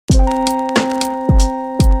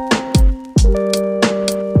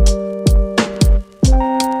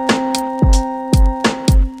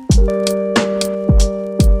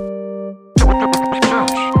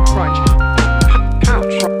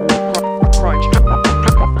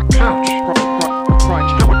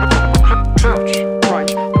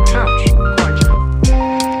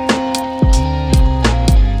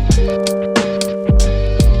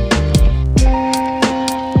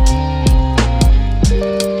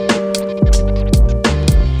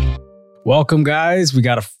Welcome, guys. We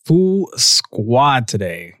got a full squad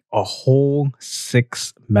today. A whole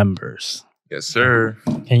 6 members. Yes, sir.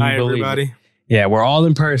 Can you Hi, believe everybody. it? Yeah, we're all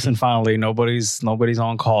in person finally. Nobody's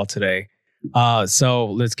on call today.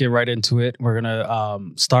 So let's get right into it. We're gonna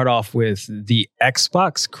start off with the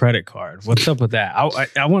Xbox credit card. What's up with that?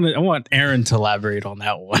 I want Aaron to elaborate on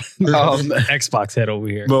that one. Xbox head over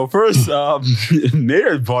here. Well, first,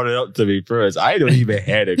 Mayor brought it up to me first. I don't even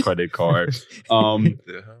had a credit card.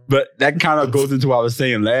 But that kind of goes into what I was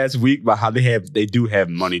saying last week about how they do have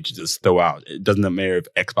money to just throw out. It doesn't matter if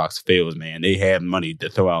Xbox fails, man. They have money to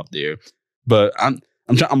throw out there. But I'm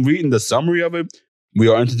reading the summary of it. We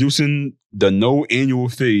are introducing the no annual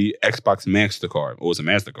fee Xbox MasterCard. Oh, it's a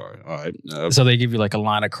MasterCard. All right. So they give you like a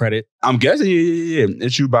line of credit? I'm guessing, yeah.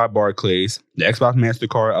 Issued by Barclays. The Xbox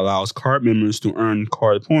MasterCard allows card members to earn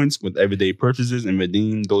card points with everyday purchases and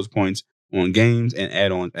redeem those points on games and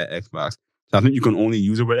add-ons at Xbox. So I think you can only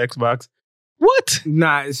use it with Xbox. What?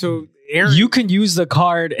 Nah, so Aaron, You can use the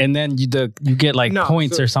card and then you get like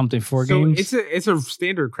points or something for games? It's a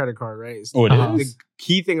standard credit card, right? Oh, it The is?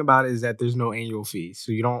 key thing about it is that there's no annual fee.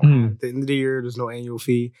 So you don't at the end of the year, there's no annual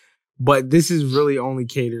fee. But this is really only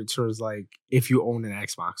catered towards like if you own an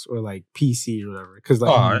Xbox or like PC or whatever. Because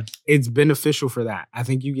like it's beneficial for that. I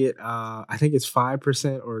think you get I think it's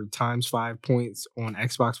 5% or times 5 points on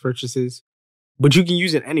Xbox purchases. But you can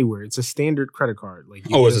use it anywhere. It's a standard credit card. Like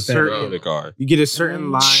It's a standard credit card. You get a certain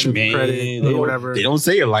line of credit or whatever. They don't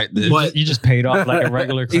say it like this. But you just paid off like a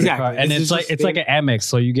regular credit card. And it's like an Amex,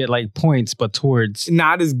 so you get like points, but towards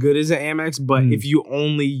not as good as an Amex, but if you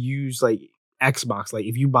only use like Xbox, like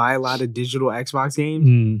if you buy a lot of digital Xbox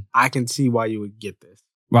games, I can see why you would get this.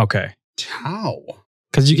 Okay. How?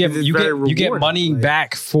 Because you get money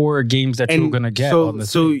back for games that you're gonna get on the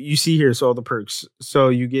So you see here, so all the perks. So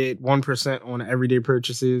you get 1% on everyday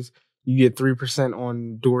purchases. You get 3%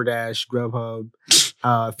 on DoorDash, Grubhub,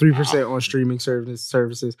 3% on streaming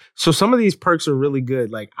services. So some of these perks are really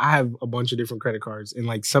good. Like I have a bunch of different credit cards, and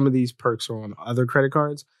like some of these perks are on other credit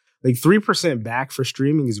cards. Like 3% back for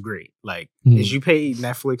streaming is great. Like as you pay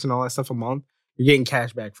Netflix and all that stuff a month, you're getting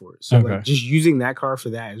cash back for it. So like just using that card for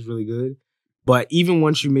that is really good. But even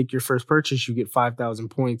once you make your first purchase, you get 5,000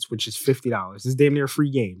 points, which is $50. It's damn near a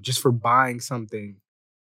free game just for buying something.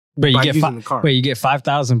 But you get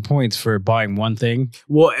 5,000 points for buying one thing.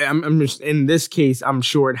 Well, I'm just, in this case, I'm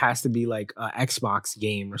sure it has to be like an Xbox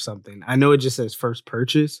game or something. I know it just says first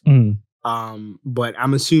purchase, but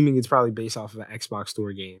I'm assuming it's probably based off of an Xbox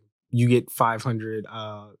Store game. You get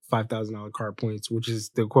 $5,000 card points, which is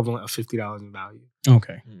the equivalent of $50 in value.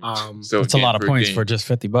 Okay. So it's a lot of points for just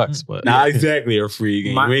 $50, but not exactly a free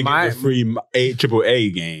game. We ain't get a free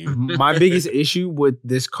AAA game. My biggest issue with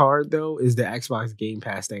this card though is the Xbox Game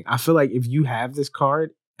Pass thing. I feel like if you have this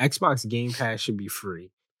card, Xbox Game Pass should be free.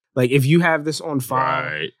 Like if you have this on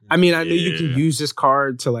file, I mean, I know you can use this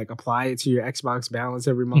card to like apply it to your Xbox balance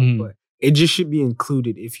every month, but it just should be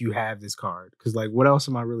included if you have this card. Because like, what else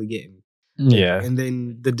am I really getting? Yeah. And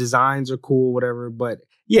then the designs are cool, whatever. But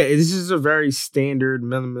yeah, this is a very standard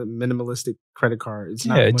minimalistic credit card. It's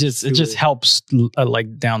not. Yeah, it just helps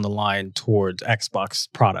like down the line towards Xbox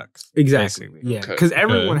products. Exactly. Basically. Yeah, because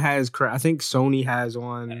everyone has. I think Sony has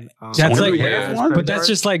one. That's but that's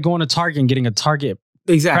just like going to Target and getting a Target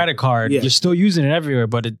credit card. Yeah. You're still using it everywhere,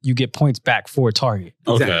 but you get points back for Target.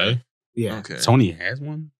 Exactly. Okay. Yeah. Okay. Sony has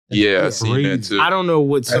one? Yeah, I've seen that too. I don't know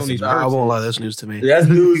what Sony's. I won't lie, that's news to me. That's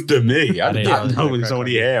news to me. I didn't Yeah. know when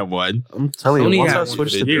Sony had one. I'm telling Sony you, once had I one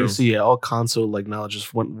switched to for you. PC, all console like knowledge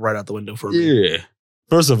just went right out the window for me. Yeah.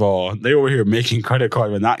 First of all, they over here making credit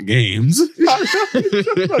cards but not games. What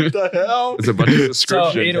the hell? It's a bunch of So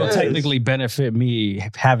subscriptions. it'll technically benefit me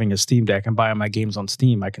having a Steam Deck and buying my games on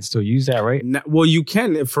Steam. I can still use that, right? Well, you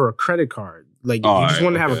can for a credit card. Like if you just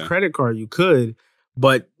want to have a credit card, you could,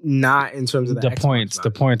 but not in terms of the Xbox points. The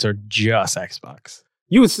value. points are just Xbox.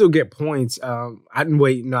 You would still get points. I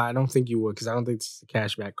don't think you would because I don't think it's a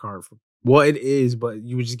cashback card. Well, it is, but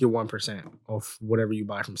you would just get 1% off whatever you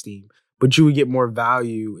buy from Steam. But you would get more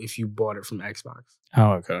value if you bought it from Xbox.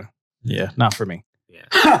 Oh, okay. Yeah, not for me. Yeah.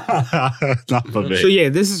 Not for me. So yeah,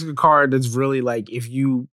 this is a card that's really like if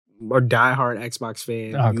you are a diehard Xbox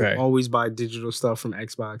fan, you always buy digital stuff from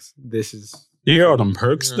Xbox. This is. You hear all them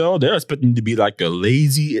perks though? They're expecting to be like a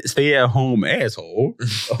lazy stay-at-home asshole.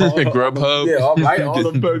 Grubhub. Yeah,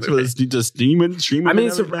 all the perks for just streaming. I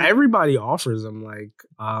mean, everybody offers them. Like,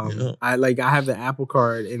 I have the Apple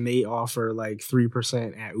Card, and they offer like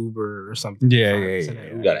 3% at Uber or something. Yeah.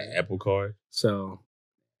 You got an Apple Card, so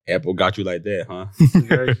Apple got you like that, huh? it's a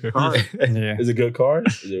very good card. Yeah. Is it a good card?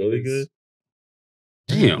 Is it really good?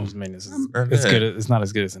 Damn. I mean, it's good. It's not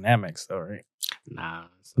as good as an Amex, though, right? Nah.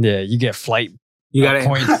 Yeah, you get flight You gotta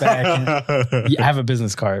points back. I have a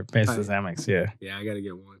business card, thanks to Amex. Yeah. Yeah, I gotta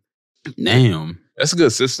get one. Damn. That's a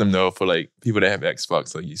good system though for like people that have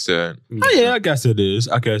Xbox, like you said. Oh, yeah, I guess it is.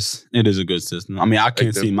 I guess it is a good system. I mean, I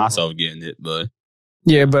can't the- see myself getting it, but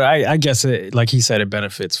Yeah, but I guess it, like he said, it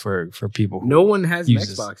benefits for people. Who, No one has an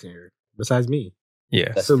Uses- Xbox here besides me.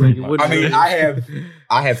 yeah. So like, it wouldn't I mean, really-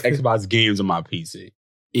 I have Xbox games on my PC.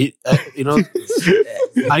 You know,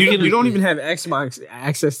 you don't even have Xbox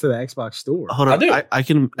access to the Xbox store. hold I on. do. I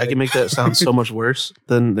can make that sound so much worse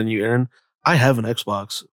than you, Aaron. I have an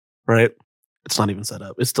Xbox, right? It's not even set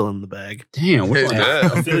up. It's still in the bag. Damn, what Hey, the yeah.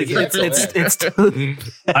 I feel like It's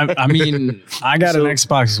I mean, I got So- an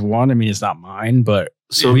Xbox One. I mean, it's not mine, but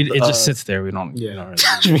So, it just sits there. We don't. Yeah. We don't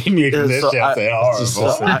really,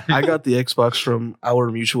 I got the Xbox from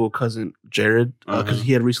our mutual cousin Jared because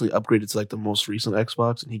he had recently upgraded to like the most recent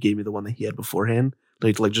Xbox, and he gave me the one that he had beforehand,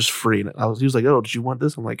 like just free. And he was like, "Oh, did you want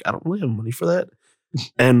this?" I'm like, "I don't really have money for that."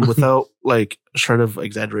 And without like a shred of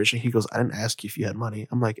exaggeration, he goes, "I didn't ask you if you had money."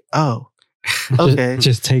 I'm like, "Oh, okay."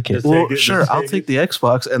 just take it. Well, take it, sure, just I'll take take the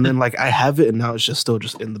Xbox, and then like I have it, and now it's just still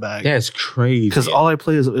in the bag That's crazy. because all I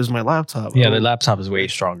play is my laptop. Yeah, the laptop is way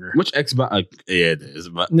stronger. Which Xbox? Yeah, it is.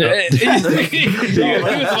 But, he was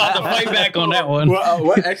about to fight back on that one.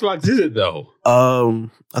 What Xbox is it though?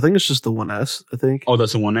 I think it's just the One S. I think. Oh,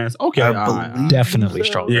 that's the one that's okay. I all right. believe- Definitely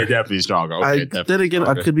stronger. Yeah, definitely stronger. Okay, I definitely. then again,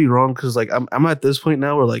 I Okay. could be wrong because like I'm at this point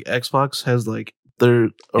now where like Xbox has like they're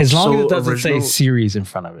As long so as it doesn't say original- series in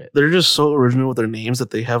front of it. they're just so original with their names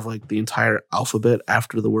that they have like the entire alphabet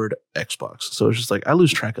after the word Xbox. So it's just like I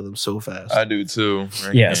lose track of them so fast. I do too.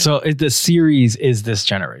 Right? Yeah, so the series is this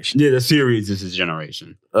generation. Yeah, the series is this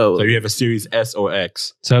generation. Oh, So you have a Series S or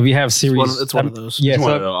X. So if you have series, it's one of those. Yeah, It's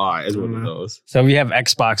one so, of those. All right, it's one of those. so if you have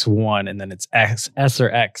Xbox One and then it's S or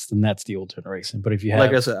X, then that's the old generation. But if you have,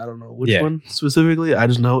 Like I said, I don't know which Yeah. one specifically. I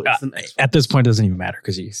just know it's an Xbox. at this point, it doesn't even matter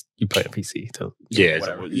because you play a PC. So Yeah,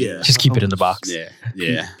 whatever. Yeah. Just keep it in the box. Yeah,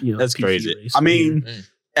 yeah. You know, That's PC crazy. race. I mean, Mm.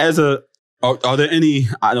 as a, are there any?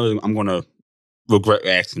 I know I'm gonna regret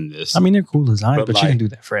asking this. I mean, they're cool design, But but you like, can do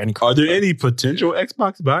that for any. are there any potential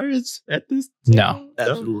Xbox buyers at this? No,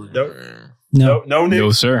 Absolutely. no, no, Nick?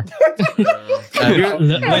 no, sir.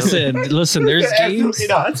 Listen. There's games. Absolutely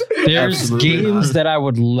not. There's Absolutely games not. that I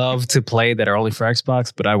would love to play that are only for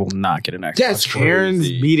Xbox, but I will not get an Xbox. That's Aaron's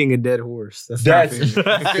crazy. beating a dead horse. That's That's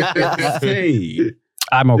not fair. hey.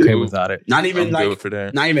 I'm okay Dude. without it. Not even I'm like, good for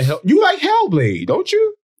that. not even Hell. You like Hellblade, don't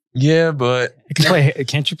you? Yeah, but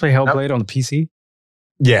Can't you play Hellblade on the PC?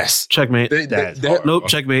 Yes. Checkmate. That's Nope.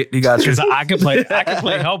 Checkmate. You got you. Because I can play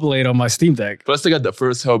Hellblade on my Steam Deck. Plus, they got the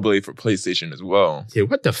first Hellblade for PlayStation as well. Yeah.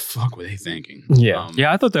 What the fuck were they thinking? Yeah.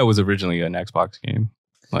 Yeah, I thought that was originally an Xbox game.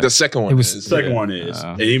 Like, The second one It was- is. The second yeah. one is,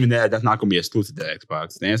 and even that's not going to be exclusive to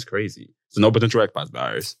Xbox. That's crazy. So no potential Xbox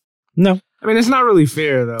buyers. No, I mean, it's not really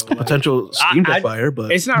fair though. Like, Potential Steam I- Deck buyer, but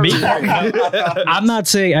it's not Me- really fair. I'm not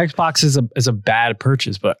saying Xbox is a bad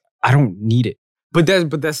purchase, but I don't need it. But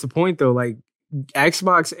that's the point though. Like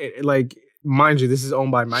Xbox, like mind you, this is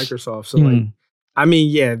owned by Microsoft. So like, I mean,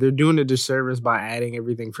 yeah, they're doing a disservice by adding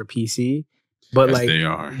everything for PC. But Yes, like, they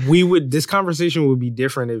are. this conversation would be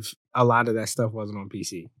different if a lot of that stuff wasn't on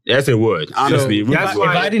PC. Yes, it would. Honestly, that's If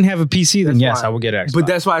why- I didn't have a PC, then that's yes, why- I would get Xbox. But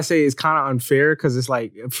that's why I say it's kind of unfair because it's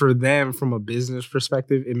like for them from a business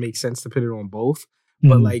perspective, it makes sense to put it on both.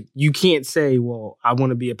 But Mhm. like, you can't say, well, I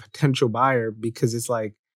want to be a potential buyer because it's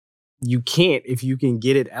like you can't if you can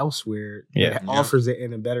get it elsewhere Yeah. that offers it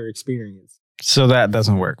in a better experience. So that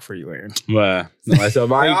doesn't work for you, Aaron. well, no, so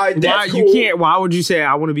Why you can't? Why would you say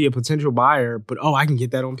I want to be a potential buyer, but I can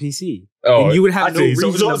get that on PC? Oh, And you would have I no see.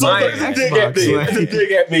 reason to buy an it's a dig at Xbox. me. Like, It's a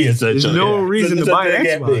dig at me, essentially. There's no reason It's to a buy an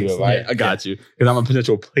dig at me, Xbox. right? Yeah. I got you. Because I'm a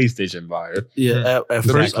potential PlayStation buyer. yeah. At first,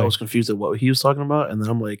 Exactly. I was confused at what he was talking about, and then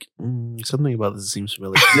I'm like, something about this seems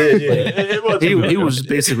familiar. He was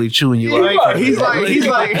basically chewing you Like, out. he's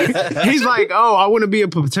like, oh, I want to be a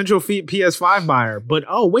potential PS5 buyer, but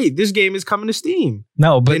oh wait, this game is coming to Steam.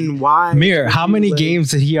 No, but Then why? Mir, would how you, many like-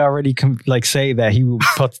 games did he already say that he would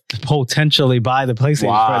potentially buy the PlayStation?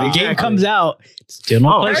 Wow. for? The game comes out, it's still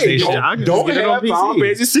on Oh, PlayStation. hey, I can Don't just get it on have Final PC.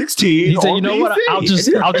 Fantasy 16. He said, on "You know what?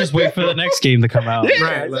 PC." I'll just wait for the next game to come out." Yeah,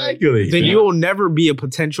 Right, like, exactly. Then you will never be a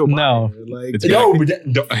potential buyer. No. Like, It's No, but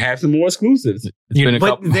don't have some more exclusives. It's been a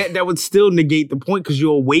but couple. that would still negate the point because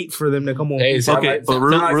you'll wait for them to come on. Hey, PC. Okay, but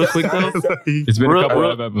real quick though, It's been a Real- couple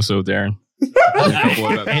real- of episodes, Aaron. A couple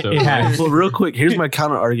of episodes. It has. well, real quick, here's my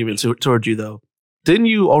counter argument towards you though. Didn't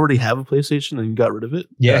you already have a PlayStation and you got rid of it?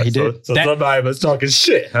 Yeah, he did. So That- somebody was talking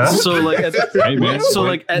shit, huh? So like, Hey, man. so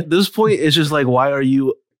like at this point, it's just like, why are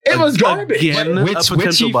you It was garbage. Again, Which a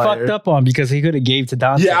potential he buyer. fucked up on because he could have gave to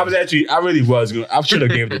Dante. Yeah, I really was going. I should have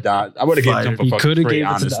gave it to Don. I would have given him for He fucking could have free, gave it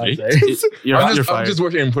to honestly. Dante. You're I'm fired. just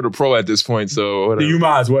working for the pro at this point, so whatever. You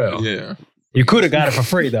might as well. Yeah. You could have got it for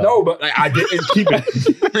free though. No, but like, I didn't keep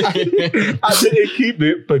it. I didn't keep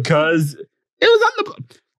it because it was on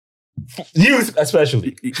the. You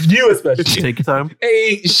especially. Take your time.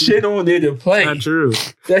 Ain't shit on there to play. Not true.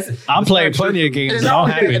 I'm playing plenty of games. And, And I don't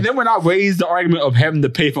have and it. then when I raised the argument of having to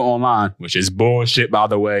pay for online, which is bullshit, by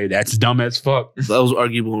the way, that's dumb as fuck. That was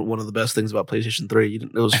arguably one of the best things about PlayStation 3.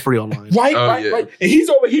 It was free online. Right, Oh, right, yeah. right. And he's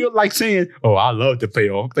over here like saying, "Oh, I love to pay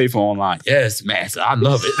for online." Yes, master, I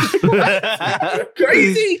love it.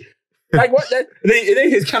 Crazy. Like what? That then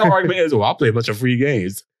his counter argument is, "Oh, I play a bunch of free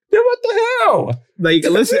games." Then what the hell? Like,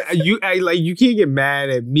 listen, you can't get mad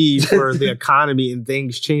at me for the economy and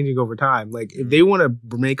things changing over time. Like, if they want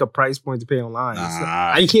to make a price point to pay online,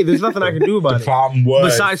 I can't. There's nothing I can do The about it problem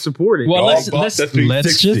was besides support it. Well, Y'all let's bought the let's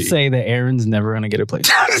 360. just say that Aaron's never gonna get a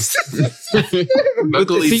PlayStation.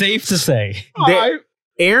 Luckily, Safe to say.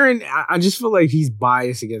 Aaron, I just feel like he's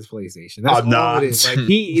biased against PlayStation. That's I'm all not. it is. Like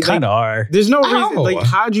he Kind of are. There's no reason. Ow. Like,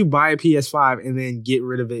 how'd you buy a PS5 and then get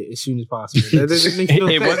rid of it as soon as possible? That doesn't make no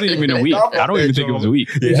It sense. wasn't even a week. I don't even think it was a week.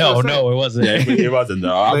 Yeah. No, it wasn't. It wasn't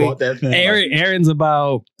though. I Like, bought that thing. Aaron's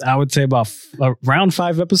about, I would say about around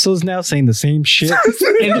 5 episodes now saying the same shit.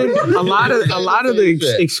 And then a lot of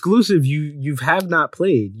the exclusive you have not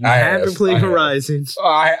played. You I haven't have. played I have. Horizon. Oh,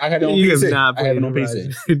 I had it on You PC. have not I had played it on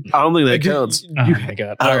Horizon. PC. I don't think that counts. Oh my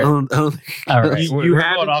god! All I right, don't think all right. You We're going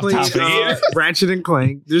haven't off played topic. Ratchet and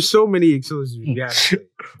Clank. There's so many exclusives you have to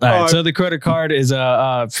play. All right, so the credit card is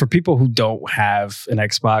for people who don't have an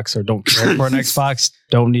Xbox or don't care for an Xbox,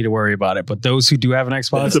 don't need to worry about it. But those who do have an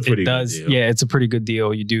Xbox, It's a pretty it good does. deal. Yeah, it's a pretty good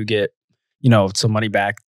deal. You do get, some money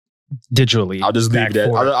back digitally. I'll just leave back it at.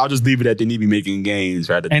 for it. I'll just leave it at they need to be making games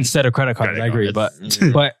rather than. Instead of credit cards. Credit I agree, cards.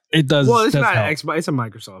 but it does. Well, it's does not help. an Xbox. It's a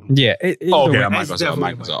Microsoft. Yeah. Oh, okay, either way, That's Microsoft.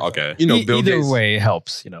 definitely Microsoft. Okay. you know, Bill either Gates. way, it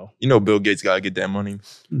helps. You know, Bill Gates gotta get that money.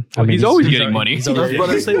 I mean, he's always getting money. he's I was already- about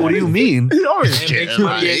to say, what do you mean? Makes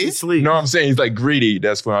money as you sleep. You know what I'm saying? He's like greedy.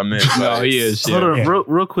 That's what I meant. No, Like, he is. Hold on, Yeah.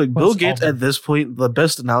 real quick. Well, Bill it's Gates all- at this point, the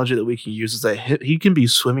best analogy that we can use is that he can be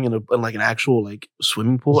swimming in like an actual like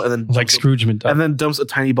swimming pool and then like Scrooge McDuck. and then dumps a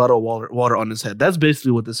tiny bottle of water on his head. That's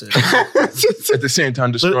basically what this is. at the same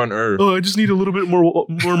time, destroying Earth. Oh, I just need a little bit more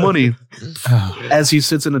money as he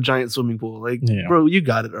sits in a giant swimming pool. Like, Yeah. bro, you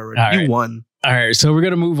got it already. All You right. won. All right, so we're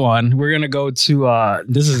gonna move on. We're gonna go to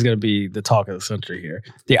this is gonna be the talk of the century here.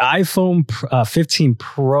 The iPhone 15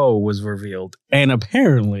 Pro was revealed, and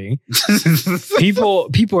apparently,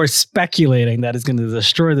 people are speculating that it's gonna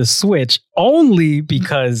destroy the Switch only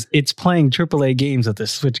because it's playing AAA games that the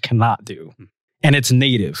Switch cannot do, and it's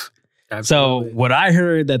native. So what I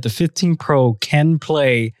heard that the 15 Pro can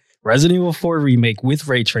play Resident Evil 4 remake with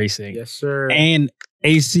ray tracing Yes, sir. and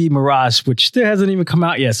AC Mirage, which still hasn't even come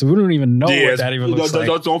out yet, so we don't even know what that even looks like.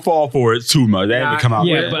 Don't fall for it too much. That hasn't come out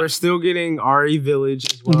Yeah, yet. but- we're still getting RE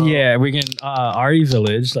Village as well. Yeah, we can RE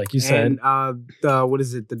Village, like you said. And what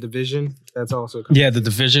is it? The Division. That's also coming. Yeah, the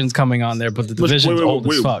Division's coming on there, but the Division's old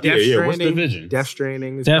as fuck. Yeah, Death what's Stranding. Division? Death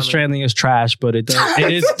Stranding. Is Death coming. Stranding is trash, but it does.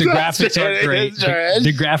 It is the graphics are great.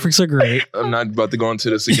 The graphics are great. I'm not about to go into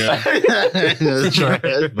this again.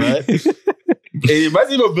 And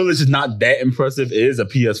Resident Evil Village is not that impressive. It is a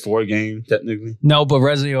PS4 game, technically. No, but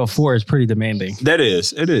Resident Evil 4 is pretty demanding. That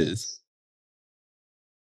is. It is.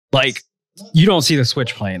 Like, you don't see the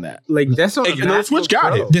Switch playing that. Like that's on Hey, you know, the Switch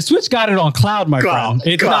got it. The Switch got it on cloud, my friend.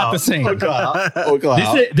 It's not the same.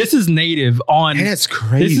 This is native on. That's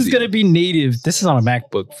crazy. This is going to be native. This is on a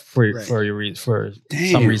MacBook for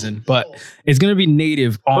some reason, but it's going to be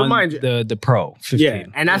native on mind you- the Pro 15. Yeah,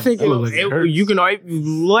 and I think That looks like it hurts. you can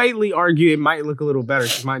lightly argue it might look a little better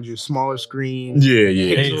because, mind you, smaller screen. Yeah,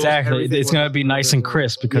 yeah. Exactly. Everything It's going to looks be a nice little and bit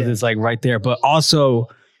crisp because yeah. it's like right there. But also,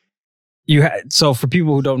 so for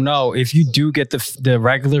people who don't know, if you do get the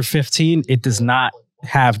regular 15, it does not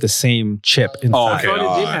have the same chip inside. Oh, I okay.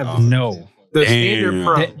 thought it did have No. the Damn. standard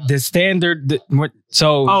Pro. The standard.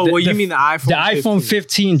 So Oh, the, well, you the- mean the iPhone? the iPhone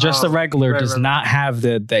 15, just the Oh, regular, right, does right, not have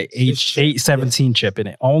the It's chip, H817 chip in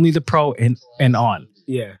it. Only the Pro and on.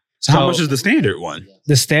 Yeah. So how much is the standard one?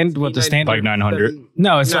 The standard? Like 900.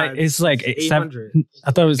 No, it's Nah, it's like 800.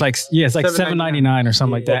 I thought it was like it's like $799 or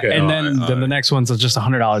something like that. Okay, and all then right, all then the right. next one's just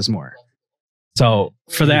 $100 more. So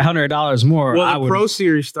for that $100 more, Well, I the would. Pro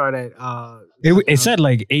series start at It said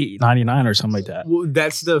like $899 or something like that. well,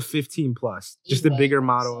 that's the 15 plus, just the bigger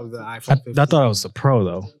model of the iPhone 15. I thought it was the Pro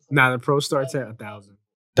though. Nah, the Pro starts at 1,000.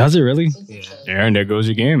 Does it really? Yeah. Yeah, and there goes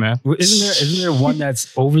your game, man. Isn't there one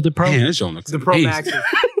that's over the Pro? Man, this don't look The Pro amazing.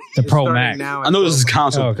 Max. The It's Pro starting Max. now I at know this is 12.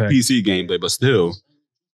 console Okay. PC gameplay, but still.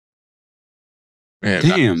 Man,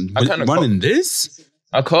 Damn, I kinda running this?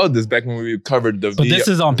 I called this back when we covered the. But this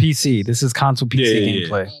is on PC. This is console PC Yeah.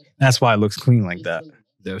 gameplay. That's why it looks clean like that.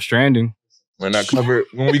 Death Stranding. when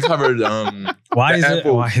we covered Why the is it?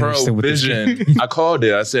 Apple Why is it Pro still with this Vision. game? I called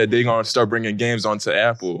it. I said they're gonna start bringing games onto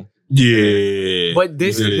Apple. Yeah. But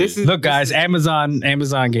this is Look, guys, Amazon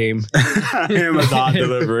game. Amazon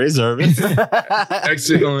delivery service.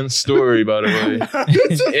 Excellent story, by the way.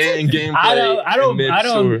 And gameplay.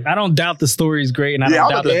 I don't doubt the story's great, and I Yeah, don't I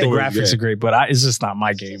doubt bet that the the graphics story's are great. But it's just not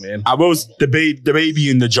my game, man. I was the baby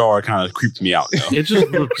in the jar kind of creeped me out though. It just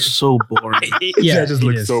looks so boring. Yeah, That just it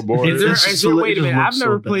looks is. so boring. Wait a minute. I've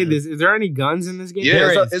never played this. this. Is there any guns in this game? Yeah,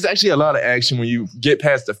 There it's actually a lot of action when you get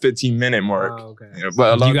past the 15-minute mark. Oh, okay. Yeah,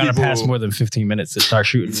 but a lot You of gotta people, pass more than 15 minutes to start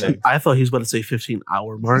shooting things. I thought he was about to say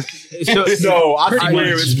 15-hour mark. So, No, I Pretty swear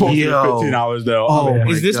much. it's supposed to be Yo. 15 hours though. Oh, man.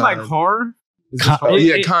 my is this like God. horror? Is this Ki- horror?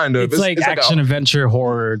 Yeah, kind of. It's like like action, adventure,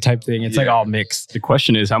 horror type thing. It's like Yeah. all mixed. The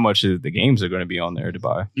question is, how much is the games are going to be on there to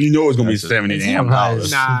buy? You know it's gonna be That's it. $70 damn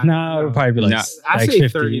dollars. Nah. It'll probably be like, Nah. I like say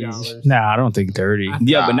 $50. $30. Nah, I don't think 30.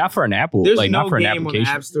 Yeah, but not for an Apple. There's like no not for an game on the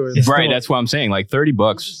application. App Store. It's Right, still- that's what I'm saying. Like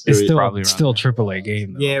 $30. It's is still probably around still there. AAA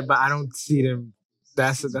game. Though. Yeah, but I don't see them.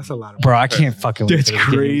 That's a lot of. Bro, I can't fucking wait. That's for this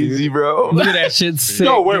game, crazy, dude. bro. Look at that shit. Sick.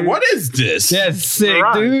 No, wait, dude. what is this? That's sick,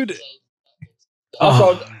 Mirage. dude. I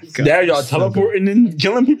Oh, thought God. now y'all So teleporting and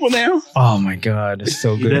killing people now? Oh my god, it's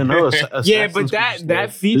so You didn't good. know. Yeah, but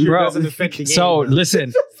that feature Bro, doesn't affect the game. So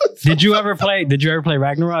listen, did you ever play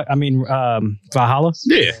Ragnarok? I mean, Valhalla.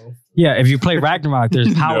 Yeah. Yeah, if you play Ragnarok,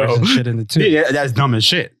 there's powers No. and shit in it too. Yeah, that's dumb as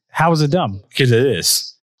shit. How is it dumb? Because it is.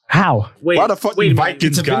 How? wait, Why the fuck wait do a minute.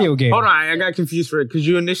 Vikings It's a video game. Hold on, I got confused for it because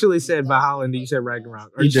you initially said Valhalla and then you said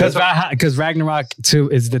Ragnarok. Are you Because Ragnarok 2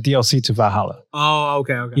 is the DLC to Valhalla. Oh,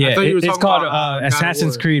 okay. I Yeah, thought you were it's talking called about, God of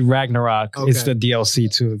Assassin's War. Creed Ragnarok. It's Okay. the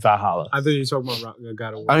DLC to Valhalla. I thought you were talking about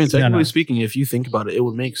God of War. I mean, technically no. speaking, if you think about it, it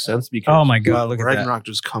would make sense because Oh my God, look at that. Ragnarok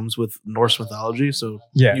just comes with Norse mythology, so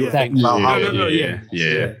Yeah, you would that- think Valhalla. No,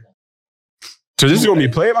 yeah. So this is gonna be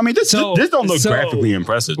playable. I mean, this don't look so graphically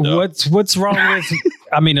impressive though. What's wrong with?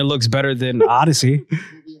 I mean, it looks better than Odyssey,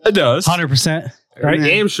 It does. 100%. The Right?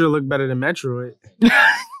 game sure look better than Metroid.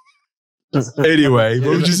 Anyway, what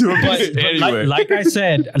would you say? But like I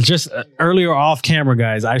said, just earlier off camera,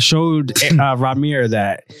 guys, I showed Ramir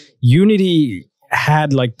that Unity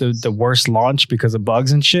had like the worst launch because of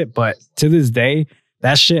bugs and shit. But to this day,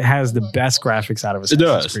 that shit has the best graphics out of It Assassin's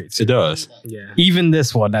does. Creed. It does. Yeah. Even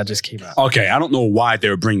this one that just came out. Okay, I don't know why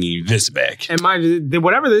they're bringing this back. And mind you,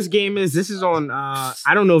 whatever this game is, this is on. I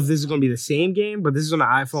don't know if this is going to be the same game, but this is on the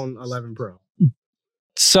iPhone 11 Pro.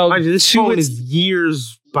 So Mind you, this to phone its- is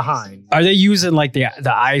years behind. are they using like the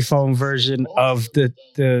iPhone version of the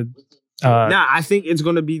Nah, I think it's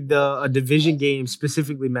going to be a Division game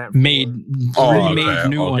specifically meant for- remade okay,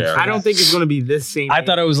 new one? okay. for I don't that? think it's going to be this same. I game.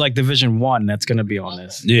 thought it was like Division 1 that's going to be on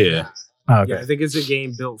this. Yeah. Okay. Yeah, I think it's a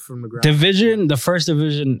game built from the ground. Division, the first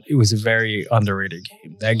Division, it was a very underrated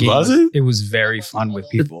game. That game Was it? It was very fun with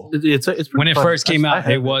people. It's pretty When it fun. first came I out,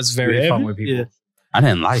 have it was very You fun have with it? people. Yeah. I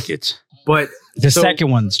didn't like it. But The So-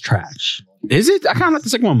 second one's trash. Is it? I kind of like the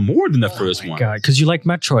second one more than the first one. God, because you like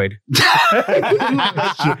Metroid.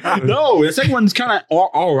 No, the second one's kind of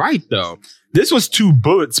all right though. This was too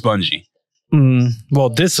bullet spongy. Well,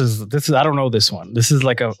 this is I don't know this one. This is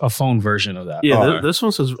like a phone version of that. Yeah, Oh. this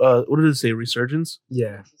one says, what did it say? Resurgence?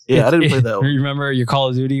 yeah, Yeah, I didn't play that You one. remember your Call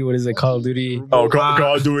of Duty? What is it? Call of Duty? Oh,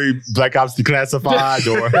 Call of Duty Black Ops Declassified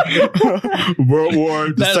or World War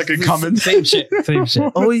the That's Second Coming. Same shit. Same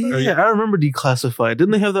shit. Oh, yeah, I remember Declassified.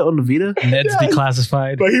 Didn't they have that on the Vita? Ned's Yes.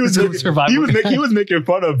 declassified. But he was Survival he was making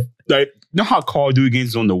fun of like you know how Call of Duty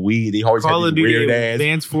games on the Wii they always Call had of these Duty weird ass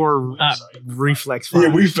stands for Reflex 5. yeah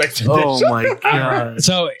reflex. Oh my god.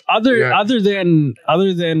 So other than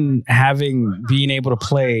being able to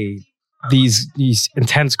play these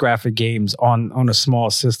intense graphic games on a small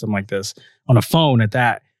system like this, on a phone at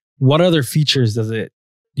that, what other features does it,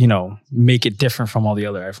 make it different from all the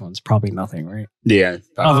other iPhones? Probably nothing, right? Yeah,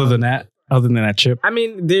 Other than that chip. I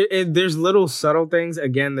mean, there's little subtle things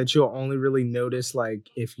again that you'll only really notice, like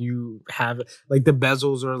if you have like the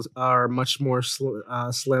bezels are much more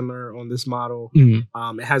slimmer on this model. Mhm.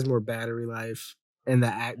 It has more battery life, and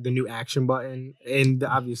the new action button, and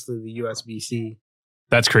obviously the USB-C.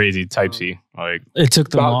 That's crazy. Type C. Like It took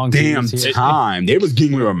them about long. damn to get time. They was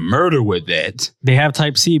getting a murder with that. They have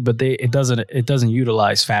Type C, but it doesn't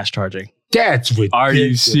utilize fast charging. That's ridiculous. Are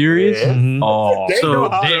you serious? Mhm. Oh, They know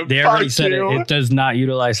how to They already fuck said you. it does not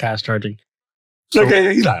utilize fast charging.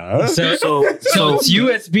 Okay, he's like, huh? So it's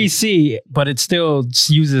USB-C, but it still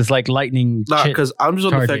uses like lightning. Nah, because I'm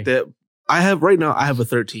just on the fact that I have a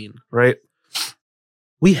 13, right?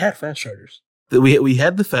 We had fast chargers. We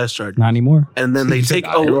had the fast charger. Not anymore. And then they take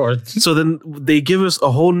so then they give us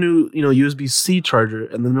a whole new, USB-C charger,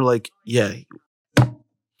 and then they're like, yeah,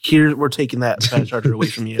 here we're taking that fast charger away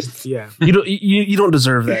from you. Yeah. You don't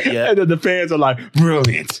deserve that yet. And then the fans are like,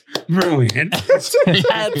 brilliant.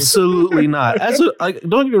 Absolutely not. Don't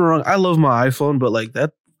get me wrong, I love my iPhone, but like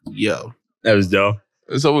that, that was dope.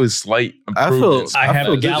 There's always slight I improvements. I have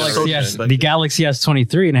the Galaxy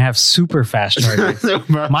S23 and I have super fast chargers.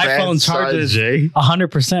 My phone charges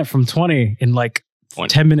 100% from 20 in like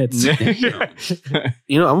 10 minutes. I'm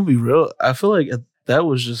gonna be real. I feel like that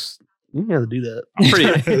was just you didn't have to do that.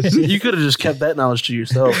 You could have just kept that knowledge to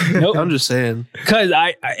yourself. Nope. I'm just saying. Because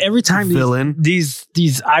I every time these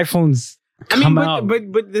iPhones come out.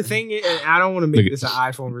 But the thing is, and I don't want to make this an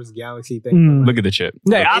iPhone versus Galaxy thing. Look at the chip.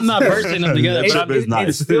 Yeah, I'm not bursting them together.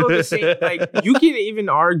 It's still the same. Like you can even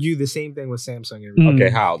argue the same thing with Samsung. Okay,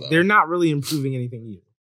 how though? They're not really improving anything either.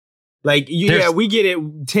 Like we get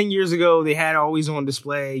it. 10 years ago, they had always on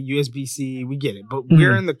display USB-C. We get it, but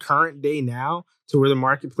we're in the current day now. To where the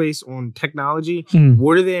marketplace on technology,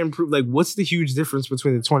 what are they improve? Like, what's the huge difference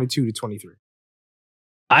between the 22 to 23?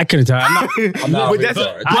 I couldn't tell.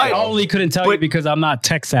 I only couldn't tell you because I'm not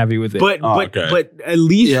tech savvy with it. But at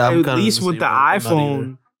least with the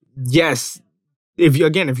iPhone, yes. If you're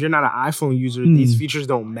not an iPhone user, these features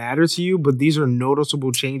don't matter to you, but these are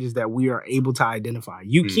noticeable changes that we are able to identify.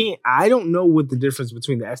 You can't. I don't know what the difference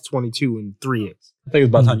between the S22 and 3 is. I think it's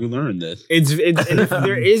about time you learn this. And if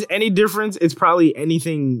there is any difference, it's probably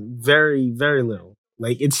anything very, very little.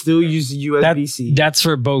 Like it still uses USB-C. That's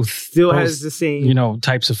for both. Still has the same,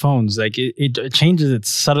 types of phones. Like it changes it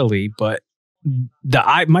subtly, but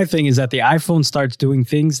my thing is that the iPhone starts doing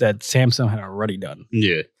things that Samsung had already done.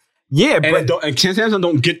 Yeah. Yeah, and Samsung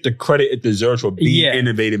don't get the credit it deserves for being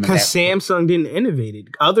innovative. Because Samsung didn't innovate it;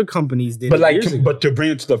 other companies did. But to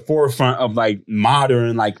bring it to the forefront of like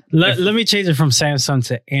modern, like let me change it from Samsung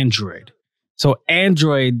to Android. So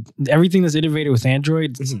Android, everything that's innovated with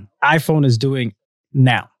Android, iPhone is doing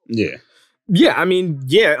now. Yeah. Yeah, I mean,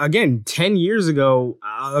 again, 10 years ago,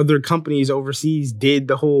 other companies overseas did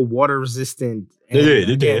the whole water resistant.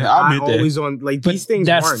 They did. I admit always on like these things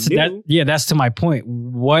weren't new. That's to my point.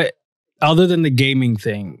 What other than the gaming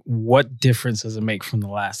thing, what difference does it make from the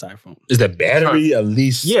last iPhone? Is the battery at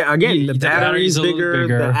least? Yeah, again, the battery is bigger.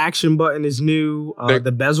 bigger. The action button is new.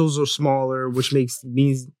 The bezels are smaller, which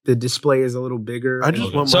means the display is a little bigger. I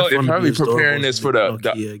just want so they're probably preparing this for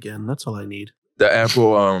the again. That's all I need. The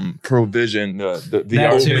Apple Pro Vision, the That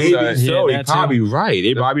too. OLED. So you're probably right.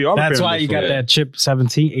 They probably are. That's why you got that chip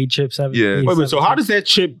 17, 8 chip 17. Yeah. Wait, so how does that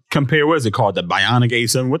chip compare? What is it called? The Bionic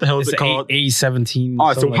A7? What the hell is it called? A17. All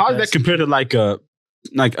right, so how does that compare to like the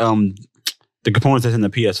components that's in the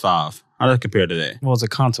PS5? How does that compare to that? Well, it's a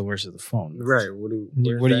console versus the phone. Right.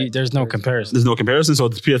 There's no comparison. There's no comparison, so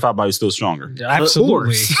the PS5 probably is still stronger.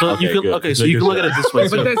 Absolutely. So you can look at it this way.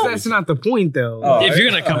 But that's not the point, though. If you're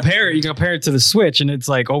gonna compare it, you compare it to the Switch, and it's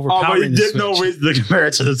like overpowering. Oh, but you did no way to compare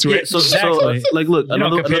it to the Switch. Yeah, so look,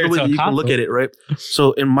 another way that you can look at it, right?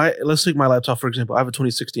 So let's take my laptop for example. I have a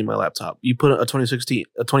 2016 in my laptop. You put a 2016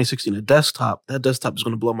 a desktop. That desktop is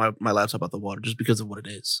going to blow my laptop out the water just because of what it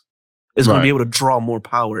is. It's going to be able to draw more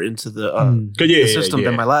power into the system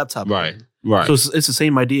than my laptop. Right. So it's the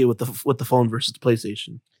same idea with the phone versus the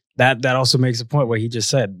PlayStation. That also makes a point. What he just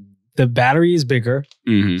said. The battery is bigger,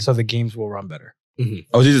 so the games will run better. Mm-hmm.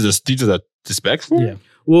 Oh, these are the specs for? Yeah.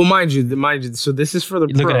 Well, mind you. So this is for the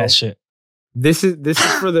Pro. Look at that shit. This is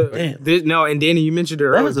for the and Danny, you mentioned it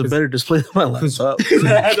earlier. That was a better display than my laptop. Display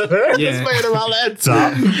than my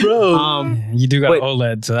laptop, bro. You do got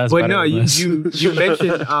OLED, so that's. But better no, you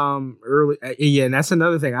mentioned early. Yeah, and that's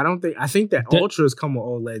another thing. I think that Ultras come with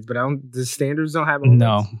OLEDs, but the standards don't have OLEDs.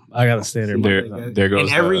 No, I got a standard. There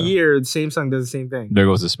goes. And every year, Samsung does the same thing. There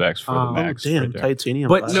goes the specs for the Max. Damn, titanium.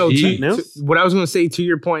 But no, what I was going to say to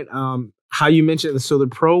your point, how you mentioned, so the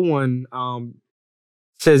Pro one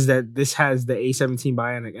says that this has the A17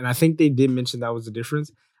 Bionic, and I think they did mention that was the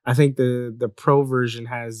difference. I think the Pro version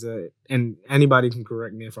has, and anybody can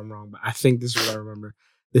correct me if I'm wrong, but I think this is what I remember.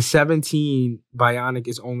 The 17 Bionic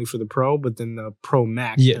is only for the Pro, but then the Pro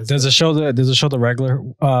Max. Yeah, does it show the regular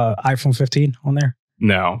iPhone 15 on there?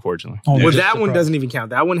 No, unfortunately. Only Well, just that the one Pro. doesn't even count.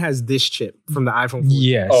 That one has this chip from the iPhone 14.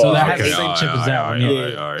 Yeah, Oh, so that has okay. the same chip as that one.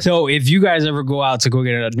 Yeah. All right. So if you guys ever go out to go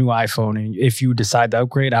get a new iPhone, and if you decide to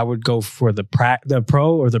upgrade, I would go for the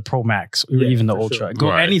Pro or the Pro Max, or Yeah, even the for Ultra. sure. Go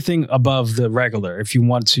Right. anything above the regular if you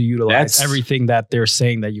want to utilize That's- everything that they're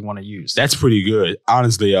saying that you want to use. That's pretty good.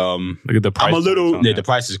 Honestly, Look at the price. I'm a little. points on Yeah, that. the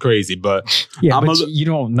price is crazy, but Yeah, I'm but a li- you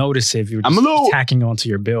don't notice it if you're I'm just a little- tacking onto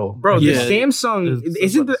your bill. Bro, Yeah. the Samsung, It's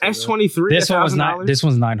isn't the about to say that. S23 This one was $1,000? not. This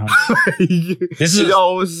one's 900, This is- it's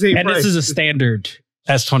almost the same and price. this is a standard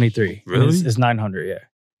S23. Really? It's 900.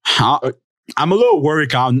 Yeah. I'm a little worried.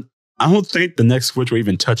 'Cause I don't think the next Switch will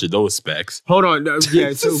even touch those specs. Hold on.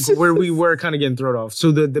 Yeah, so where we were kind of getting thrown off.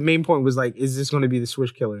 So the main point was like, is this going to be the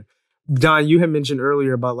Switch killer? Don, you had mentioned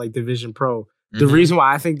earlier about like the Vision Pro. The reason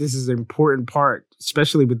why I think this is an important part,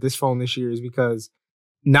 especially with this phone this year, is because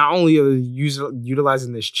not only are they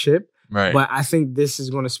utilizing this chip, Right. but I think this is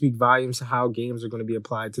going to speak volumes to how games are going to be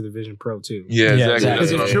applied to the Vision Pro too. Yeah, Yeah, exactly.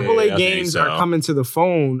 Because if That's triple what- AAA I think games so. are coming to the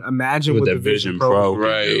phone, imagine With what the the Vision Vision Pro,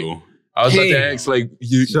 Right. can do. I was about to Damn. ask, like,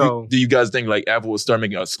 So- do you guys think like Apple will start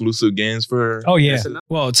making exclusive games for? Oh yeah. Yes and no.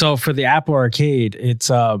 Well, so for the Apple Arcade, it's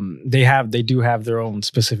they do have their own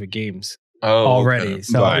specific games already. okay.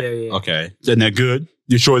 So Right. Yeah. Okay, then they're good.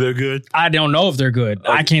 You sure they're good? I don't know if they're good.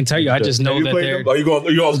 I can't tell you. I just know that they're. Are you going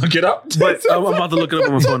to look it up? But I'm about to look it up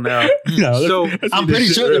on my phone now. No, So, I'm pretty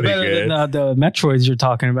sure they're better than the Metroids you're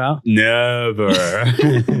talking about. Never.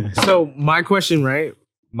 so my question, right?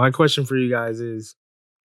 My question for you guys is,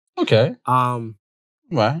 Okay. so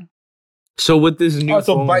So with this new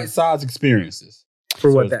phone, bite-sized experiences.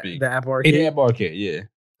 for what so to the speak. Apple Arcade. Yeah, Arcade. Yeah.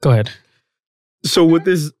 Go ahead. So with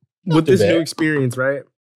this too new bad. experience, right?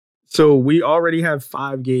 So we already have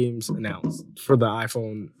 5 games announced for the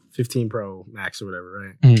iPhone 15 Pro Max or whatever,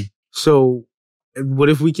 right? Mhm. So what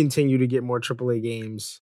if we continue to get more AAA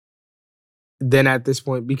games? Then at this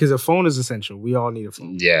point, because a phone is essential, we all need a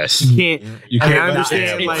phone. Yes. You can't. You And I not understand,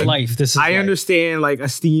 have It's like, one. life. This is I life. understand like a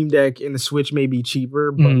Steam Deck and a Switch may be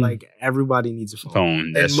cheaper, but Mm. like everybody needs a phone.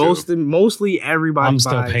 phone. That's And mostly everybody I'm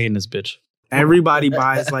still buys, paying this bitch. everybody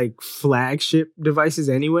buys like flagship devices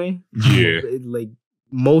anyway. true. Yeah. Like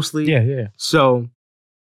mostly. Yeah. So,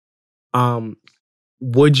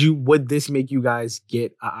 would this make you guys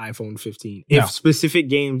get an iPhone 15 if No. specific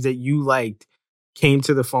games that you liked came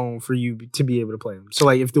to the phone for you to be able to play them? So,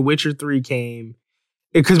 like, if The Witcher 3 came,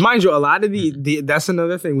 because mind you, a lot of the that's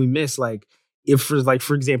another thing we miss. Like, if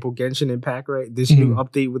for example, Genshin Impact, right? This new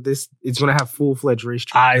update with this, it's gonna have full-fledged ray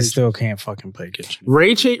tracing. I still can't fucking play Kitchen.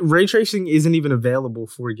 Ray tracing isn't even available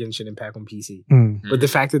for Genshin Impact on PC. Mm. But the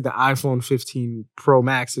fact that the iPhone 15 Pro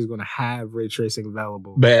Max is going to have ray tracing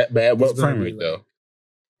available, Bad. What It's gonna frame be rate though?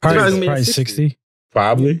 Probably, Probably 60.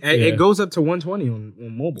 Probably. it goes up to 120 on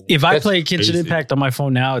mobile. If I That's play Kitchen crazy. Impact on my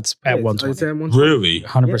phone now, it's at Yeah, 120. It's at 120. Really?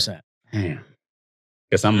 100%. Damn.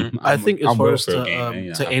 Guess I'm. I think as I'm far well as for a to, game,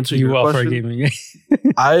 you to know. answer You your well for a question, gaming.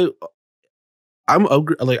 I'm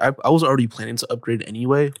I was already planning to upgrade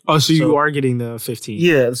anyway. Oh, so you So- are getting the 15?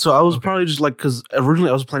 Yeah, so I was Okay. probably just like, because originally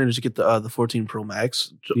I was planning to just get the 14 Pro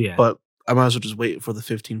Max, Yeah. but I might as well just wait for the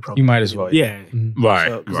 15 Pro. You might Max as well, anyway. Yeah. Right.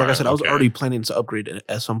 So, 'cause like I said, I was okay. already planning to upgrade it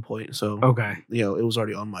at some point, so Okay. you know it was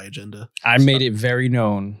already on my agenda. I made it very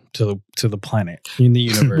known to the planet in the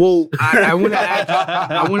universe. Well, I want to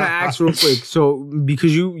ask real quick. So,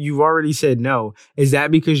 because you've already said no, is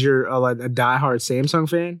that because you're like a diehard Samsung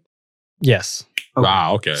fan? yes. Okay.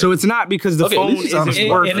 Wow. Okay. So it's not because the Okay, at phone least it's honest isn't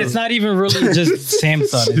And, work. working. and it's not even really just Samsung.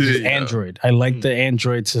 It's just Yeah. Android. I like the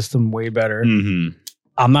Android system way better. Mm-hmm.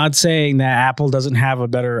 I'm not saying that Apple doesn't have a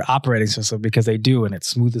better operating system because they do, and it's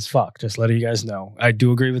smooth as fuck. Just letting you guys know. I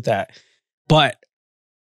do agree with that. But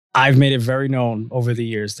I've made it very known over the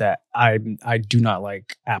years that I do not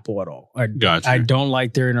like Apple at all. Gotcha. I don't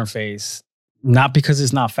like their interface. Not because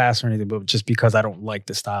it's not fast or anything, but just because I don't like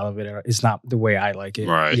the style of it. It's not the way I like it.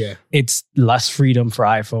 Right. Yeah. It's less freedom for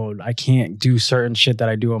iPhone. I can't do certain shit that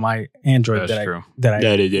I do on my Android That's true. I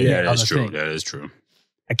That is, yeah, on that's the true. thing. That is true.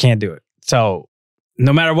 I can't do it. So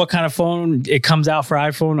no matter what kind of phone it comes out for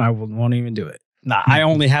iPhone, won't even do it. Nah, I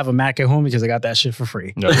only have a Mac at home because I got that shit for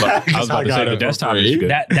free. No, I was about to I say got the it for desktop free. is good.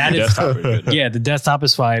 That The is desktop is good. yeah, the desktop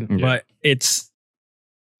is fine, Yeah. but it's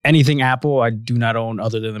anything Apple I do not own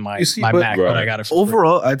other than my You see, my but- Mac, but I Right. got it for free.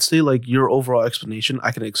 Overall, I'd say like your overall explanation I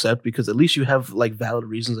can accept because at least you have like valid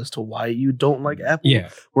reasons as to why you don't like Apple. Yeah,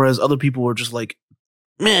 Whereas other people were just like,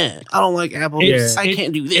 man, I don't like Apple. It's- I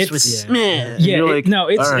can't do this with it's- this. Man. And yeah. you're like, it's all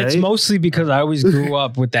it's right. mostly because I always grew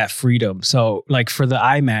up with that freedom. So like for the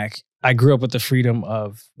iMac, I grew up with the freedom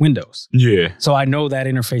of Windows. Yeah. So I know that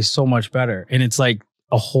interface so much better. And it's like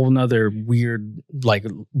a whole nother weird like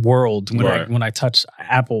world when Right. when I touch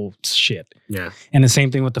Apple shit. Yeah. And the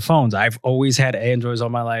same thing with the phones. I've always had Androids all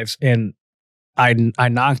my life, and I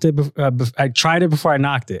knocked it. I tried it before I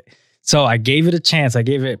knocked it. So I gave it a chance. I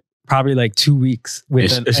gave it probably like 2 weeks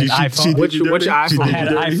with an iPhone. Which iPhone? I had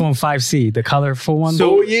an iPhone 5C, the colorful one.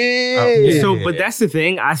 So yeah. So, but that's the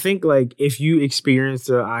thing. I think like if you experience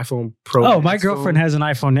the iPhone Pro. Oh, my Max girlfriend phone- has an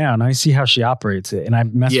iPhone now, and I see how she operates it, and I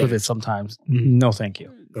mess Yeah. with it sometimes. Mhm. No, thank you.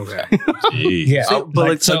 Okay. Yeah, But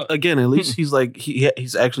like, so again, at least he's like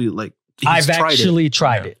he's actually like he's I've tried actually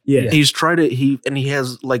tried it. Yeah. He's tried it. He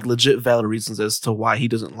has like legit valid reasons as to why he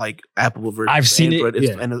doesn't like Apple versus I've seen it, Android.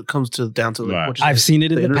 yeah. And it comes down to like, Right. what you I've say, seen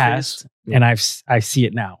it in the interface? past, Yeah. and I see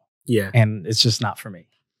it now, Yeah. and it's just not for me.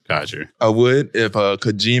 Gotcha. I would if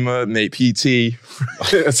Kojima made PT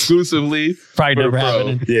exclusively. Probably For the never Pro.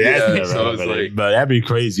 happening. Yeah, that's Yeah, never so it's happening. like- But that'd be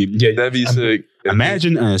crazy. Yeah, That'd be sick.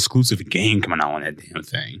 imagine an exclusive game coming out on that damn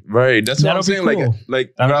thing. Right, that's what That'll I'm saying. be cool.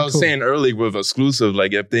 Like That'll what be I was cool. saying earlier with exclusive.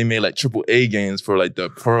 Like if they made like AAA games for like the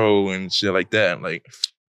Pro and shit like that, like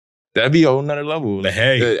that'd be a whole nother level. But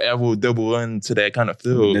hey, I will double into that kind of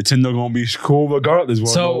field. Nintendo gonna be cool regardless. So-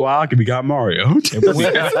 So why? We got Mario.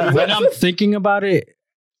 When I'm thinking about it,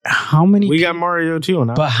 how many? We got Mario too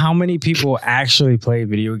now. but how many people actually play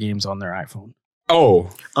video games on their iPhone? Oh,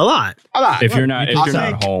 A lot. a lot. If you're not I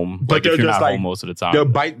think- home, but like they're if you're just not like- home most of the time.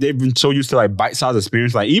 They've been so used to like bite-sized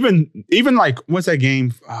experience. Like even like what's that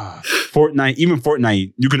game? Fortnite. Even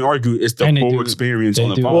Fortnite, you can argue it's the And they full do- experience they on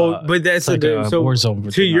the do, phone. Well, but that's It's like a so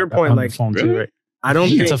Warzone to your point, on like the phone too, Really? right? I don't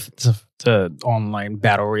think It's a online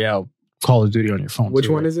battle royale Call of Duty on your phone. which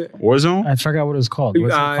too, one right? is it? Warzone. I forgot what it was called. Was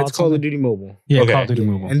it It's Call of something? Duty Mobile. Yeah, Okay. Call of Duty Yeah.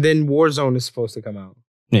 Mobile. And then Warzone is supposed to come out.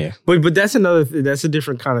 Yeah. But that's that's a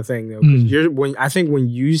different kind of thing though. 'Cause Mm. I think when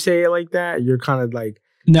you say it like that, you're kind of like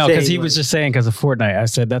No, because saying, he was like- just saying because of Fortnite. I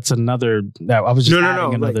said that's another. That I was just No, adding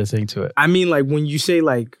like- another thing to it. I mean like when you say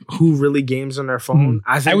like who really games on their phone.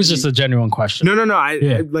 I think That was just a genuine question. no. Yeah.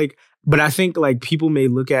 I like, but I think like people may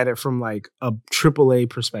look at it from like a AAA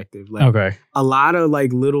perspective. Like Okay. a lot of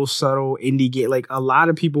like little subtle indie game. Like a lot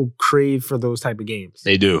of people crave for those type of games.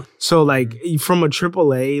 They do. So like from a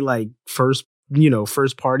AAA like first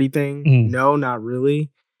party thing, Mm. no, not really,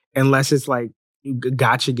 unless it's like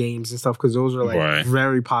gotcha games and stuff because those are like Right.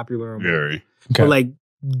 very popular. on mobile. Very. Okay. But like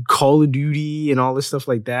Call of Duty and all this stuff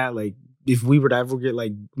like that, like if we were to ever get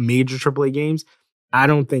like major AAA games, I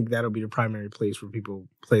don't think that'll be the primary place where people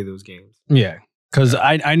play those games. Yeah. Because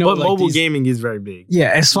I know But like, mobile these- gaming is very big.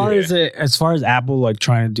 Yeah, as far Yeah. as Apple like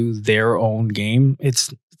trying to do their own game,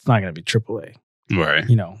 it's not going to be AAA. Right.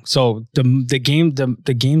 So the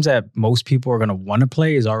games that most people are going to want to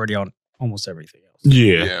play is already on almost everything else.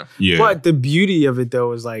 Yeah. Yeah. But the beauty of it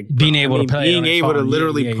though is like Being able to play it being on your able to phone.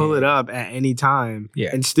 literally Yeah, pull yeah. it up at any time, Yeah.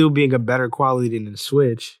 and still being a better quality than the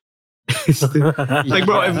Switch. Like,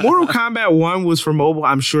 bro, if Mortal Kombat 1 was for mobile,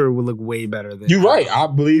 I'm sure it would look way better than You're right. I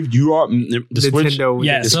believe you are. The Switch. Nintendo.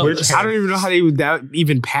 Yeah, the so- Switch. I don't even know how they would that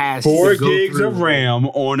even pass 4 to go gigs through. of RAM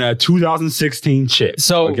on a 2016 chip.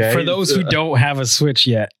 So Okay? for those who don't have a Switch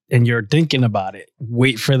yet and you're thinking about it,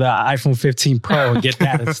 wait for the iPhone 15 Pro and get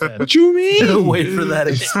that instead. What you mean? Wait for that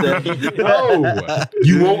instead. No,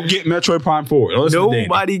 you won't get Metroid Prime 4. Listen to Danny.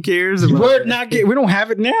 Nobody cares about We're it. not get, we don't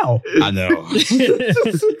have it now. I know.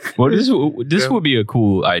 Well, this would be a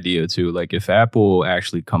cool idea too. Like if Apple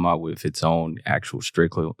actually come out with its own actual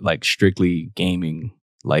strictly gaming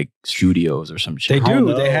like studios or some They shit. do.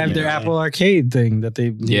 know, They have their man. Apple Arcade thing that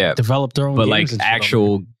they Yeah, developed their own but games like and shit on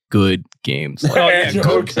actual good games. there. Oh, yeah,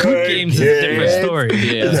 good games is a different story.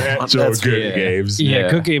 Yeah. Actual That's good yeah. games. Yeah,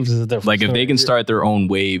 Yeah. good games is a different Like if story. they can start their own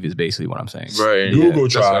wave is basically what I'm saying. Right. Google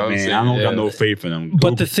That's what tried, I'm man. saying. I don't got Yeah. no faith in them.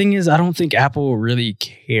 But the thing is, I don't think Apple really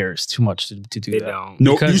cares too much to do They that. don't.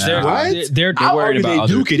 no, Because you said what? they're I worried argue about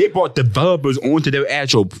they do other- care. They brought developers onto their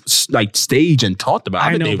actual like stage and talked about.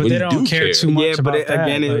 I bet know, they but really they don't do care too much Yeah, but about it, that.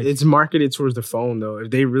 again, like- it's marketed towards the phone though.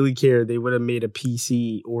 If they really care, they would have made a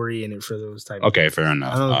PC oriented for those type. Okay, fair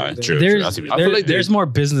enough. I don't All think right, they- true. there's, I see what I you're feel like there's more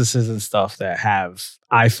businesses and stuff that have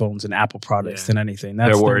iPhones and Apple products Yeah. than anything. That's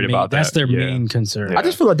They're their worried main- about That's that, their yeah. main concern. I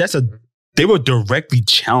just feel like they were directly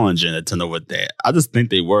challenging Nintendo with that. I just think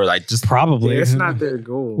they were like just Probably. Yeah, it's not their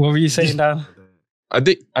goal. What were you saying, Don? I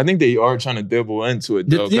think they are trying to dabble into it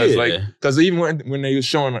though, because even when they were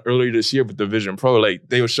showing earlier this year with the Vision Pro, like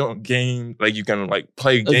they were showing game like you can like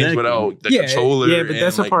play games Exactly. without the Yeah, controller. yeah, but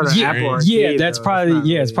that's a and, part of the Apple screen. Arcade. Yeah, that's though. probably It's not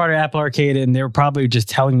it's really- part of Apple Arcade, and they're probably just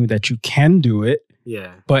telling you that you can do it.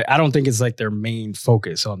 Yeah. But I don't think it's like their main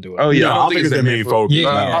focus on doing it. Oh yeah, No, I don't think it's their main focus.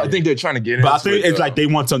 Yeah. I think they're trying to get in. But I think it's like they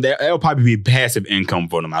want some. It'll probably be passive income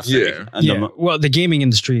for them. I think. Yeah. Yeah. Well, the gaming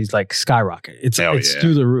industry is like skyrocket. It's Hell it's yeah.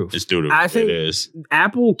 through the roof. It's through the. I think it is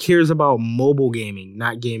Apple cares about mobile gaming,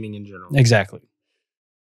 not gaming in general. Exactly.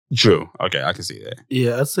 true. Okay, I can see that.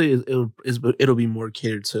 Yeah, I'd say it'll be more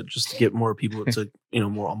catered to just to get more people to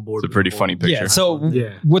more on board. It's a pretty funny picture. Yeah. So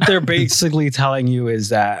Yeah. what they're basically telling you is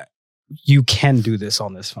that you can do this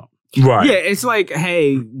on this phone. Right. Yeah, it's like,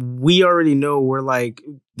 hey, we already know we're like,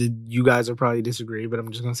 you guys will probably disagree, but I'm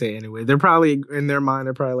just going to say it anyway. They're probably, in their mind,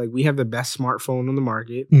 they're probably like, we have the best smartphone on the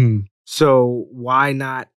market. So why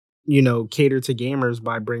not, cater to gamers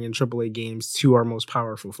by bringing AAA games to our most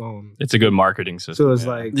powerful phone? It's a good marketing system. So it's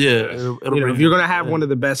like, it'll if you're going to have one of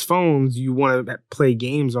the best phones, you want to play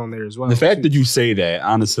games on there as well. The fact that you say that,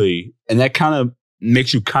 honestly, and that kind of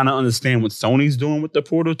makes you kind of understand what Sony's doing with the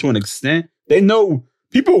Portal to an extent. They know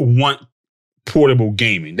people want portable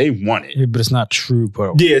gaming. They want it. Yeah, but it's not true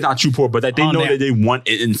portable. Yeah, it's not true portable, but that they On know that- that they want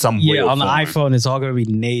it in some way. Yeah, or on the form. iPhone, it's all going to be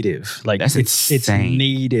native. Like That's it's insane.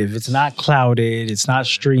 native. It's not clouded. It's not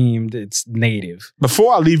streamed. It's native.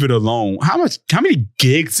 Before I leave it alone, how many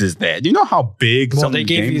gigs is that? Do you know how big Well, some they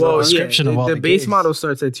gave games you are? the description of all the the base gigs. model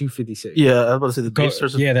starts at 256. Yeah, I was about to say the Go- base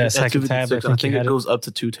starts yeah, that at second tab, 256. I I think think you it had goes up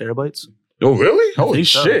to 2 terabytes. Oh, really? Holy think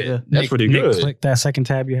so, shit. yeah. That's pretty Nick, good. click that second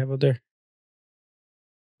tab you have up there.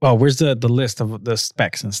 Oh, where's the list of the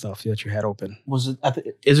specs and stuff that you had open? Was it?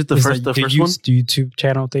 Is it the Is first? that The first one? The YouTube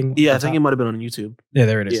channel thing? Yeah, I on think top? it might have been on YouTube. Yeah,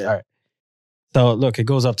 there it is. Yeah. All right. So look, it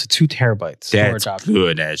goes up to 2 terabytes storage That's option.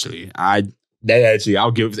 good, actually.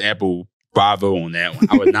 I'll give Apple bravo on that one.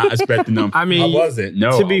 I was not expecting them. I mean, I wasn't.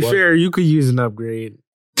 No. to be I wasn't. fair, you could use an upgrade.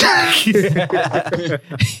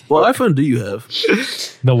 What iPhone do you have?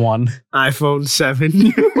 The one. iPhone 7.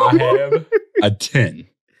 I have a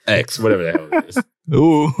 10X, whatever the hell it is.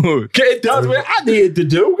 Ooh, okay, it does what I need to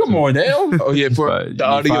do. Come on now. Oh yeah, for But the you're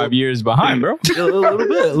audio. 5 years behind, bro. a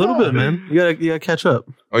little bit, man. You gotta catch up.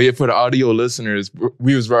 Oh yeah, for the audio listeners,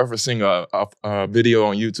 we was referencing a video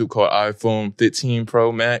on YouTube called iPhone 15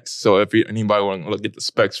 Pro Max. So if anybody want to look at the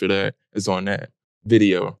specs for that, it's on that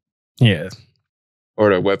video Yeah. or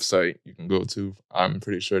their website you can go to. I'm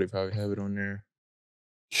pretty sure they probably have it on there.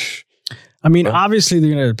 I mean, Well- obviously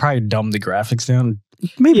they're gonna probably dumb the graphics down.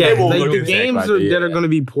 Maybe Yeah, they won't like look the exact games like that that. are going to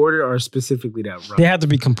be ported are specifically that rough. They have to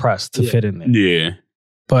be compressed to Yeah. fit in there. Yeah.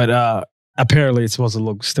 But apparently it's supposed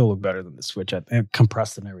to still look better than the Switch.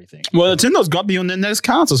 Compressed and everything. Well, Nintendo's got to be on the next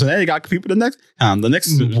console, so now they got people the next time. The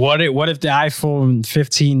next. What if the iPhone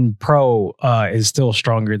 15 Pro is still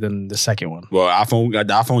stronger than the second one? Well, the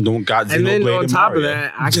iPhone don't got And then Xenoblade on and top of Mario.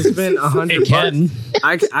 that, I can spend $100. It can.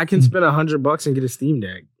 I can spend $100 and get a Steam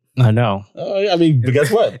Deck I know. I mean, but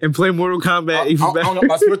guess what? and play Mortal Kombat. I don't got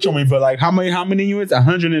my Switch on me, but like, how many units?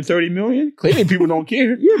 130 million? Clearly, people don't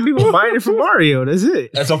care. Yeah, people buying it for Mario. That's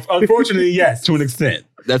it. That's unfortunately, yes, to an extent.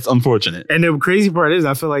 That's unfortunate. And the crazy part is,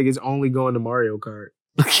 I feel like it's only going to Mario Kart.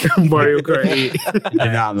 Mario Kart 8.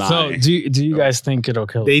 You're not So lying. do you guys think it'll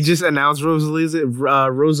kill? They just announced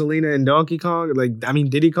Rosalina and Donkey Kong.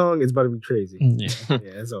 Diddy Kong. It's about to be crazy. Yeah. Yeah,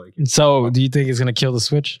 that's all I can. So do you think it's gonna kill the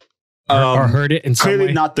Switch or hurt it in some clearly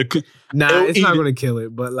way? not the. Nah, It'll it's not eat it. going to kill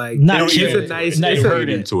it, but like, Not it's kill a it. nice, Not it's hurt a, it.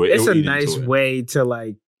 into it. it's It'll a eat nice into it. way to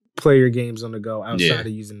like play your games on the go outside Yeah. of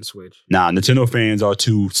using the Switch. Nah, Nintendo fans are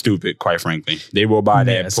too stupid, quite frankly. They will buy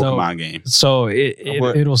that Yeah, so- Pokemon game. So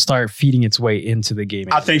What? it'll start feeding its way into the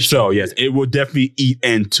gaming. I think so, yes. It will definitely eat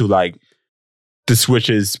into like the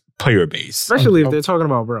Switch's player base. Especially if they're talking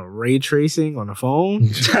about ray tracing on the phone.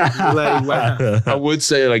 Like, wow. I would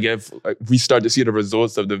say like if we start to see the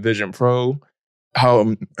results of the Vision Pro,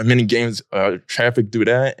 how many games traffic through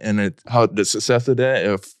that, and how the success of that.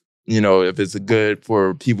 If it's good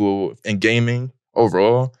for people in gaming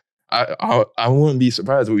overall, I wouldn't be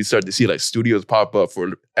surprised if we start to see like studios pop up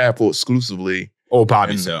for Apple exclusively. Oh,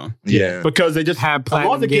 probably And- so. Yeah. Because they just Have as long as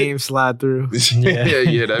platinum they get- games slide through.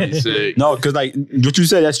 yeah, that'd be sick. No, because like what you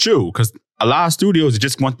said, that's true. Because a lot of studios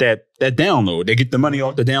just want that download. They get the money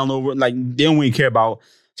off the download. Like they don't really care about,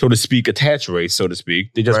 so to speak, attach rate, so to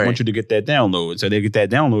speak. They just Right. want you to get that download. So they get that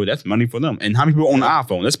download. That's money for them. And how many people own an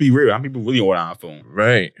iPhone? Let's be real. How many people really own an iPhone?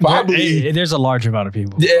 Right. Probably. There's a large amount of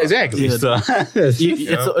people. Yeah, exactly. Yeah. So,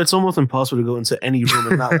 It's almost impossible to go into any room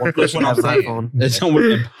and not one person what have I'm an saying. iPhone. it's almost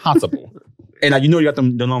impossible. And like, you got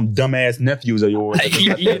them dumbass nephews of yours.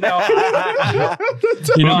 you know,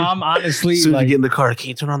 I'm honestly As soon as like, you get in the car, can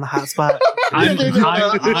you turn on the hotspot?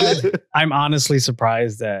 I'm honestly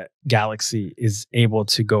surprised that Galaxy is able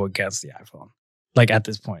to go against the iPhone. Like at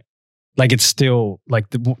this point, like it's still like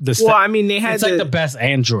Well, I mean, they had it's to, like the best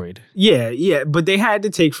Android. yeah, but they had to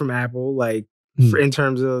take from Apple. Like in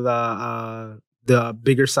terms of the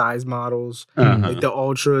bigger size models, like the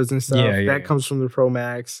ultras and stuff. That comes from the Pro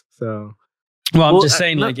Max. So, well, I'm just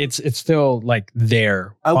saying, like it's still like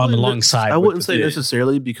there on alongside. I wouldn't say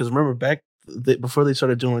necessarily because remember back before they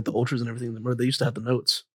started doing like the ultras and everything, remember they used to have the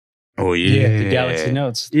notes. Oh yeah, the Galaxy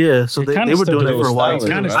Notes. Yeah, so they were doing it for a while.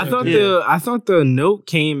 I thought the Note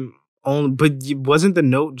came on, but wasn't the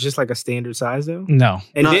Note just like a standard size though? No,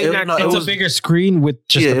 and it's a bigger screen with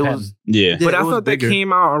just a pen. But I thought that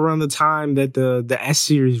came out around the time that the S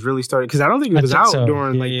series really started because I don't think it was out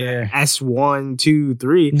during like the S1, 2,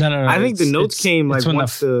 3. No. I think the Notes came like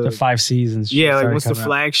once the 5Cs and once the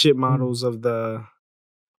flagship models of the.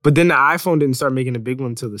 But then the iPhone didn't start making a big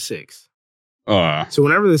one until the 6. So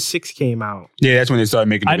whenever the 6 came out, that's when they started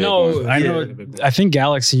making. I know. I think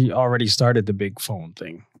Galaxy already started the big phone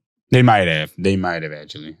thing. They might have.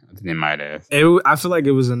 Actually. I think they might have. I feel like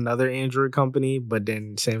it was another Android company, but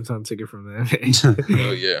then Samsung took it from them.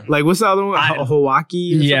 Oh yeah. Like what's the other one? Hawaii.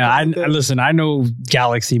 Yeah, listen. I know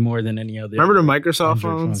Galaxy more than any other. Remember the Microsoft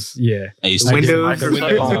phones? Yeah. Windows.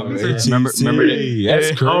 Remember that's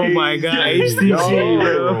crazy. Oh my god, HTC.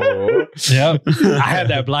 Bro. Yep. I had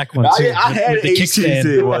that black one too. I had with the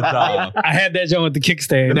kickstand one time. I had that joint with the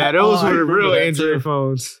kickstand. Now those were the real Android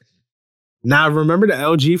phones. Now, remember the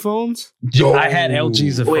LG phones? I had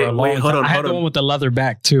LGs for a long time. I had the one with the leather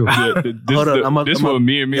back, too. This one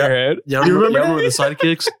me and Mir had. Yeah, you remember the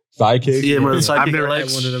sidekicks? Sidekicks? Yeah, remember the sidekick? I've never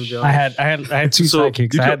had one of them, Joe. I had two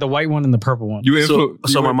sidekicks. I had the white one and the purple one.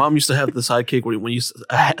 So my mom used to have the sidekick where when you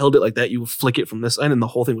held it like that, you would flick it from this end and the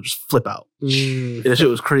whole thing would just flip out. And that shit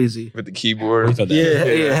was crazy. With the keyboard.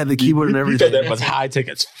 It had the keyboard and everything. That was high tech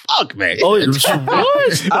as fuck, man. Oh,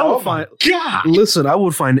 what? I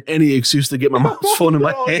would find any excuse to get my mom's phone in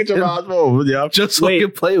my hand. Just so I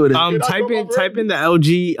can play with it. Type in the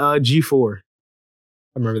LG G4.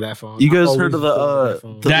 I remember that phone. You guys heard of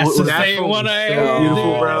the that's the same one I had.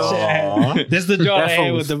 Beautiful, bro. This is the joint I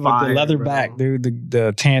had with the leather back, dude.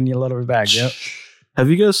 The tan leather back. Yep. Have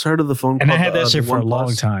you guys heard of the phone? And I had that shit for a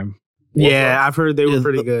long time. Yeah, I've heard they were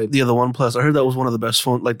pretty good. Yeah, the OnePlus. I heard that was one of the best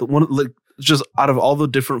phones. Like the one, like just out of all the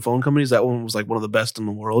different phone companies, that one was like one of the best in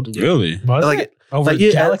the world. Really? Over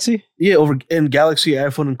Galaxy? Yeah, and Galaxy,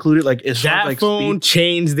 iPhone included. Like it's that like phone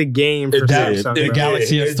changed the game for Samsung. The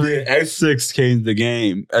Galaxy S3, S6 changed the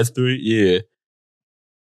game. S3, yeah.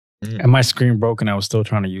 And my screen broke, and I was still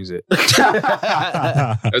trying to use it.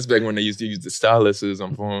 That's back when they used to use the styluses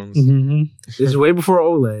on phones. Mm-hmm. This is way before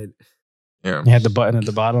OLED. Yeah, you had the button at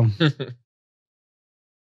the bottom.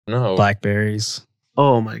 No Blackberries.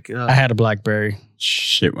 Oh my god! I had a BlackBerry.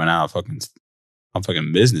 Shit went out of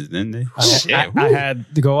fucking business, didn't they? I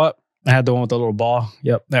had to go up. I had the one with the little ball.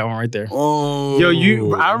 Yep, that one right there. Oh,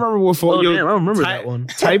 I remember what phone. I don't remember that one.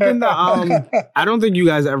 Type in the I don't think you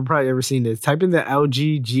guys probably ever seen this. Type in the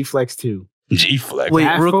LG G Flex 2. G Flex. Wait,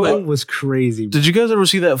 that phone was crazy. Did you guys ever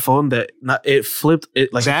see that phone that it flipped?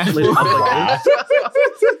 It like that.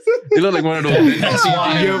 It looked like one of those. That's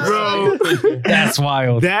wild. Yo, bro. That's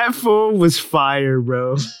wild. That phone was fire,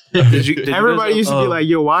 bro. Everybody used to be like,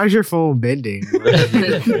 "Yo, why is your phone bending?"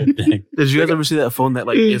 Did you guys ever see that phone that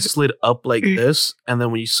like it slid up like this, and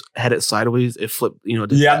then when you had it sideways, it flipped? You know?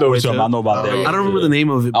 Yeah, I know what you're talking about. I know about that. I don't remember the name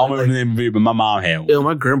of it. I don't remember the name of it, but my mom had one. Yeah,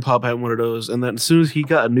 my grandpa had one of those, and then as soon as he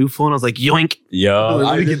got a new phone, I was like, "Yoink!" Yo,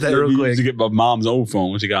 I get that real quick. To get my mom's old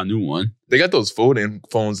phone when she got a new one. They got those folding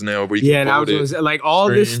phones now where you can fold it. Like all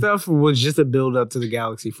this stuff was just a build up to the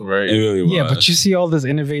Galaxy phone. Right. It really was. Yeah, but you see all this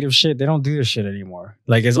innovative shit. They don't do this shit anymore.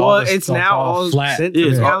 Like it's now all flat.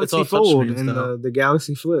 It's Galaxy Fold and the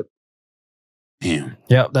Galaxy Flip. Damn.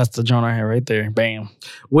 Yep, that's the joint I had right there. Bam.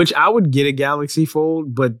 Which I would get a Galaxy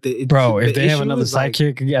Fold, but if they have another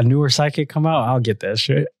sidekick, a newer sidekick come out, I'll get that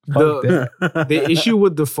shit. The issue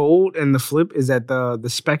with the Fold and the Flip is that the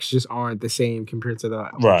specs just aren't the same compared to the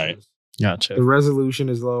right. Gotcha. The resolution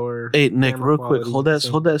is lower. Hey Nick, real quick, hold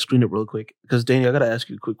that screen up real quick, because Danny, I gotta ask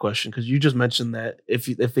you a quick question, because you just mentioned that if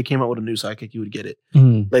they came out with a new sidekick, you would get it.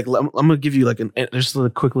 Mm. Like I'm gonna give you like just a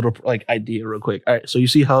quick little like idea real quick. All right, so you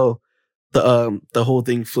see how the whole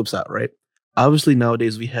thing flips out, right? Obviously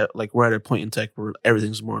nowadays we're at a point in tech where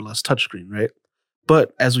everything's more or less touchscreen, right?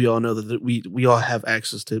 But as we all know that we all have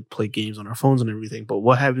access to play games on our phones and everything. But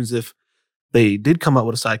what happens if they did come out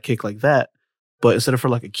with a sidekick like that? But instead of for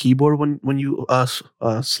like a keyboard when you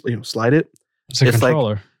slide it, it's a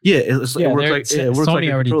controller. Like, it works like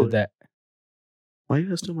Sony already did that. Why you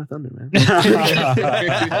guys steal my thunder, man?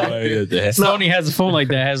 Sony has a phone like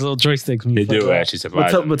that. Has little joysticks. They do actually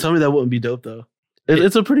survive. But tell me that wouldn't be dope though.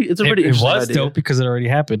 It's a pretty. It was idea. Dope because it already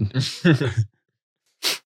happened.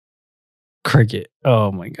 Cricket.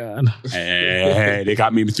 Oh my god. Hey, they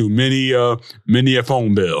got me through many a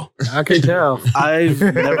phone bill. I can tell. I've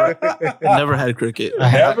never had cricket. I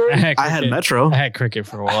had I had cricket. Metro. I had cricket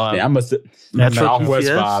for a while. Yeah, I must Metro Southwest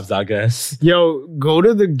PCS? vibes, I guess. Yo, go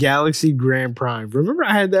to the Galaxy Grand Prime. Remember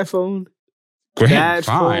I had that phone? Grand That's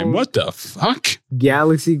Prime. phone. What the fuck?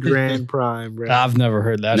 Galaxy Grand Prime, bro. I've never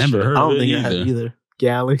heard that. Never shit. heard I don't of it think I had either. it either.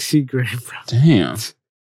 Galaxy Grand Prime. Damn.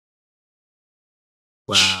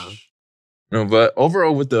 Wow. No, but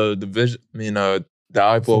overall with the vision, the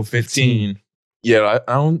iPhone 15, yeah,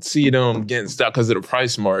 I don't see them getting stopped because of the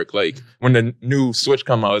price mark. Like when the new Switch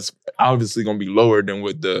come out, it's obviously gonna be lower than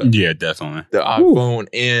with the Yeah, definitely. iPhone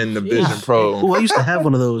and the Vision Pro. Oh, I used to have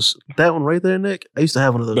one of those. That one right there, Nick. I used to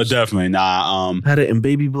have one of those. But definitely, nah. Had it in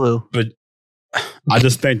baby blue. I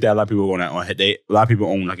just think that a lot of people a lot of people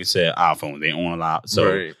own, like I said, iPhone. They own a lot, so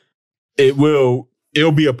Right.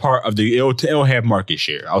 it'll be a part of it'll have market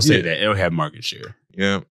share. I'll say Yeah. that it'll have market share.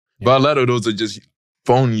 Yeah. But a lot of those are just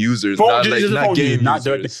phone users, not game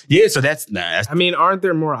users. Yeah, so that's I mean, aren't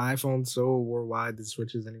there more iPhones sold worldwide than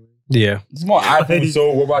Switches anyway? Yeah. it's more iPhone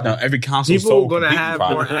sold. What about now? Every console People sold gonna completely have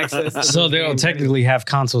probably. more access to So they'll technically have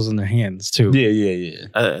consoles in their hands too. Yeah.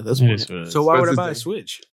 That's It one. is what it is. So why would I That's buy the a thing.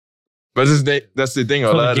 Switch? But that's the thing. A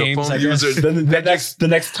For the lot of games, I phone guess. users. the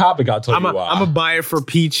next topic I'll tell I'm you why. gonna buy it for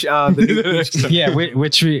Peach. The new Peach. Yeah,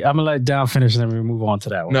 which I'm gonna let Down finish and then we move on to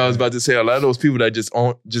that one. No, I was about to say a lot of those people that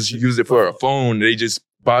just use it for a phone. They just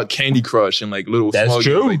bought Candy Crush and like little That's small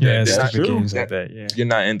true. games like Yeah, that. it's They're stupid not- games like that. Yeah. You're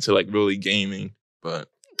not into like really gaming, but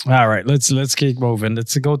All right, let's keep moving.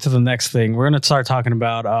 Let's go to the next thing. We're gonna start talking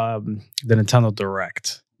about the Nintendo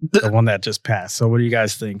Direct, the one that just passed. So, what do you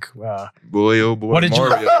guys think? boy, oh boy, What did you-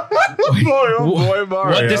 Mario. boy,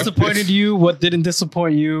 What disappointed you? What didn't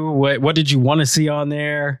disappoint you? What did you want to see on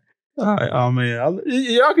there? All right, oh man,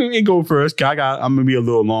 y'all can go first. 'Cause I'm gonna be a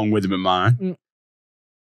little long with mine.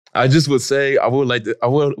 I just would say I would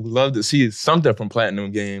love to see something from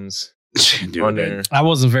Platinum Games on there. I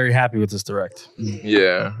wasn't very happy with this Direct.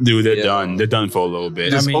 Yeah, Dude, they're Yeah. done. They're done for a little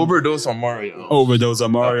bit. just mean- overdose on Mario. Overdose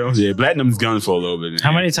on Mario. Yeah, Platinum's gone for a little bit. Man.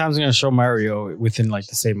 How many times are they gonna show Mario within like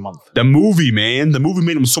the same month? The movie, man. The movie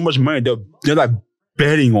made them so much money. They're like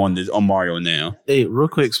betting on Mario now. Hey, real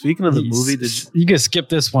quick. Speaking of the movie, You can skip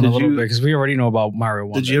this one a did little you- bit because we already know about Mario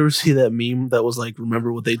Wonder. did you ever see that meme that was like,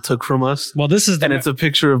 "Remember what they took from us"? Well, this is the And it's a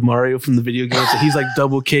picture of Mario from the video game. So he's like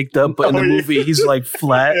double caked up, but in the Oh, yeah. movie he's like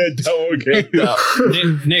flat. Okay.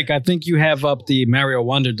 Nick. I think you have up the Mario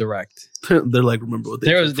Wonder Direct. They're like, "Remember what they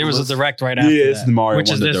There took was from a us?" Direct right after Yeah, it's that, the Mario which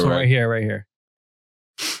is Wonder this one Direct. right here.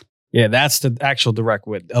 Yeah, that's the actual Direct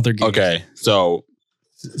with other games. Okay, so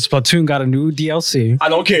Splatoon got a new DLC. I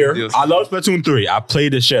don't care. Yes. I love Splatoon 3. I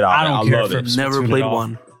played the shit out I of it. don't I care love for it. Never Splatoon played at all.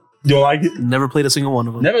 one. You don't like it? Never played a single one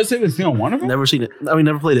of them. Never seen this film. One of them? Never seen it. I mean,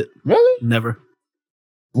 never played it. Really? Never.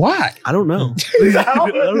 Why? I don't know.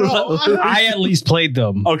 I at least played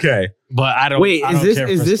them, Okay. but I don't. Wait, I is don't this care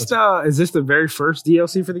is for this Splatoon. is this the very first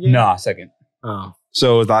DLC for the game? Nah, second. Oh,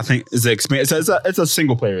 So I think it's an expansion. It's a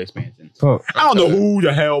single player expansion. Oh. I don't know who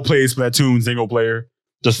the hell plays Splatoon single player.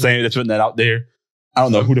 Just saying, just putting that out there. I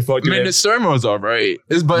don't know who the fuck. I mean, the sermon was all right.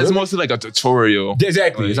 It's Really? mostly like a tutorial.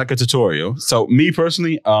 Exactly. It's like a tutorial. So me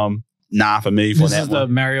personally, nah, for me for This that is the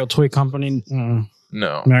one. Mario toy company.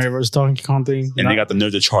 No, Mario vs. Donkey Kong thing. And they got the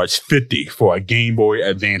nerve to charge $50 for a Game Boy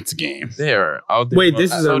Advance game. they're out there. wait,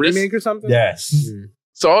 this is So a remake or something? Yes.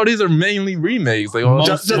 So all these are mainly remakes. Like all most,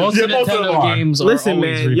 Just- most yeah, of most of them Nintendo are. games are Listen,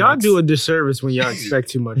 always man, y'all remakes. do a disservice when y'all expect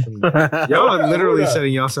too much from me. Y'all are literally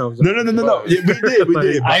setting yourselves up. No. Yeah, we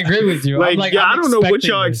did. I agree with you. Like, I'm like, yeah, I'm I don't know what expecting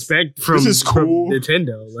y'all this. expect from, This is from cool.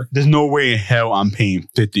 Nintendo. Like, There's no way in hell I'm paying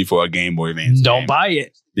 $50 for a Game Boy Advance. Don't game. buy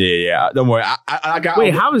it. Yeah. Don't worry. I got.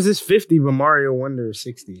 wait, how is this 50 but Mario Wonder is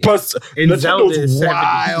 60? Plus, And Zelda Nintendo's is 70.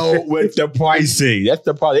 wild with the pricing. That's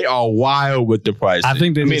the part. They are wild with the pricing. I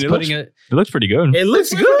think they're mean, just it putting it. It looks pretty good. It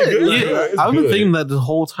looks pretty good. good. Yeah. Yeah. It's I've been good. thinking that the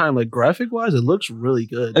whole time, like graphic wise, it looks really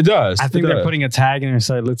good. it does. I think It they're does. putting a tag in there and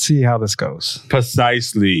say, let's see how this goes.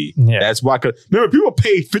 Precisely. Yeah. That's why. Remember, people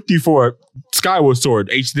paid $50 for Skyward Sword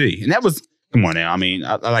HD, and that was. Come on now. I mean,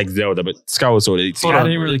 I like Zelda, but Skyward Sword HD. Hold I on.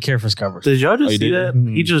 didn't really care for Skyward. Did y'all just Oh, you see did? that?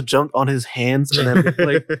 Mm. He just jumped on his hands and then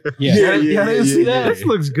like Yeah. Yeah, I didn't see that. This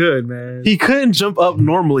looks good, man. he couldn't jump up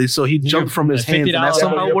normally, so he jumped from his hands, and that $50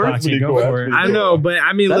 somehow in your worked. pocket. Go for it. I know, but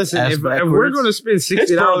I mean, That's listen, ass if we're backwards. going to spend His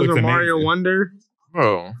 $60 product on looks Mario amazing. Wonder,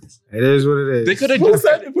 Bro, It is what it is. they could have Who's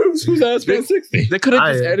just that spent 60? they could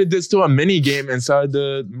have just I- added this to a mini game inside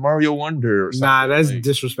the Mario Wonder or something. Nah, that's like,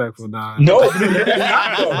 disrespectful. Nah. No,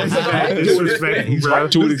 That's disrespectful, he's bro.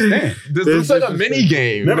 right to an extent. this looks like a mini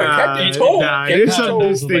game. Remember, Captain Toad. there's some Toad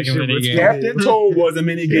was like a distinction mini between game. Captain Toad was a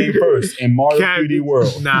mini game first in Mario 3D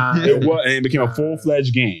World. Nah. It was, and it became a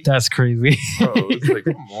full-fledged game. That's crazy. Bro, it's like,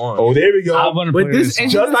 come on. Oh, there we I go. want to But play this this.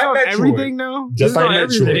 engine Just is like on Metroid. everything now. Just This is like on Metroid.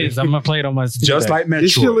 everything. It is. I'm gonna play it on my Steam Just Deck. like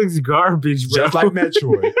This shit Metroid. looks garbage, bro. Just like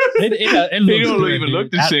Metroid. It They looks don't good, even dude.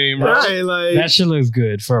 look the That- same, bro. Right, like That shit looks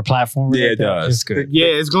good for a platformer. Yeah, like it that. does. It's good. yeah,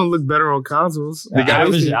 it's gonna look better on consoles.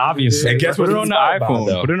 Obviously. And guess Put what it on the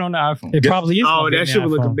iPhone. Put it on the iPhone. It probably is. Oh, gonna be that on shit the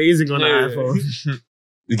would look iPhone. amazing on Yeah. the iPhone.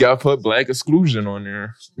 You gotta put black exclusion on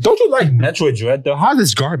there. Don't you like Metroid Dread, though? How's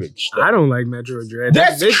this garbage? I don't like Metroid Dread.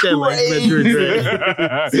 That's Nick that likes Metroid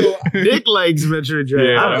Dread. Nick likes Metroid Dread.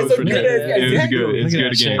 Yeah, I that don't was like pretty Dread. good. It was good. It's Look at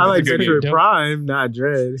good that shit. game. I like It's a good Metroid game. Prime, not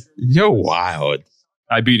Dread. You're wild.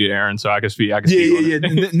 I beat it, Aaron, so I can speak. I can Yeah, speak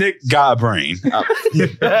on it. Nick got a brain.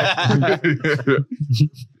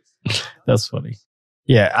 That's funny.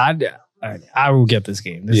 Yeah, I will get this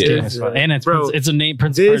game. This Yeah. game is fun, and Bro, it's a name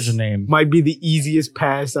Prince of this Persia name. might be the easiest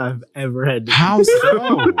pass I've ever had. to How do.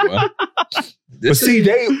 so? But see,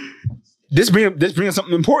 this brings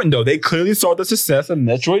something important though. They clearly saw the success of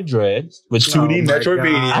Metroid Dread with 2D my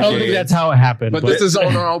Metroidvania. God. I don't think that's how it happened. But this is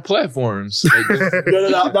on all platforms. Like,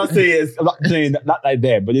 No, I'm not saying not like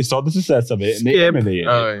that, but they saw the success of it and they Skip. emulated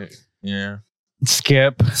it. yeah.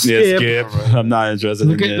 Skip. Yeah, skip. I'm not interested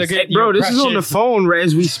in this. Look at Bro, your this is on the impression. phone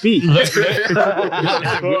as we speak. Look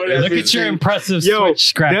at your impressive Yo,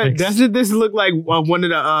 Switch graphics. Doesn't this look like one of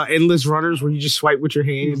the endless runners where you just swipe with your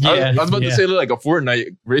hand? Yeah, I was about yeah. to say like a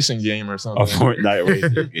Fortnite racing game or something. A Fortnite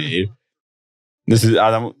racing game. This is I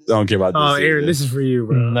don't care about this. Oh, Aaron, this is for you,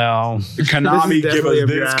 bro. No, Konami this is give definitely us up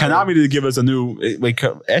your this. alley. Konami did give us a new. Wait,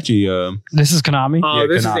 actually, this is Konami. Oh, Yeah,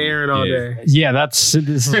 this Konami. is Aaron all Yeah. day. Yeah, this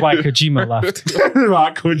is why Kojima left.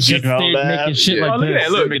 Just they making shit Yeah. like Oh, look at this.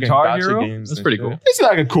 that. Look, Making Guitar gotcha Hero. games That's and pretty shit. cool. It's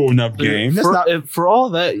like a cool enough game. That's not. For all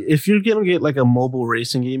that, if you're gonna get like a mobile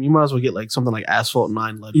racing game, you might as well get like something like Asphalt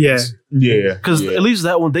 9 Legends. Yeah. Yeah, Because Yeah. at least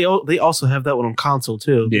that one, they also have that one on console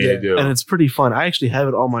too. yeah, dude. And it's pretty fun. I actually have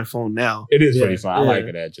it on my phone now. It is Yeah. pretty fun. I Yeah. like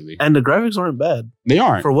it actually. And the graphics aren't bad. They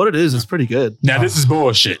aren't. For what it is, it's pretty good. Now this is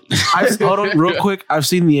bullshit. Hold on, real quick. I've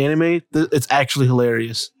seen the anime. It's actually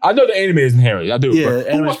hilarious. I know the anime is inherent. I do. Yeah, but who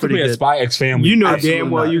anime's wants to pretty play a good. Spy X Family? You know Absolutely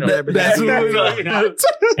damn well not. you No, grab it. absolutely not.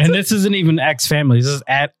 And this isn't even X Family. This is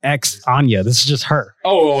at X Anya. This is just her.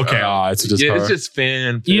 Oh, okay. It's just yeah, her. it's just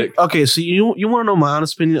fan. Okay, so you want to know my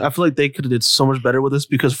honest opinion? I feel like they could have did so much better with this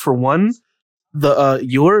because for one,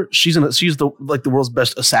 the she's the like the world's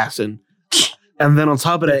best assassin, and then on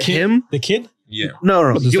top of that, him The kid? Yeah.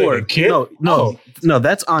 no What, the Yor second kid? no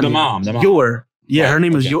that's Anya. The mom. Yor, yeah, her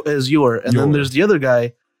name Okay. is Yor, and then Yor. there's the other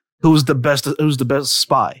guy who's the best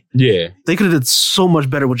spy. Yeah, They could have did so much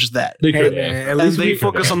better with just that. they Hey, could man, have. at And least they we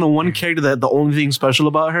focus on the one character that the only thing special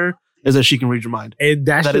about her is that she can read your mind. And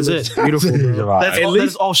that That shit is looks it. beautiful, bro. That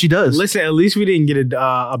is all she does. Listen, at least we didn't get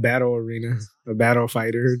a battle arena, a battle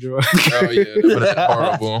fighter. Joy. Oh yeah, that would have been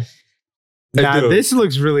horrible. Nah, Dude. this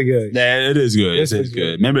looks really good. Yeah, it is good. This It is is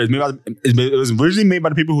good. good. Remember, it was originally made by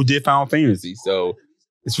the people who did Final Fantasy, so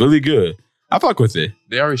it's really good. I fuck with it.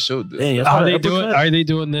 They already showed this. Dang, I Are thought they it was doing? good. Are they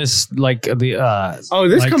doing this like the? Oh,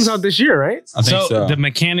 this Like- comes out this year, right? I think so. The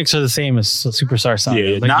mechanics are the same as Superstar Saga.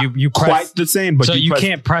 Yeah, like not you press. Quite the same, but so you press-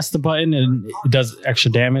 can't press the button and it does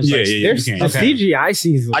extra damage. Yeah, Like, yeah, There's, you the can. CGI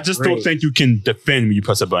scenes. I just don't think you can defend when you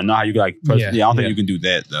press a button. Not how you like press. Yeah, Yeah, I don't yeah. think you can do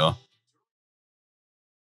that though.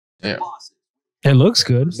 It looks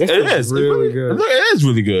good. This is really good. It is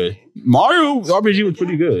really good. Mario RPG was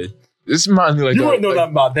pretty good. This reminds me like You a- wouldn't know like-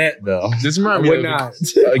 nothing about that though. This reminds me Would of not.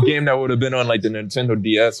 a game that would have been on like the Nintendo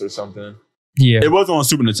DS or something. Yeah, It was on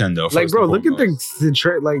Super Nintendo. Like, first bro, and look at foremost. the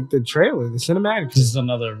trailer, the cinematic. this is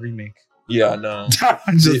another remake. Yeah, I know.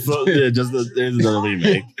 just there's another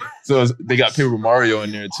remake. So they got Paper Mario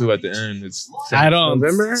in there too at the end. It's I don't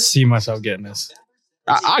November? see myself getting this.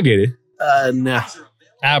 I get it. Nah.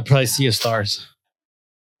 I'll probably see a stars.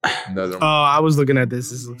 another Oh, I was looking at this.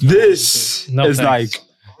 This No is thanks. like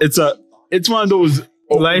it's one of those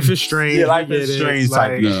Life is Strange. Yeah, Life we is get it. Strange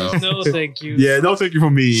Like, type games. No, thank you. Yeah, no thank you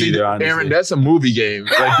from me See, either, honestly. Aaron, that's a movie game.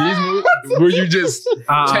 Like these movies where you just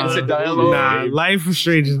text the dialogue. Nah, Life is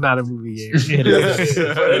Strange is not a movie game. It is.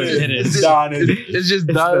 It is. Don, It's just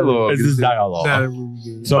dialogue. It's just Not a dialogue. movie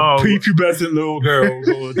game. Some Oh, prepubescent little girl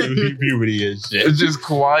going through puberty and shit. It's just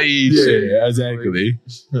kawaii shit. Yeah, exactly.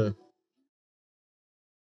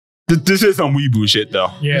 This is some weeboo shit, though.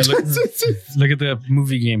 Yeah, look at the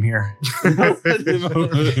movie game here.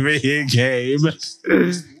 Movie game.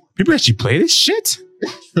 People actually play this shit?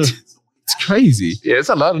 It's crazy. Yeah, it's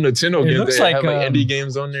a lot of Nintendo games looks that like, have like indie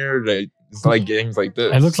games on there. It's like games like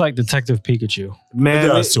this. It looks like Detective Pikachu. Man, It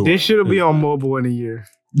does, too. this should be on mobile in a year.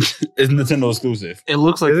 It's Nintendo exclusive. It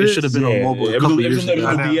looks like It it is? should have been on mobile a it couple was years on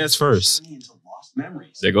ago. the DS first.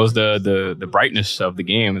 There goes the brightness of the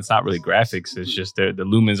game. It's not really graphics. It's just the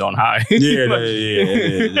lumens on high.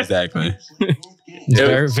 Yeah, exactly. It's a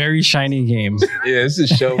very, very shiny game. Yeah, this is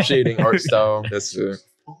shell shading art style. That's it.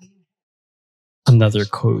 Another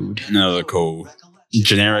code. Another cool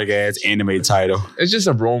generic ass anime title. It's just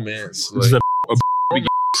a romance. It's Like,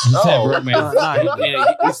 Oh, He's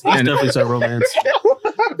definitely said romance.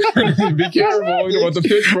 be careful. You don't want the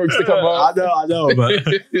pitchforks to come out. I know,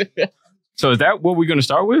 but So is that what we're going to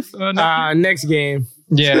start with? Next game.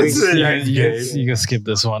 Yeah, Next you can skip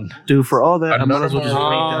this one. Dude, for all that, I might as well just Oh,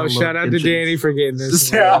 re-download shout out to Genshin. Danny for getting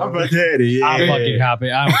this. I'm a daddy. I'll fucking cop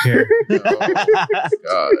it. I don't care.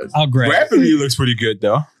 God. I'll grab it. Graphically looks pretty good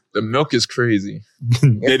though. The milk is crazy.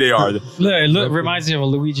 They are Look, reminds me of a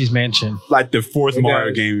Luigi's Mansion. like the fourth It Mario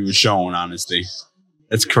does. game we was shown. Honestly,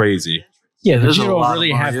 that's crazy. Yeah, There's you a don't lot of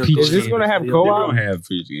really have Mario Peach. games. Is this gonna have They co-op? don't have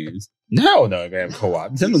Peach games. No, they have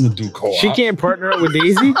co-op. Nintendo doesn't do co-op. She can't partner up with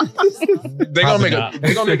Daisy. They're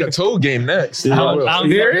gonna make a Toad game next. I don't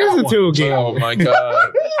think There that is a one. two game. Oh my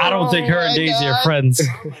god. I don't think her and Daisy are friends.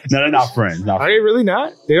 No, they're not friends. Are they really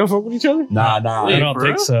not? They don't fuck with each other. Nah. I don't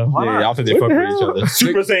think so. Yeah, I don't think they What fuck the with each hell? other.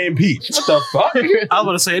 Super Saiyan Peach. What the fuck? I was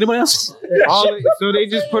about to say, anybody else? So they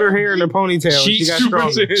just put her hair in a ponytail. and She got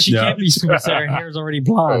strong. She Yeah. can't be Super Saiyan. Her hair's already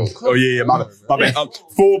blonde. Oh yeah, my bad.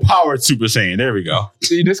 Full powered Super Saiyan. There we go.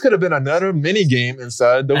 See, this could have been another mini game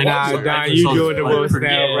inside the Nah, you doing the most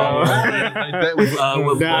now,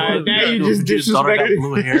 bro. Now you just disrespected.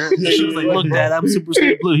 Blue hair. She was like, "Look, Dad, I'm Super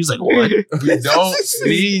Saiyan Blue." He's like, "What?" We don't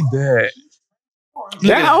need that.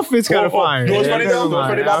 That outfit's kind of fire. You know what's funny though? What's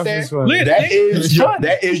funny about that?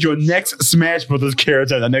 That is your next Smash Brothers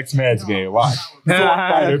character in the next Smash game. Watch.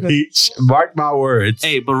 Fighter Peach. Mark my words.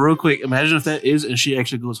 Hey, but real quick, imagine if that is, and she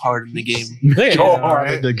actually goes hard in the game. Go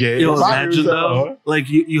hard in the game. You know, imagine though, like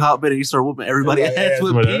you hop in and you start whooping everybody ass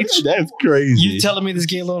with Peach. That's crazy. You telling me this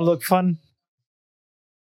game don't look fun?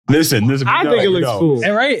 Listen. I think it looks cool.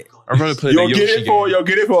 All right. I'm gonna play You'll the get Yoshi it for game. you'll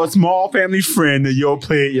get it for a small family friend, and you'll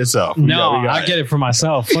play it yourself. No, I get it for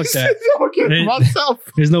myself. Fuck that. Okay, myself.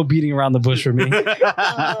 There's no beating around the bush for me.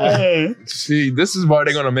 See, this is why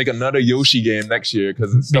they're gonna make another Yoshi game next year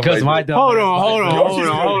because Because my dumb Hold Yoshi's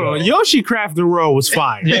on. Yoshi Craft the World was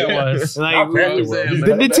fire. Yeah, it was. Like,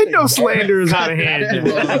 the Nintendo slander is out of hand. It's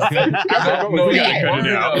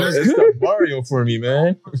the Mario for me,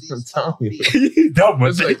 man. I'm telling you.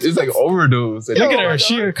 It's like overdose. Look at her.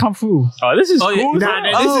 She a kung fu. Oh, this is Oh, yeah. cool. Nah,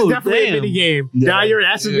 this is definitely a mini game. Nah,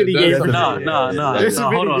 that's a mini game. that's No. That's a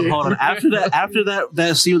Hold video on. After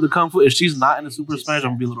that scene with the Kung Fu, if she's not in the Super Smash, I'm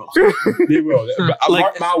gonna be a little upset. They will. But I Like-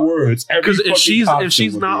 mark my words. Because if she's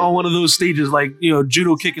not on one of those stages, like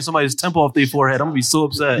judo kicking somebody's temple off their forehead, I'm gonna be so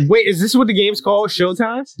upset. Wait, is this what the game's called?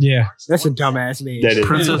 Showtime? Yeah. That's a dumbass name. That is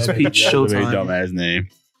Princess that is- Peach that's a very Showtime. dumbass name.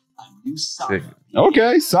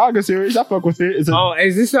 Okay, Saga series. I fuck with it. It's a, Oh,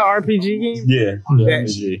 is this an RPG game? yeah.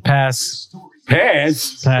 Yeah. Pass.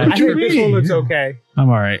 Pass. Pass. I think this one looks okay. I'm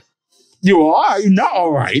all right. You are. You're not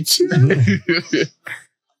all right.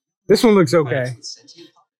 This one looks okay.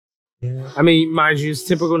 I mean, mind you, it's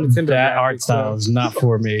typical Nintendo. That graphics, art style is not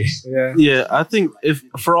for me. Yeah. Yeah, I think if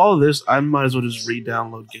for all of this, I might as well just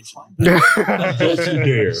re-download Genshin. Don't you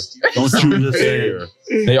dare. Don't you dare.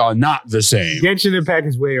 They are not the same. Genshin Impact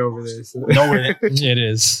is way over this. No, it It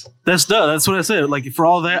is. That's what I said. Like for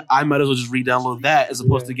all that, I might as well just re-download that as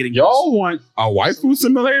opposed to getting Y'all want a waifu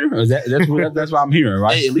simulator? Or is that's what I'm hearing,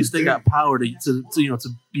 right? Hey, at least they got power to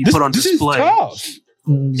be put on this display. Is tough.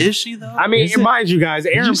 Is she though? I mean, Is it? mind you guys,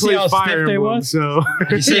 Aaron you see how plays Fire stiff they Emblem, was? so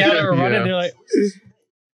You see how they were running? They're like,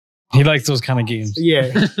 he likes those kind of games. yeah,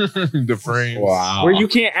 The frame. Wow. where you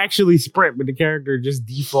can't actually sprint, but the character just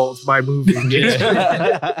defaults by moving.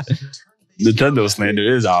 Nintendo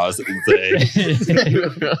slander is ours to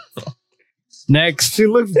say. Next. She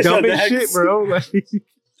looks dumb as Next. shit, bro. Like,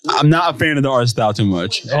 I'm not a fan of the art style too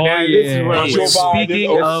much. Oh, Now, this is what I'm yeah. Hey, saying. speaking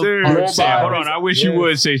Yes, of sir. art style, Hold on. I wish you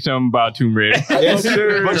would say something about Tomb Raider. Yes,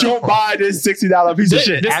 sir. But you'll buy this $60 piece of This,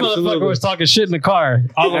 shit. this Absolutely. motherfucker was talking shit in the car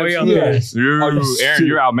all the way up Yes. there. Aaron,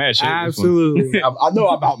 you're outmatched. Absolutely. I know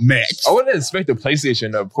about Max. I wouldn't expect the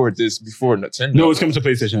PlayStation to port this before Nintendo. No, it's coming to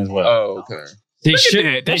PlayStation as well. Oh, okay. They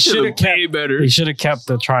should. They should have kept. better. They should have kept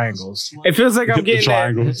the triangles. It feels like I'm The getting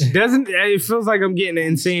triangles. that. It feels like I'm getting an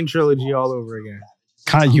Insane trilogy all over again.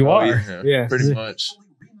 Kind of you are. Yeah. Pretty much.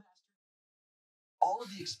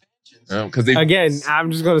 Because they Again,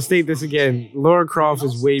 I'm just gonna state this again. Lara Croft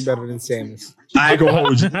is way better than Samus. I ain't gonna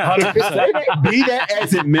hold you. 100%. Be that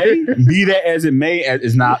as it may,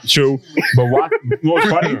 is not true. But what's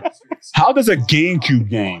funny? How does a GameCube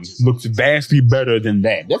game look vastly better than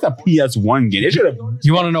that? That's a PS1 game. It should have.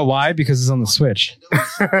 You want to know why? Because it's on the Switch.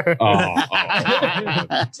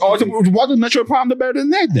 So why does Metro Prime do better than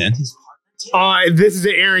that then? This is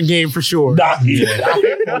an Aaron game for sure. I hate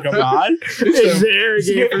Pokemon. This is an Aaron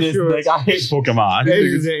game for sure. I hate Pokemon.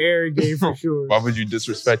 This is an Aaron game for sure. Why would you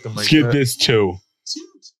disrespect them like Skip that? this too.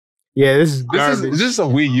 Yeah, this is This garbage. is a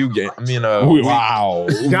Wii U game. I mean, Wow.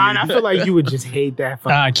 John, I feel like you would just hate that.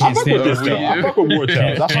 I I can't fuck with stand this it. though. I fuck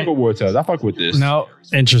with War Tales. I fuck with this. No,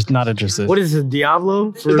 not interested. What is it,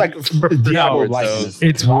 Diablo? It's like Diablo license.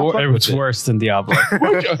 It's it's worse than Diablo.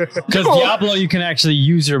 Because Diablo, you can actually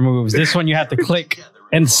use your moves. This one, you have to click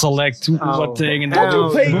and select what thing. And hell Don't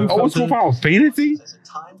you play no. old school Final Fantasy?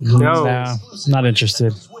 No. Nah, not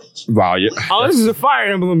interested. Wow. Yeah. Oh, this is a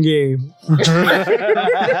Fire Emblem game.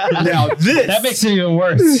 Now this That makes it even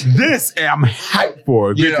worse. this I'm hyped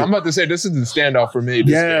for. yeah, I'm about to say this is the standout for me.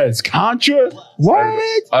 This game. Yes, Contra. What?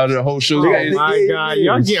 Out of the whole show. Oh my god,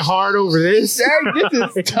 y'all get hard over this.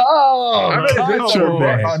 This is tough. I remember Contra,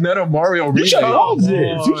 man. Another Mario You should remake. love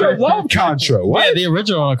this. You should love Contra. What? Yeah, the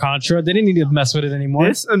original Contra. They didn't need to mess with it anymore.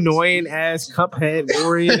 This annoying ass Cuphead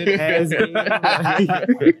oriented ass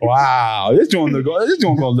game. Wow, this doing the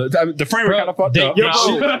the frame rate kind of fucked up.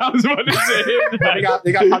 I was about to say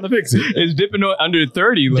They got time to fix it. it's dipping under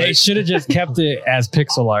 30. They Like, should have just kept it as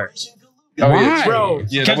pixel art. Oh, Why? yeah, Bro,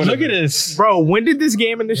 yeah, that Because would've look at been- this. Bro, when did this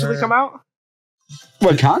game initially come out?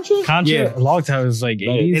 What, Contra? Contra, Yeah. a long time, it was like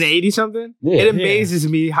 80s. In 80 something? Yeah. It amazes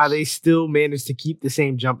me how they still managed to keep the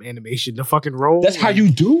same jump animation. The fucking roll. That's how you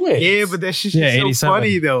do it. Yeah, but that shit's Yeah, so 87.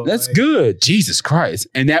 funny though. That's Like, good. Jesus Christ.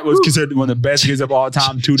 And that was considered one of the best games of all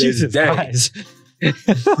time, 2 days a Jesus day. Christ.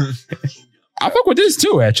 I fuck with this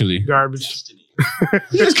too, actually. garbage.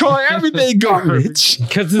 You just call everything garbage.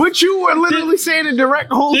 Because But you were literally saying the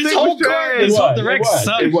direct whole This thing whole was card trash. is- It direct was.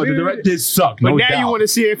 sucked, It was. The dude. direct did suck. But No now doubt. you want to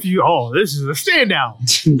see if you, this is a standout.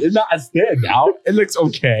 It's not a standout. It looks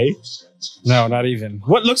okay. no, not even.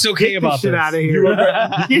 What looks okay Get about this shit this? out of You here.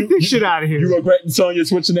 regret, Get this shit out of here. you regretting selling your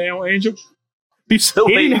Switch now, Angel? You said,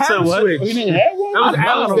 He wait, didn't you have said a what? Switch. Oh, you didn't have one? That was No, I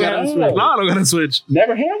Alex don't that got had a a Switch. Switch. No, I don't got a Switch.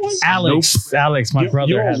 Never had one? Alex, my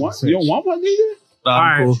brother You had don't the want, Switch. you don't want one either? All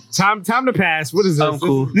I'm right, cool. time to pass. What is this? I'm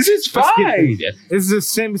cool. This is Let's get fine. This is a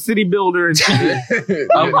Sim City Builder. I'll be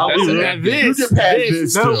That's real. it. And this, You can pass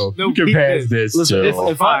this no, too. no, You can keep pass this. this Listen, too.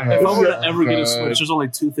 if I were to ever get a God. Switch, there's only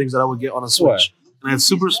two things that I would get on a Switch. What? And that's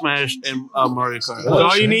Super Smash and Mario Kart. That's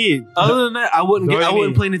all you need. Other than that, I wouldn't That's all you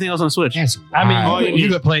wouldn't need. play anything else on Switch. I mean, All you you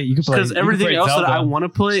need. could play. You could play. Because everything else that I want to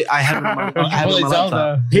play, I have it on my, You I have it play on my laptop.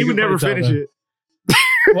 Zelda. He You would could never play finish Zelda. it.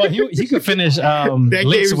 Well, he could finish game Link's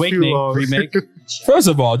is too Awakening long. remake First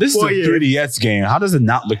of all, this is Well, a yeah. 3DS game. How does it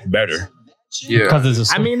not look better? Yeah. because it's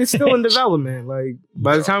a I Switch. mean, it's still in development. Like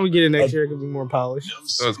by the time we get it next year, it could be more polished.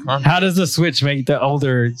 So it's con- How does the Switch make the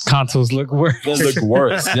older consoles look worse? It look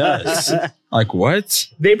worse. Yes. Like what?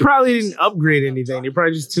 They probably didn't upgrade anything. They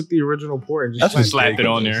probably just took the original port and just That's slap it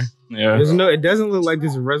on there. Yeah. There's no. It doesn't look like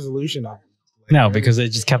there's a resolution on it. No, because they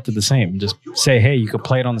just kept it the same. Just say, hey, you could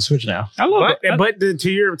play it on the Switch now. I love it. To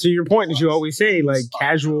your point that you always say, like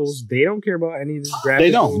casuals, they don't care about any of this graphics.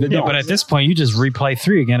 They don't. They Yeah, don't. but at this point, you just replay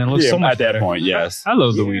 3 again and it looks so much at that better. point, yes. I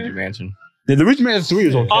love Luigi Mansion. The Luigi Mansion 3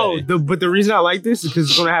 is okay. Oh, but the reason I like this is because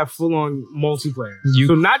it's gonna have full on multiplayer. You-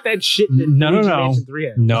 So not that shit that No, Luigi no. Mansion 3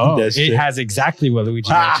 had. No, That's it true. has exactly what Luigi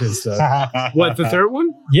Mansion stuff. What, the third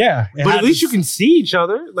one? Yeah. But at least you can see each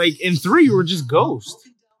other. Like in 3, you were just ghosts.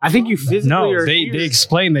 I think you physically No, are they here.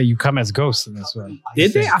 explain that you come as ghosts in this one.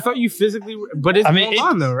 Did they? I thought you physically were, but it's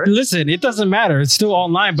online though, right? Listen, it doesn't matter. It's still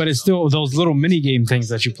online, but it's still those little mini game things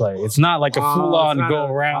that you play. It's not like a Oh, full on it's not go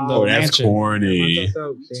a- around the Oh, that's mansion. corny.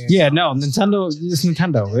 Damn. Yeah, no, Nintendo. It's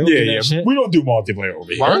Nintendo. They don't do that shit. We don't do multiplayer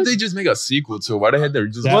over here. Why don't they just make a sequel to it? Why the heck they're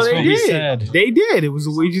just That's Well, they what we did. said. They did. It was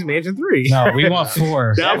Luigi's Mansion 3. No, we want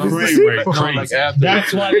 4. That was the frame sequel. rate crazy. like after.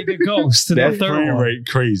 That's why they did Ghost. That The third frame one. rate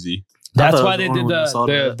crazy. That's I why thought they it was did the one when I saw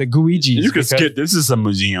the that. Guigis. You can because- skip. This is some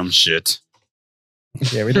museum shit.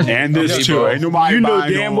 Yeah, we didn't. And this Okay, too. bro. Ain't nobody You know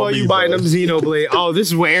buying damn no well you Amiibo. buying them Xenoblade. Oh, this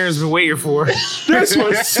is what Aaron's been waiting for. This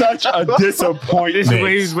was such a This is what disappointment.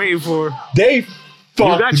 he was waiting for. They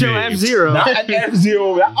Fuck got your me. F-Zero. Not an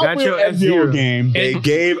F-Zero. Got your F-Zero F-Zero game. They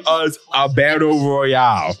gave us a battle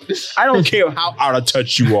royale. I don't care how out of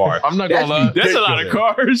touch you are. I'm not gonna lie. That's a lot of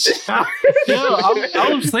cars. Yeah,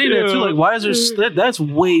 I was saying that too. Like, why is there? That's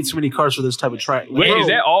way too many cars for this type of track. Wait, Bro. is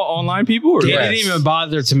that all online people? Or They what? didn't even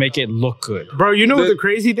bother to make it look good. Bro, you know what the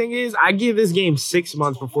crazy thing is? I give this game 6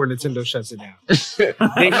 months before Nintendo shuts it down.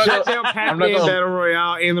 They shut down Pac-Man gonna- Battle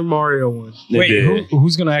Royale and the Mario one. They Wait, did.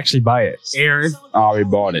 who's gonna actually buy it? Aaron. I already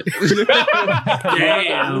bought it.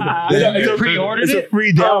 Damn. You pre-ordered It's a it?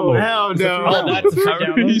 free Oh, download. hell no. Oh, that's a free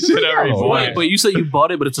download? He said I already bought Wait, it. but you said you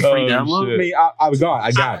bought it, but it's a free Oh, download. shit. I mean,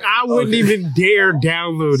 I got it. I wouldn't even dare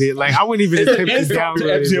download it. Like, I wouldn't even attempt It's to up to download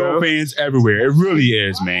it, F-Zero bro. fans everywhere. It really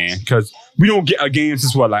is, man. Because we don't get a game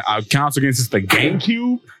since what, like a console game since the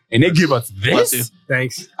GameCube, and they give us Bless you. this.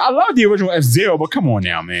 Thanks. I love the original F-Zero, but come on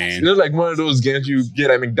now, man. It's like one of those games you get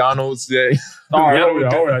at McDonald's. That Hold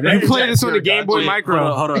on. You played this on the Game Boy Wait,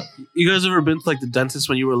 Micro. Hold on. You guys ever been to like the dentist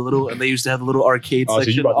when you were little and they used to have the little arcade Oh, so you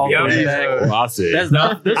section about to all be the way Yeah. back? Oh, I see. That's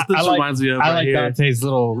No, this I like- reminds me of I right like here. Dante's the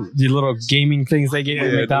little gaming things they get at the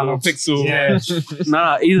little McDonald's. pixel. Yeah.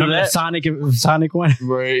 Nah, either Remember the that. Sonic one?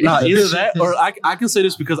 Right. Nah, either that or I can say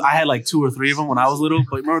this because I had like 2 or 3 of them when I was little.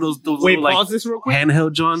 But remember those Wait, little, like pause this real quick.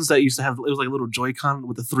 handheld Johns that used to have? It was like a little Joy-Con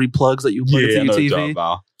with the 3 plugs that you plug Yeah, I know into what your you're TV. talking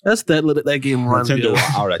about. That's that game reminds me Nintendo of.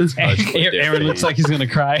 out of touch with their Aaron looks fans. like he's gonna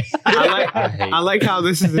cry. I like how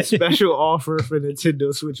this is a special offer for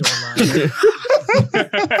Nintendo Switch Online.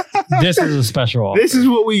 This is a special offer. This is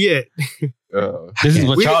what we get. This is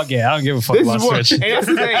what We- y'all get. I don't give a fuck This about is what, Switch. and that's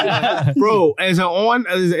the thing, like, bro. As a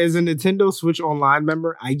Nintendo Switch Online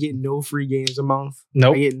member, I get no free games a month.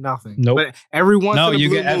 Nope. I get nothing. Nope. But every once No, in a you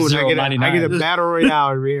blue get moon, I get F-Zero a battle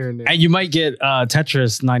royale every here and there. And you might get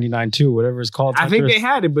Tetris 99 too, whatever it's called. I think Tetris. they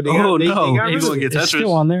had it, but they Oh, got, they no. got Maybe rid we'll of get it. It's Tetris.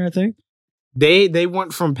 still on there, I think. They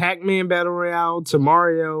went from Pac-Man Battle Royale to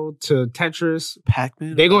Mario to Tetris.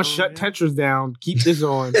 Pac-Man. They're gonna shut Tetris down. Keep this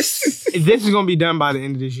on. This is gonna be done by the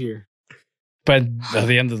end of this year. But at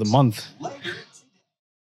the end of the month.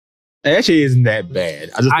 It actually isn't that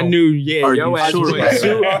bad. I knew, yeah. Are Yo, you ass sure was- about as,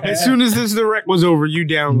 soon, as soon as this direct was over, you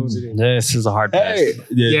downloaded it. This is a hard pass. Hey,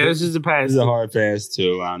 Yeah, this is the pass. This is a hard pass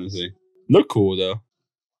too, honestly. Look cool though.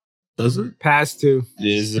 Does it? Pass two.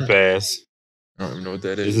 This is a pass. I don't even know what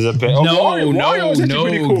that This is. is a pass. Oh, Wario's actually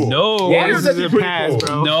pretty cool. no. Yeah, Wario's this is actually a pretty pass, cool.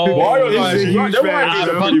 bro. No. Wario's This is a actually- huge that pass, might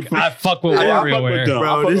be bro. pretty cool. I fuck with I fuck with WarioWare. them. I Bro,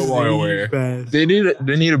 fuck this with is a WarioWare. huge pass.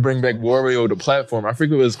 They need to bring back Wario the platform. I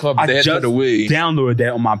forget what it's called. I They had just the Wii. downloaded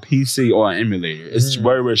that on my PC or an emulator. It's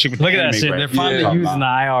WarioWare. Shit with Look the at that anime shit. They're graphics. finally Yeah. using the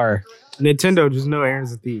IR. Nintendo just know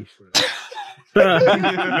Aaron's a thief.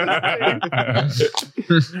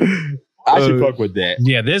 I should fuck with that.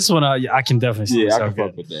 Yeah, this one I can definitely see. Yeah, I myself can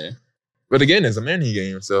fuck getting. with that. But again, it's a mini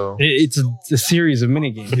game, so It's a series of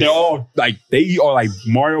mini games. But they're all like they are like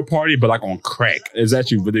Mario Party, but like on crack. It's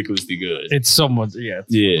actually ridiculously good. It's so much. Yeah,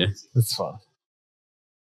 Yeah. it's fun.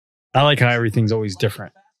 I like how everything's always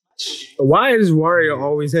different. Why does Wario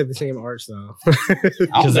always have the same art style?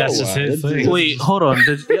 Because that's just his thing. Wait, hold on.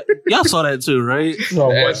 Y'all saw that too, right? It's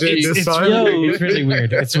really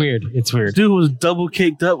weird. It's weird. It's weird. Dude was double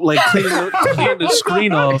caked up, like cleaning the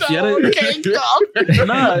screen off.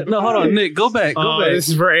 No, hold on, Nick, go back, go back, This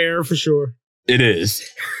is for Aaron for sure. It is.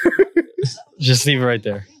 Just leave it right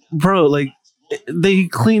there. bro. Like they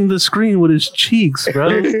cleaned the screen with his cheeks,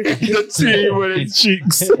 bro. See with his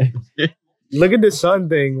cheeks. Look at the sun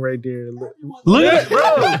thing right there. Look at it,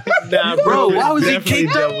 bro. Nah, Bro, it's why was he definitely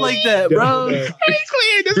caked up double- like that, bro?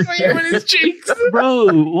 double-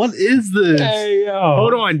 Bro, what is this? Hey yo.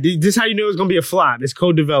 Hold on. This is how you know it's gonna be a flop. It's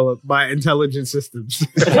co-developed by Intelligent Systems.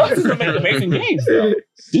 Amazing games.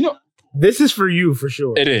 You know, This is for you for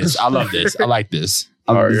sure. it is. I love this. I like this.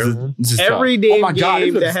 This is Every tough. damn oh my God, game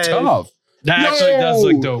it looks that has- tough. That actually does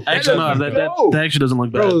look dope. Actually, no, that actually doesn't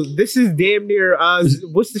look bad. Bro, this is damn near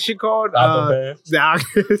what's the shit called? The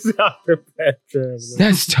Octopath Traveler.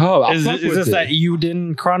 That's tough. Is this that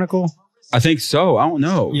Uden Chronicle? I think so. I don't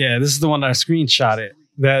know. Yeah, this is the one that I screenshot it.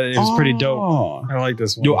 That is pretty dope. Oh. I like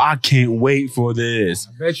this one. Yo, I can't wait for this.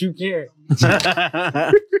 I bet you can't.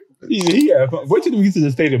 Yeah, wait till we get to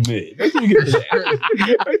the state of mid. Wait till we get to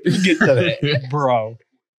that. Wait till we get to that. Bro.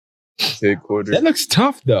 headquarters. That looks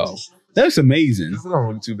tough though. That looks amazing. This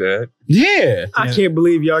don't look too bad. Yeah. I can't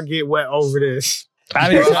believe y'all get wet over this. I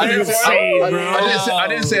didn't, I That's didn't, insane, bro. I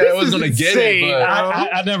didn't say I was gonna get it, but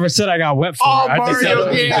I never said I got wet for All it. I just said it Mario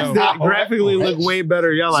was games dope. that graphically look way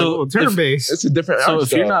better. Y'all like, So, well, turn based. it's a different So art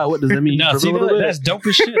if you're style. not, what does that mean? No, You see, dribble a little that's bit? dope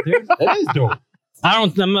as shit, dude. That is dope.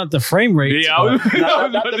 I'm not the frame rate. Yeah, I was but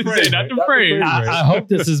not the frame. I hope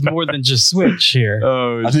this is more than just Switch here.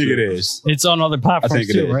 Oh, I think it is. It's on other platforms think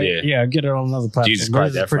it too, is, right? yeah. Get it on another platform. Jesus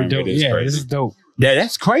Christ, This is that pretty frame dope. rate is Yeah, crazy. this is dope. Yeah,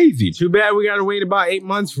 that's crazy. Too bad we got to wait about 8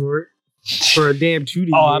 months for it. For a damn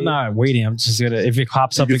 2D. Oh, I'm not waiting. I'm just gonna. If it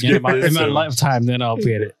pops up You again can in my, skip this, lifetime, then I'll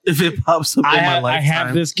get it. If it pops up in my lifetime. I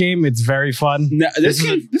have this game. It's very fun. No, this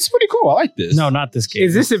is pretty cool. I like this. No, not this game.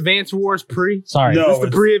 Is this Advance Wars pre? Sorry. No. Is this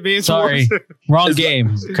the pre-Advance Sorry. Wars? Wrong It's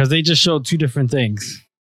game because they just showed two different things.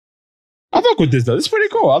 I fuck with this though. This is pretty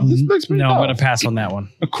cool. This looks pretty No, cool. I'm gonna pass on that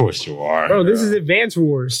one. Of course you are. Bro, this is Advance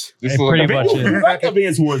Wars. This It look pretty like- much You is. like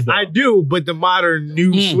Advance Wars though. I do, but the modern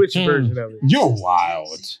new Switch version of it. You're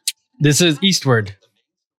wild. This is Eastward.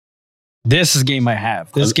 This is a game I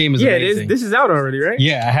have. This game is Yeah, amazing. this is out already, right?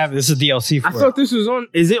 Yeah, I have. This is DLC for I thought this was on.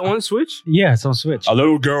 Is it on Switch? Yeah, it's on Switch. A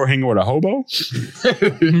little girl hanging with a hobo. It's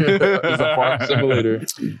a farm simulator.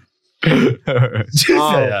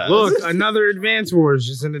 Oh, look, another Advance Wars,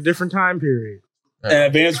 just in a different time period. And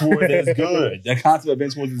Advance Wars is good. That concept of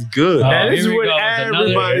Advance Wars is good. Now, this here is we what go with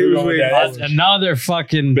everybody here we was go with waiting that. for. That's another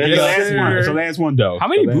fucking. But it's the Yes, last one. sir. It's the last one though. How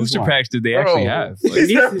many The last booster one. packs did they actually have? Like, It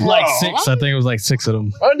needs to- Like six. I think it was like six of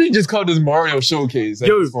them. Why don't they just call this Mario Showcase at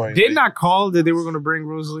Yo, this point? didn't I call that they were going to bring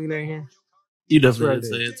Rosalina in here? You definitely That's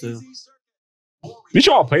did right. say it too. We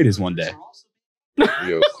should all play this one day.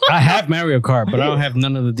 Yo, I have Mario Kart, but I don't have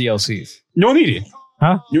none of the DLCs. You don't need it.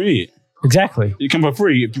 Huh? You don't need it. Exactly. You come for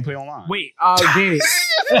free if you play online. Wait, Danny.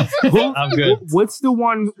 I'm good. What's the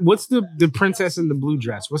one? What's the princess in the blue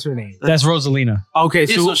dress? What's her name? That's Rosalina. Okay,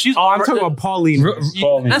 Yeah, so, so she's I'm talking about Paulina. That's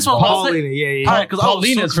what I was saying. Paulina, yeah. Alright, 'cause I was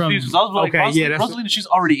Paulina's so from- confused, 'cause I was like, Okay, yeah, Rosalina, that's- Rosalina, she's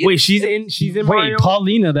already in. Wait, she's in Wait, Mario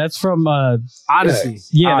Paulina. That's from Odyssey.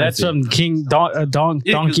 yeah, Odyssey. that's from King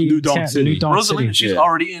Donkey New Donk City. New Donk Rosalina, City. she's Yeah.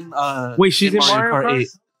 already in. Wait, she's in Mario Kart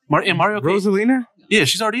Kart? 8. In Mario Kart 8. Rosalina, Yeah,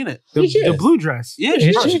 she's already in it. the blue dress. Yeah, Is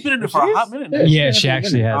she's she? been in it for a hot minute. now. Yeah, she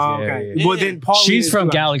actually has. Oh, yeah, okay. yeah, Well, Yeah. then Paulina. She's from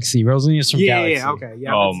Galaxy. Rosalina's from Yeah, Galaxy. yeah, okay.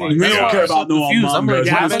 Yeah, Oh I'm my saying- We don't God. care about no confused. I'm Among like, Us.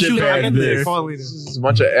 yeah, I Let's meant skip you. I past meant this. Paulina. this is a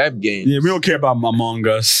bunch of app games. Yeah, we don't care about Among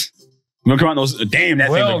Us. We don't care about those. Damn, that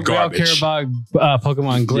We thing don't, was we don't garbage. care about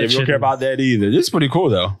Pokemon Yeah, Glitch. we don't care about that either. This is pretty cool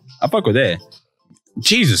though. I fuck with that.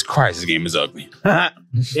 Jesus Christ, this game is ugly.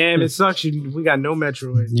 Damn, it sucks. We got no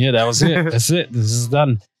Metroid. Yeah, that was it. That's it. This is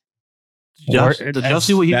done. Did y'all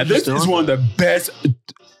see what he Now was this just is doing? one of the best.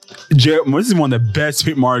 This is one of the best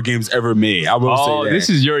Super Mario games ever made. I will oh, say that. this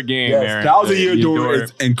is your game, Yes, Aaron. 1,000 Year You Door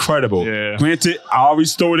is incredible. Yeah. Granted, I already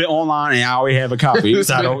stored it online and I already have a copy,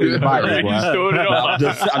 so I don't need to buy it. You boy. stored it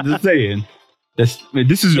I'm just saying. This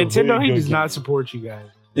is a Nintendo, really he good does game. not support you guys.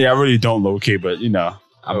 Yeah, I really don't low key, but you know,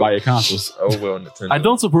 I buy your consoles. Oh well, Nintendo. I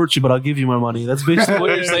don't support you, but I'll give you my money. That's basically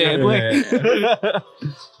what you're saying.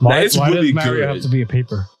 Why, It's why really does Mario good. have to be a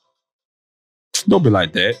paper? Don't be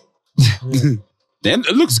like that. Damn,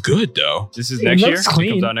 it looks good though. This is It next year? looks It clean.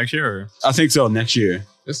 comes out next year? Or? I think so. Next year.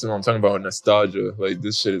 This is what I'm talking about, nostalgia. Like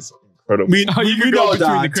this shit is incredible. We can go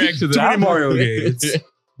between the cracks of the too many apple. Mario games.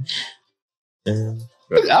 And-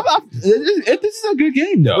 This is a good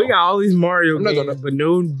game though. We got all these Mario I'm not games, gonna- but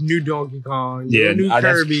no new Donkey Kong, yeah, no new that's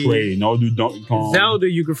Kirby, crazy. No new Donkey Kong. Zelda.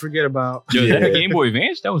 You can forget about. Yo, Yeah. that the Game Boy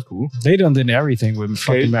Advance? That was cool. They done did everything with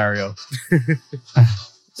fucking Mario.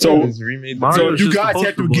 So, It's remade. Mario so is if you just the guys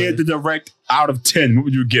have to poster get boy. the direct out of 10, what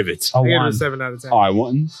would you give it? A I gave it a one. 7 out of 10. Oh, I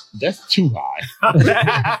wouldn't. That's too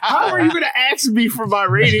high. How are you going to ask me for my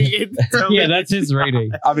rating? And tell Yeah, me- that's his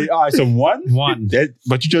rating. I mean, all right, so one? One.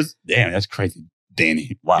 But you just, damn, that's crazy.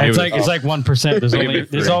 Danny. Wow. It's like 1%.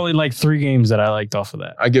 There's only like 3 games that I liked off of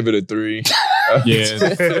that. I give it a 3. Yeah,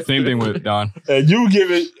 same thing with Don. And you give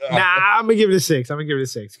it. Nah, I'm gonna give it a 6. I'm gonna give it a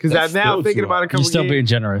 6 because I'm That's now still thinking too about a high. couple. You're still games. being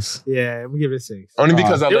generous. Yeah, I'm gonna give it a 6. Only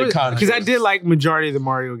because I like content. Because I did like majority of the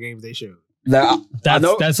Mario games they showed.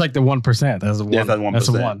 That's like the 1%. That's a 1. Yes, that's 1%. That's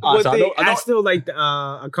a 1. All right, But so I I know- still liked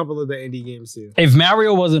a couple of the indie games too. If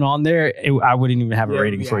Mario wasn't on there, I wouldn't even have a Yeah,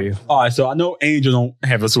 rating yeah. for you. All right, so I know Angel don't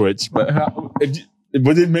have a Switch, but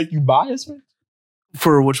would it make you buy a Switch?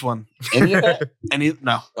 For which one? Any of that?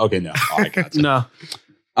 No. Okay, no. All right, gotcha. No.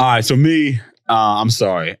 All right, so me, I'm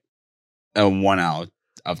sorry. A 1 out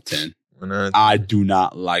of 10. I do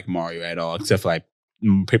not like Mario at all, except for like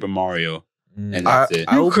Paper Mario, and that's it.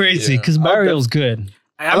 You're crazy because Yeah. Mario's good.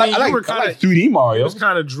 I mean, you were I kind like of 3D Mario. was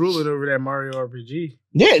kind of drooling over that Mario RPG.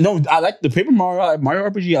 Yeah, no, I like the Paper Mario. I like Mario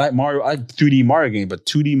RPG. I like 3D Mario game, but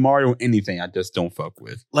 2D Mario anything, I just don't fuck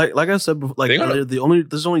with. Like I said before, They gotta- earlier,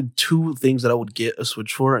 there's only 2 things that I would get a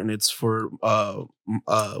Switch for, and it's for what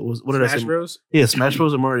did I Smash say? Bros. Yeah, Smash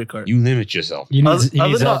Bros. And Mario Kart. You limit yourself. You need, Other- you other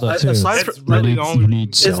need than- Zelda too. aside That's from- really the only.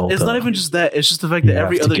 It's not even just that. It's just the fact that You have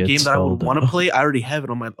every to other get game that I would Zelda. want to play, I already have it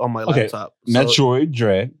on my Okay. laptop. So- Metroid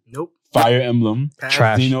Dread, Nope. Fire Emblem,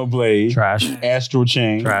 Trash. Xenoblade, Trash. Astral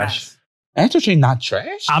Chain. Trash. Astral Chain not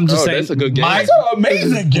trash? I'm just saying that's a good game. my- That's an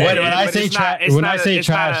amazing game. When I but say it's not- trash, it's when not I a- say it's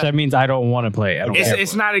not trash, a- that means I don't want to play it. I don't care.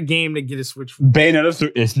 It's not a game to get a Switch for. Bayonetta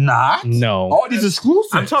 3. It's not? No. All these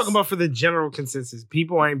exclusives. I'm talking about for the general consensus.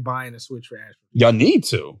 People ain't buying a Switch for Astro. Y'all need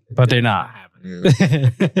to. But they're not. happening.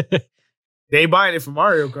 Yeah. They ain't buying it for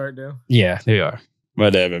Mario Kart though. Yeah, they are.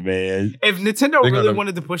 Whatever, man. If Nintendo They're really gonna-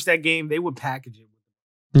 wanted to push that game, they would package it.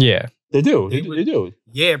 Yeah. They do. They They do.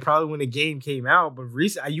 Yeah, probably when the game came out, but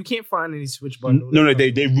recently you can't find any Switch bundles. No, they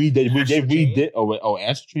Astral Chain? redid. Oh,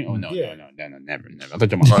 Astral Chain. Oh no, Yeah. no, never. I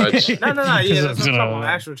thought you were Watch. No, yeah, that's what I'm talking about. Uh,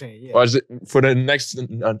 Astral Chain. Yeah. Watch it. For the next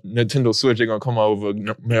Nintendo Switch, they're gonna come out with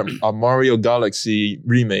a Mario Galaxy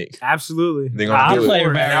remake. Absolutely. They're gonna I'll do play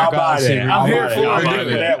it. Mario I'll buy Galaxy. that. I'm here I'll for buy it.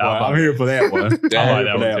 that one. I'm here for that one. Damn.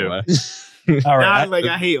 I'll buy that one. All Nah, right. like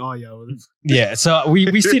I hate all y'all. Yeah. So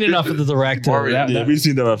we seen enough of the direct. Mario, That- Yeah, we've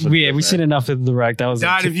seen that. we seen enough of the direct. That was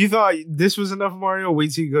Don, if you thought this was enough Mario,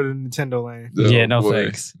 wait till you go to Nintendo Land. Yeah, no boy.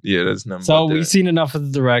 thanks. Yeah, that's nothing. so about we've that. seen enough of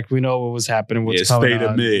the direct. We know what was happening. What's Yeah, coming state of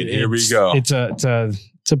on. mid. Here we It's- go.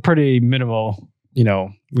 It's a pretty minimal. You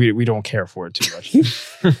know, we don't care for it too much.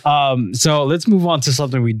 So let's move on to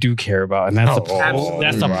something we do care about, and that's the Absolutely.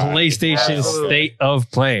 that's the right. PlayStation Absolutely. State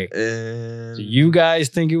of Play. And Do you guys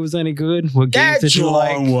think it was any good? What games That did you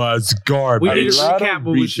like? John was garbage. We need to A lot of recap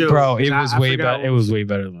what we showed. Bro, it I was way forgot better. It what was way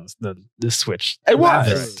better than the Switch. It was.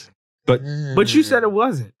 Direct. But you said it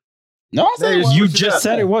wasn't. No, I said it was. You What just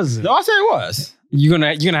said it wasn't. No, I said it was. You're gonna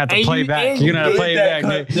have to And play you- back. and You're gonna have to you play did it back.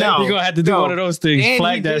 that Nick. No, You're gonna have to do no. one of those things. And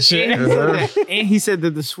Flag he that did- shit. And he said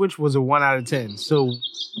that the Switch was a 1 out of 10. So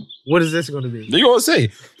what is this going to be? You gonna say?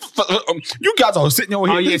 You guys are sitting over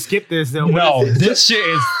here. Oh yeah, skip this though. No, What is this shit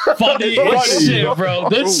is funny as shit, bro.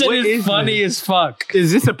 This Bro, shit what is is funny as fuck.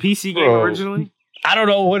 Is this a PC game Bro. originally? I don't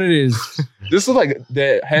know what it is, this is like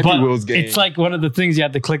that Happy but Wheels game. it's like one of the things you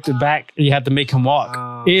have to click the back. You have to make him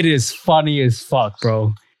walk. It is funny as fuck,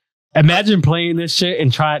 bro. Imagine playing this shit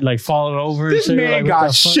and trying like falling over. This and shit. man Like, what got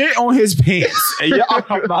the fuck? shit on his pants, and y'all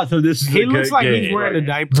talking about this is He a looks good like game. he's wearing a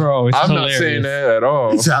diaper. Bro, it's I'm hilarious. not saying that at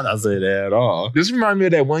all. I'm not saying that at all. This reminds me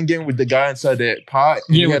of that one game with the guy inside that pot.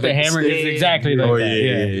 and Yeah, he with had the like hammer. stick. It's exactly like Oh that.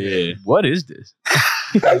 yeah, Yeah. yeah. What is this?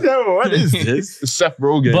 What is this? Seth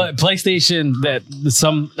Rogen. But PlayStation, that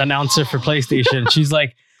some announcer for PlayStation, she's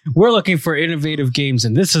like, "We're looking for innovative games,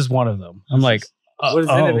 and this is one of them." I'm like, What is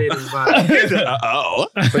oh. innovative about it? Oh,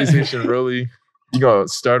 PlayStation really? You gonna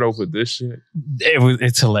start off with this shit?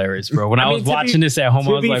 It's hilarious, bro. When I, I was mean, to be- watching this at home, to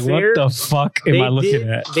I was be like, fair, "What the fuck am I looking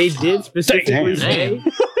at?" They did specifically Damn. say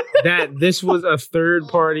that this was a third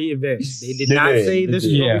party event. They did They not did. say They this did.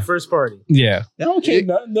 was going Yeah. to be first party. Yeah, that don't change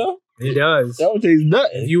nothing though. It does. That don't change If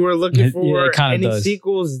nothing. you were looking It- for yeah, it kinda any does.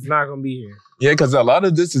 sequels, it's not going to be here. Yeah, because a lot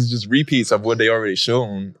of this is just repeats of what they already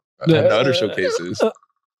shown in the other showcases.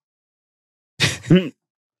 It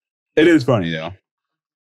is funny though.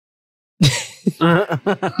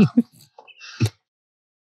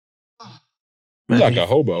 He's like a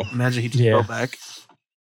hobo. Imagine he just Yeah. fell back.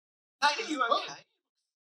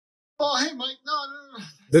 Oh, hey, Mike. No.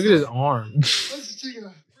 Look at his arm. I was just taking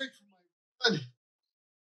a break from my study.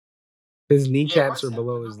 His kneecaps are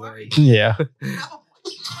below his legs. yeah.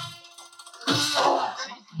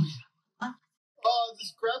 Oh,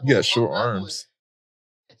 this grapple. You got short arms.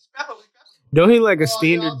 Don't he like a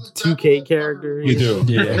standard 2K character? You do.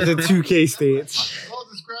 Yeah. It's a 2K stance. Oh,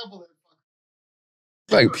 this grapple.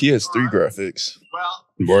 It's like PS3 graphics. Well,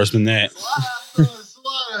 Worse than that. it's a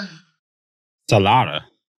lot of. It's a lot of.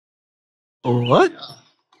 Or what?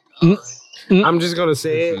 I'm just going to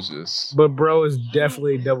say This it, is just. but bro is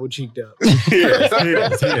definitely double cheeked up. Yes.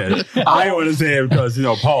 I don't want to say it because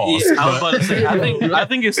pause. I was about to say. I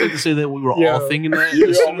think it's safe to say that we were Yeah. all thinking that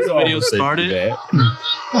as soon as the video started.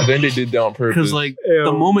 I think they did that on purpose. Because like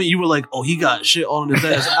the moment you were like, "Oh, he got shit all in his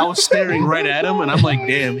ass," I was staring right at him, and I'm like,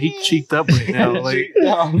 "Damn, he cheeked up right now." Like,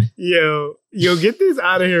 Yo, get this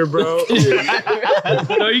out of here, bro.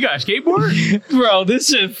 No, you got a skateboard? Bro, this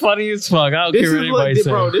shit funny as fuck. I don't This care what is what, anybody says.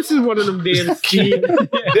 bro. This is one of them damn Steam.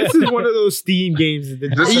 This is one of those Steam games.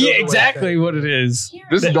 That This is- Yeah, exactly what it is.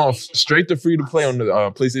 This is going straight to free to play on the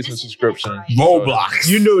PlayStation subscription. Roblox.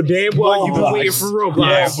 You know damn well you've been Roblox. waiting for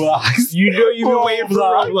Roblox. Roblox. You know you've been waiting for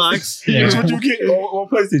Roblox. Roblox. Yeah. That's what you get on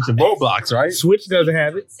PlayStation. Roblox, right? Switch doesn't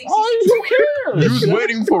have it. Oh, who cares? You was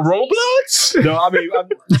waiting for Roblox? No, I mean,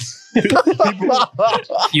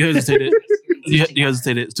 you hesitated. You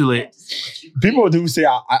hesitated. It's too late. People do say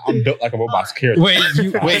I'm built like a robot's character.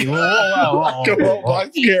 Wait, whoa. Like a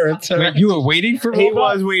robot's character. Wait, you were waiting for He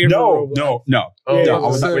Robot? was waiting for Robot. No. Oh, Yeah, I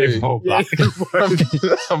was not waiting for Yeah,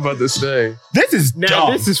 Robot. I'm about to say. This is now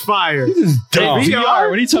dumb. this is fire. This is dumb. VR?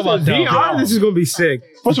 What are you talking about? Dumb? VR, this is gonna be sick.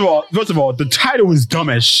 First of all, the title is dumb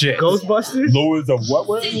as shit. Ghostbusters, Lords of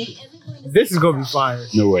what? this is gonna be fire.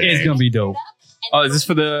 No way. It's gonna be dope. Oh, is this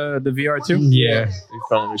for the VR too? Yeah. They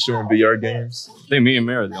finally showing VR games. I think me and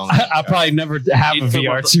Mary are the only. I probably never have a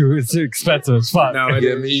VR too. It's too expensive as fuck. No,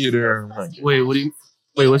 Yeah, me either. Wait,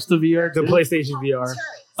 what's the VR? the PlayStation VR.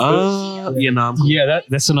 Yeah, no, I'm cool. Yeah,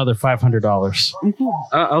 that's another $500. I'm cool.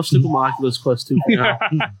 I'll stick with my Oculus Quest 2. Yeah.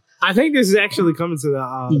 I think this is actually coming to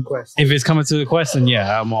the Quest. If it's coming to the Quest, then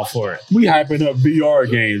yeah, I'm all for it. We hyping up VR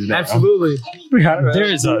games now. Absolutely.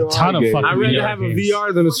 There's a ton of fucking I'd rather VR have a games.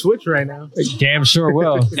 VR than a Switch right now. Damn sure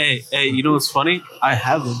will. Hey, you know what's funny? I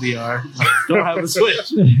have a VR. Don't have a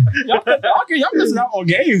Switch. Y'all missing out on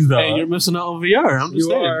games though. Hey, you're missing out on VR. I'm just You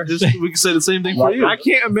saying. are. We can say the same thing for you. I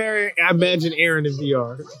can't imagine Aaron in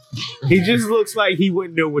VR. He just looks like he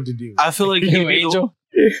wouldn't know what to do. I feel like You Angel?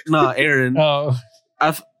 Nah, Aaron. Oh,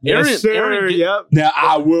 Yes, sir. Aaron, Yep. Now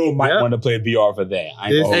I might Yep. want to play VR for that. I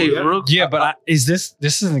ain't This- gonna Hey, hold you. real, yeah, but is this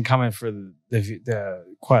isn't coming for the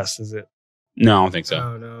Quest, is it? No, I don't think so.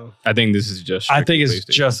 Oh no. I think this is just. I think it's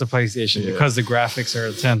strictly PlayStation. just a PlayStation Yeah. because the graphics are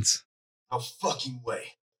intense. No fucking way.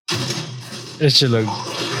 It should look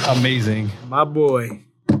amazing. My boy.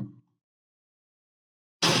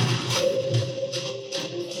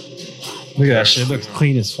 Look at that shit. It looks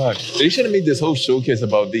clean as fuck. They should have made this whole showcase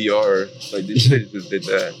about VR. Like they should have just did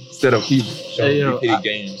that instead of keep showing Hey, yo, repeated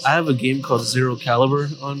games. I have a game called Zero Caliber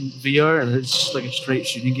on VR, and it's just like a straight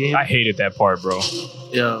shooting game. I hated that part, bro.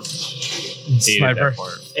 Yeah. Hated Sniper. that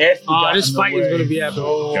part. Oh, this fight is gonna be epic.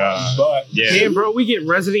 God. But Yeah. Damn, bro, we get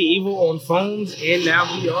Resident Evil on phones and now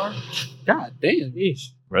VR. God damn. Yeesh.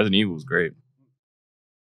 Resident Evil was great.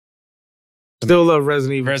 Still love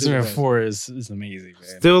Resident Evil. 2 Resident the Evil best. 4 is amazing,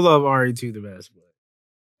 man. Still love RE2 the best. But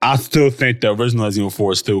I still think the original Resident Evil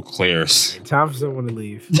 4 still clears. time for someone to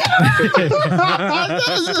leave.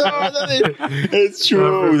 It's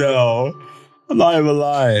true though. I'm not even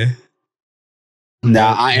lying.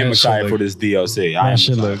 Nah, I am That excited shit for look- this DLC. I am That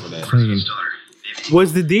should excited look for that. clean.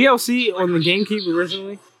 Was the DLC on the GameCube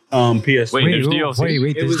originally? PS. Wait, there's DLC?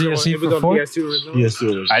 Wait, there's DLC it for was on 4? PS2 originally. Yes,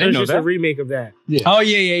 too. I didn't It's know just a that. remake of that. Oh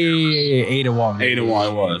yeah. 8-1. 8-1 it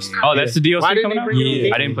was. Oh, that's the DLC Why didn't coming they out? bring it on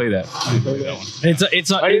Yeah, I didn't play that. I didn't play that one.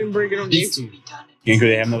 It's I didn't bring it on GameCube. Because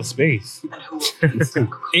they have no space.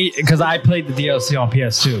 because I played the DLC on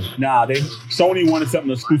PS2. Nah, Sony wanted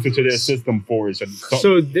something exclusive to their system for it.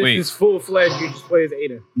 So this Wait. is full fledged. You just play as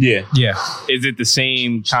Ada. yeah, Yeah, Is it the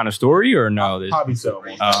same kind of story or no? probably so.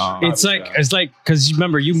 it's like because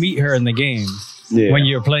remember you meet her in the game Yeah. when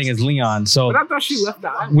you're playing as Leon. So But I thought she left the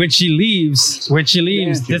island. when she leaves,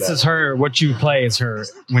 Yeah, this is her. What you play is her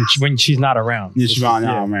when she's not around. Yeah, she's running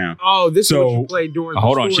out around. Oh, this So- is what you played during.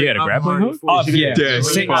 Hold the on, she story had a of grappling Mario hook? 4. Yeah,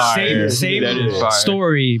 That's same fire. same That is fire.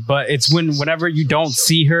 story, but it's whenever you don't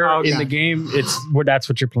see her Okay. in the game, that's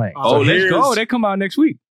what you're playing. Oh, let's here's- go. They come out next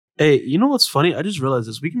week. Hey, you know what's funny? I just realized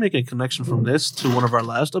this. We can make a connection from this to one of our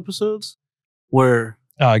last episodes where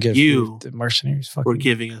Oh, I guess You the mercenaries. we're Fucking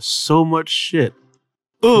giving us so much shit.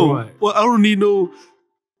 Oh, What? well, I don't need no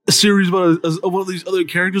series about one of these other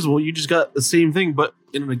characters. Well, you just got the same thing, but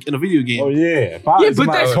in a video game. Oh yeah. Yeah, but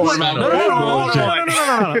that's what. what.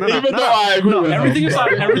 No, everything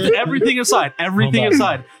aside, everything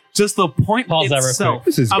aside. Just the point Pause that real itself.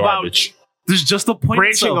 This is about garbage. there's just the point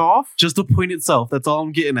Branching itself. off. Just the point itself. That's all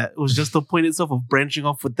I'm getting at. It was just the point itself of branching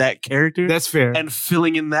off with that character That's fair. and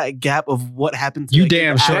filling in that gap of what happened. To You that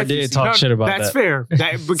damn character sure after you did see talk it. shit about That's that. fair.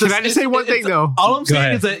 But can I just say one thing though? All I'm Go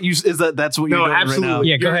saying ahead. is that that's what No, you're doing absolutely. right now.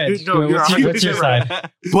 Yeah, go ahead. No, you're What's your 100% side? right.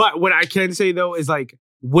 But what I can say though is like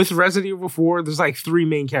with Resident Evil 4, there's like 3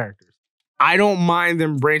 main characters. I don't mind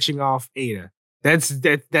them branching off Ada. That's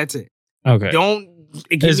it. Okay. Don't.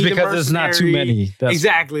 Give It's me the because there's not too mercenary. many. That's-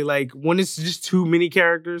 Exactly. Like when it's just too many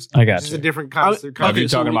characters, I got it's just you. a different Okay, concept. If you're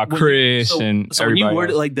so talking about when- Chris so- and So when you everybody word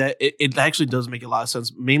it else. like that, it actually does make a lot of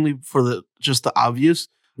sense. Mainly for the obvious.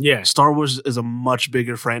 Yeah. Star Wars is a much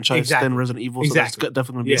bigger franchise Exactly. than Resident Evil, so Exactly. that's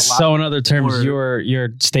definitely going to be Yeah. a lot. So in other terms, more- your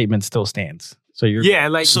statement still stands. So you're Yeah,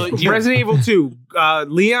 like So Resident Evil 2,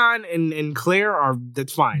 Leon and Claire are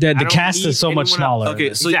that's fine. The I don't cast need is so much anyone else. smaller.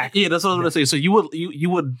 Okay, so Exactly. yeah, that's what I was gonna say. So you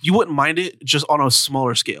wouldn't mind it just on a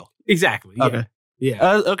smaller scale. Exactly. Yeah. Okay,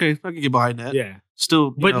 Yeah. Okay, I can get behind that. Yeah.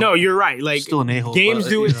 Still, But no, you're right. Like still an a-hole. games but,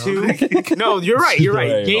 do you it know. too. No, you're right. You're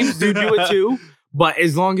right. Games do it too. But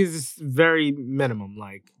as long as it's very minimum,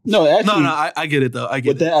 like No, actually, I get it though. I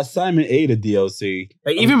get with it. that assignment A to DLC,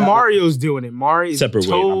 even Mario's doing it. Mario separate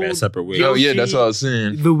way, my bad, separate way. Oh yeah, that's what I was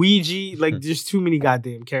saying. Luigi, like there's too many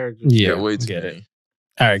goddamn characters. Yeah, way too get many. it.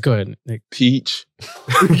 All right, go ahead, Nick. Peach.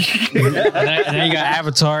 And then you got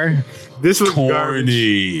Avatar. This looks garbage.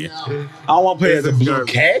 Corny. I don't want to play as a blue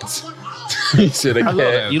cat. He said a I love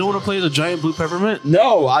cat. it. You don't want to play the giant blue peppermint?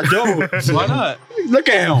 No, I don't. Why not? Look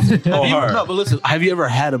at him. Oh, her. No, but listen, have you ever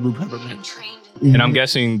had a blue peppermint? And I'm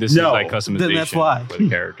guessing this No. is like customization Then that's why. for the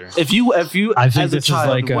character. If you I think as a this is child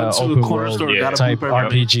like a went to open a corner world store and got a type blue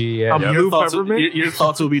peppermint, RPG. Yeah, Blue peppermint? your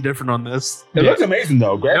thoughts will be different on this. It looks amazing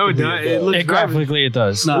though. No, it Graphically, does. It looks it graphically it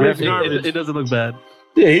does. No, It's it, garbage. it doesn't look bad.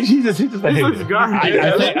 Yeah, he just like, This hey, looks garbage.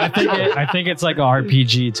 I think it's like a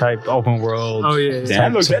RPG type open world. Oh yeah.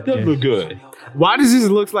 that does look good. Why does this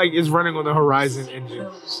look like it's running on the Horizon engine?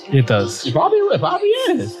 It does. It probably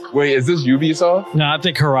is. Wait, is this Ubisoft? No, I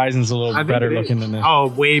think Horizon's a little I think better it is. looking than this. Oh,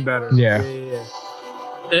 way better. Yeah.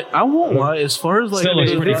 I won't lie. As far as like Still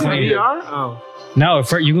looks the- pretty Is it clean. VR? Oh. No,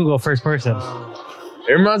 you can go first person.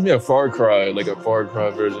 It reminds me of Far Cry, like a Far Cry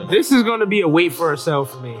version. This is going to be a wait for a sale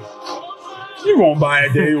for me. You won't buy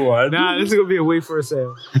it day one. Nah, this is going to be a wait for a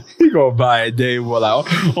sale. You gonna buy it day one. Like,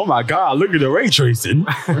 oh my god, look at the ray tracing.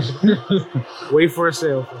 Wait for a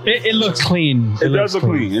sale. For me. It looks clean. It looks does look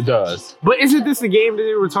clean. It does. But isn't this the game that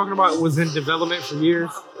they were talking about was in development for years?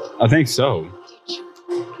 I think so.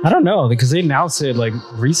 I don't know because they announced it like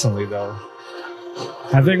recently though.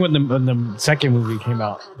 I think when the second movie came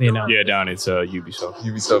out, they announced. Yeah, down it's Ubisoft.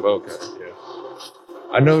 Ubisoft, okay. Yeah.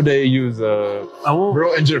 I know they use I won't.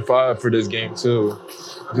 Real Engine 5 for this game too.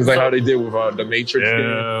 Just like how they did with the Matrix game.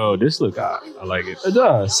 Oh, this look hot. I like it. It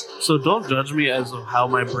does. So don't judge me as of how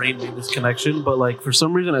my brain made this connection, but like for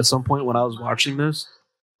some reason, at some point when I was watching this,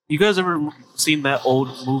 you guys ever seen that old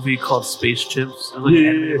movie called Space Chimps? It was like an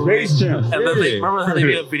animated movie. Space Jam. And then they remember how they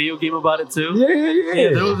made a video game about it too? Yeah. Yeah,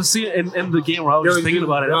 there was a scene in the game where I was Yo, just thinking you-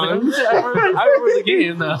 about it. I was like, I remember the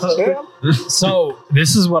game now. So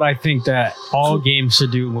this is what I think that all games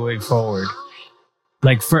should do moving forward.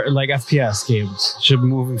 Like for FPS games should be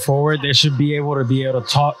moving forward. They should be able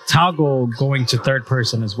to toggle going to third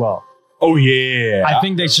person as well. Oh yeah. I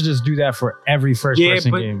think they should just do that for every first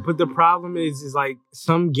person game. but the problem is like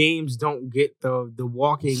some games don't get the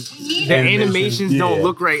walking, the animations don't yeah.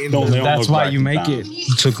 look right in Don't them. they? That's look why right you make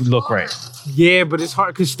sometimes. it to look right. Yeah, but it's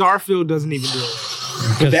hard because Starfield doesn't even do it.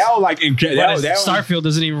 But that was like Starfield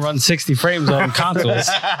doesn't even run 60 frames on consoles.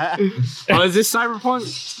 Oh, is this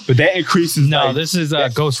Cyberpunk? But that increases. No, like, this is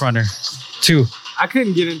Ghost Runner 2. I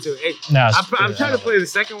couldn't get into it. No, I'm trying to play the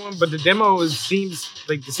second one, but the demo seems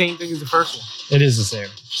like the same thing as the first one. it is the same.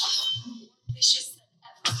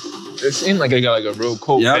 It seemed like they got like a real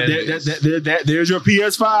cool. Yeah, there's your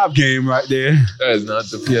PS5 game right there. That is not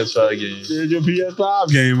the PS5 game. There's your PS5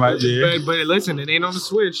 game right there. But listen, it ain't on the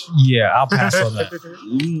Switch. Yeah, I'll pass on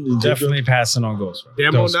that. Definitely passing on Ghost Runner.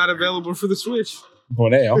 Demo Ghost not available for the Switch. For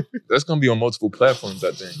now. That's gonna be on multiple platforms,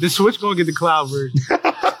 I think. The Switch gonna get the cloud version.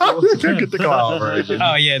 Get the cloud version.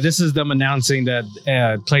 Oh yeah, this is them announcing that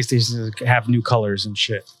PlayStation have new colors and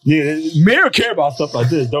shit. Yeah, Mayor care about stuff like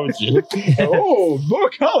this, don't you? Oh, more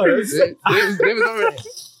colors.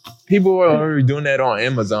 People were already doing that on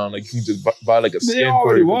Amazon. Like you can just buy like a skin They for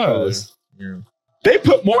already the was. controller. Yeah. They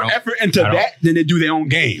put more I don't- effort into I don't- that than they do their own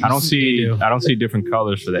games. I don't see do. I don't see different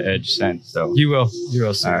colors for the Edge Sense though. You will see.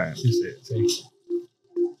 All right. You see it. See.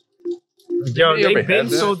 Yo, They they ever been had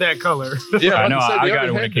that? sold that color. Yeah, I know. was about to say, I they got already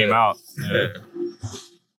it when had it came that. out. Yeah.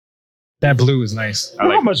 That blue is nice. I You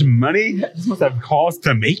know how like much money this must have cost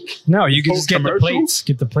to make? No, you can just get the Commercial? plates.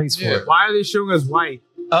 Get the plates for Yeah. it. Why are they showing us white?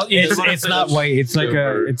 Oh, yeah, It's not white. It's like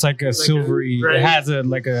a silvery. right. It has a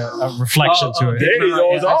reflection to it. There you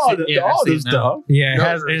go. It's all the I've seen stuff. Yeah,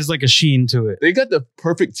 it has like a sheen to it. They got the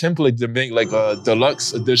perfect template to make like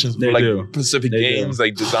deluxe editions for They like do. Pacific They Games,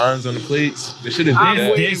 like designs on the plates. They should have I'm done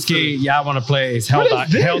that. waiting This game y'all want to play is What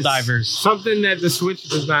is this? Helldivers. Something that the Switch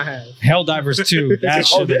does not have. Helldivers 2. That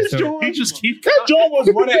Oh, shit this is dope. joint just keep that joint was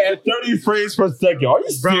running at 30 frames per second. Are you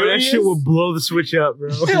serious? Bro, that shit will blow the Switch up, bro.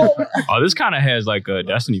 Oh, this kind of has like a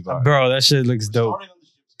Destiny vibe. Bro, that shit looks dope.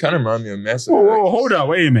 Kind of remind me of Mass Whoa, Effect. whoa, hold on,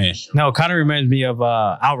 wait a minute. No, kind of reminds me of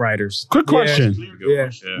Outriders. Quick question: Yeah.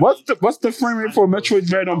 What's the frame rate for Metroid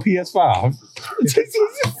Dread on PS5?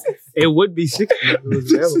 It would be 60 if it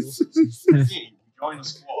was available.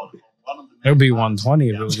 It would be 120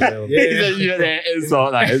 if it was available. It's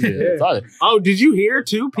all like, it's all- Oh, did you hear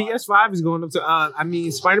too? PS5 is going up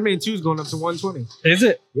to Spider-Man 2 is going up to 120. Is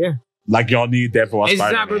it? Yeah. Like y'all need that for It's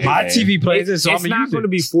Spider-Man. not gonna be- My TV plays it, so it's I'm not going going to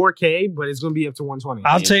be 4K, but it's going to be up to 120.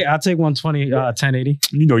 I'll take 120, 1080.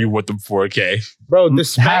 You know you want them 4K. Bro, the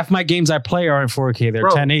spec, Half my games I play are in 4K. They're Bro,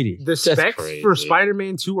 1080. the specs crazy. for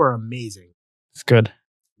Spider-Man 2 are amazing. It's good.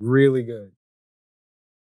 Really good.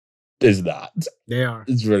 It's not. They are.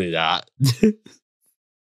 It's really not.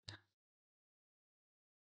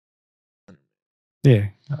 Yeah,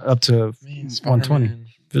 up to 120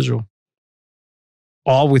 visual.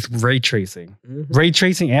 All with ray tracing. Mhm. Ray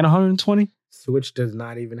tracing and 120? Switch does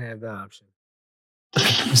not even have the option.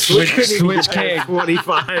 Switch can't.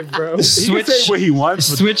 45, bro. He can say what he wants.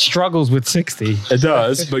 But Switch struggles with 60. it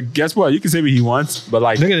does, but guess what? You can say what he wants, but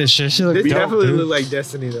like Look at this shit. She looks This dope, definitely dude. look like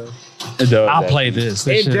Destiny, though. it does. I'll play this. This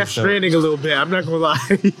And shit Death is dope. Stranding a little bit. I'm not going to lie.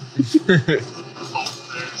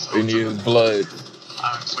 We need his blood.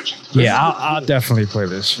 Yeah, I'll definitely play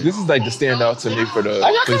this shit. This is like the standout to me for the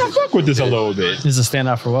I kind of PlayStation, fuck with this a little bit. This is a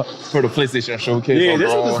standout for what? for the PlayStation Showcase. Yeah, this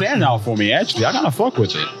is overall. the standout for me. Actually, I kind of fuck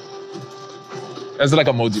with it. It's like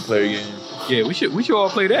a multiplayer game. Yeah, we should all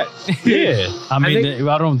play that. Yeah, I mean,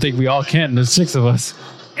 I don't think we all can. There's 6 of us.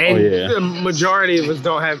 And yeah. the majority of us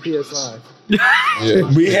don't have PS5.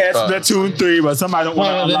 Yeah. we had Splatoon 3, but somebody don't want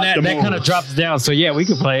Well, to then unlock the that kind of moves. drops down. So yeah, we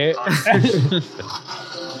could play it.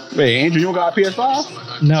 Wait, Andrew, you don't got a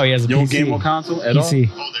PS5? No, he has a You don't PC. game on console at all?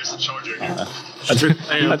 PC.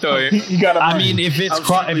 I thought You got I mean, if it's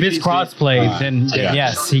crossplay, then Yeah.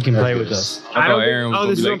 yes, he can play with us. I thought Aaron was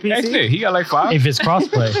this is gonna on be like, PC? "Hey, he got like 5." If it's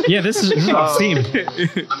crossplay, yeah, this is on Steam.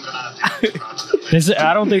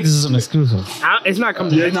 I don't think this is an exclusive. It's not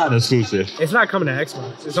coming. Yeah, To it's not exclusive. It's not coming to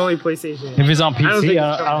Xbox. It's only PlayStation. If it's on I don't PC, think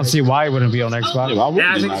I don't see why it wouldn't be on Xbox. Yeah, why wouldn't Yeah,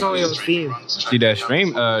 I it think not it's only be? on Steam. See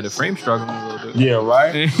that the frame struggling a little bit. Yeah,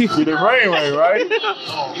 right. See the frame rate, right?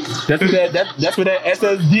 That's what that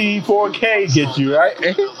SSD 4K gets you, right?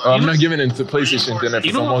 I'm not giving it to PlayStation then if You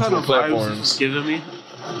it's know on what kind multiple of vibes platforms. it's giving me?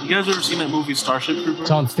 You guys ever seen that movie Starship Troopers?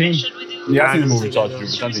 It's on Steam. Yeah, I seen the movie Starship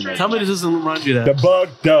Troopers. Something like Tell me this doesn't remind you of the that. bug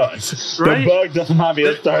does. Right? The bug does remind me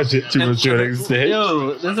of Starship Troopers to an extent.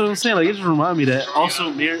 Yo, that's what I'm saying. Like, it just remind me that.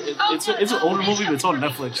 Also, it's an older movie, but it's on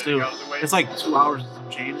Netflix too. It's like 2 hours and some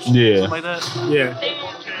change. Yeah. Something like that.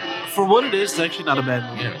 Yeah. For what it is, it's actually not a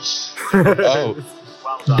bad movie.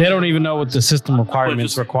 Oh, They don't even know what the system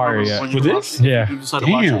requirements But just require remember yet. when you For watch this? it, Yeah. You decide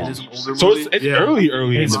to watch it. Damn. It is an older So movie. it's Yeah. early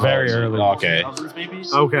in It's the very development. early. Okay. 2000s maybe?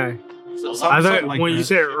 Okay. I thought when you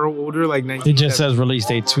said older, like 19. It just says release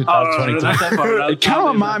date Oh, 2022. not that far. It kind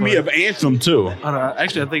of reminds me of Anthem too. I don't know.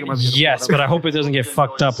 Actually, I think it might be. Yes, but I hope it doesn't get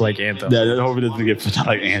fucked up like Anthem. Yeah, I hope it doesn't get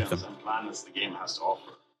like Anthem.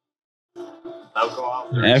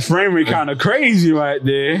 That frame rate kind of crazy right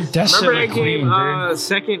there. That shit Remember look that clean, game, dude.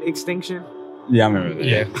 Second Extinction? Yeah, I remember that.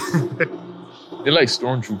 Yeah. they're like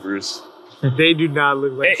stormtroopers. They do not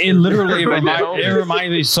look like. It literally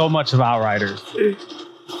reminds me so much of Outriders.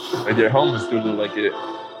 Like their helmets do look like it.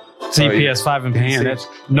 See, Oh, yeah. PS5 and PC. that's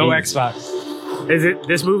No crazy. Xbox. Is it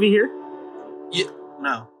this movie here?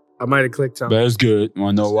 No. I might have clicked on. But it's good.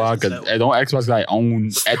 Wanna know why? Because don't Xbox like own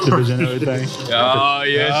Activision and everything. Oh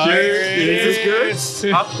yeah, Is this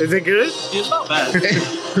good? Is it good? It's not bad.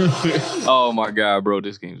 Oh my god, bro,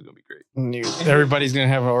 this game's gonna be great. Everybody's gonna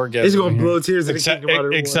have an orgasm. It's gonna here. blow tears in the Except, kingdom out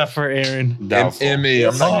of except for Aaron. And me,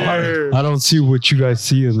 I'm not giving I don't see what you guys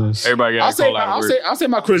see in this. Everybody got to call out of work. I'll say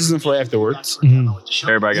my criticism for afterwards.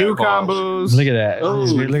 Everybody got new to call out. combos, Look at that. Oh,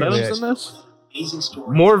 Look at Venom's in that. this?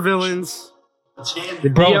 more villains. The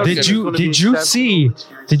Bro, DLC did is you gonna be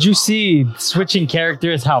did you see switching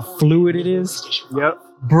characters how fluid it is? Yep.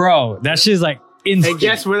 Bro, that shit's like And instant.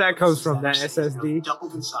 guess where that comes from? That SSD.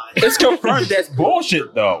 It's confirmed. That's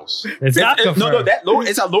bullshit though. It's not No, confirmed.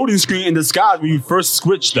 it's a loading screen in disguise when you first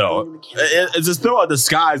switch though. It's still a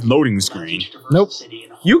disguised loading screen. Nope.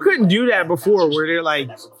 You couldn't do that before, where they're like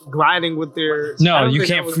gliding with their. I No, don't you think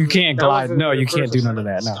can't. that was- You can't that glide. wasn't No, the you can't first do one. none of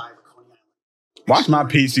that. No. Watch my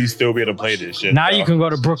PC still be able to play this shit. Now though. you can go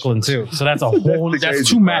to Brooklyn too. So that's a whole. the That's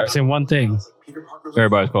crazy 2 maps in one thing.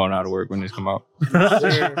 Everybody's calling out of work when this come out. No,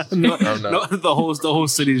 Oh, no. the whole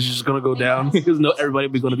city is just gonna go down because everybody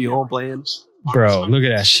be gonna be home playing. Bro, look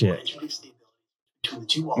at that shit.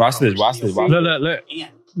 Watch this. Look at that.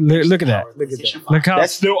 Look at that. Look how.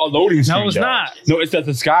 That's still a loading screen. No, it's though. not. No, it's a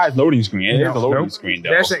disguised loading screen. It is a loading Nope. screen though.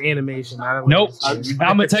 That's an animation. Not a Nope. I'm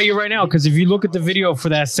gonna tell you right now, because if you look at the video for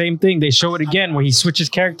that same thing, they show it again where he switches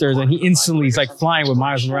characters and he instantly is like flying with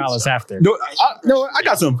Miles Morales after. No, I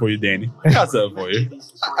got something for you, Danny. I got something for you.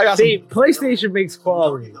 I got See, PlayStation makes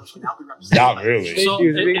quality. Not really. So Thank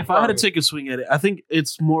you. if I had to take a swing at it, I think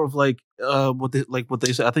it's more of like what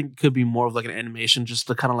they said. I think it could be more of like an animation, just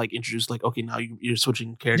to kind of like introduce like, okay, now you're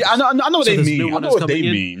switching characters. Yeah, I know what So they this mean. new I one know is what they coming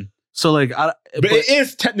in? mean. So like, but it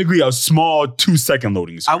is technically a small 2-second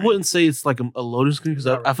loading I screen. wouldn't say it's like a loading screen because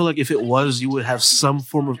I feel like if it was, you would have some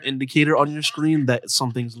form of indicator on your screen that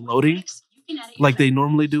something's loading, like they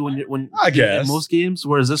normally do when I guess in most games.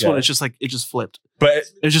 Whereas this one, Yeah. it's just like it just flipped. But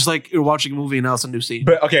It's just like you're watching a movie and now it's a new scene.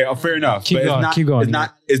 But okay, fair enough. Keep but going, it's not, keep going, It's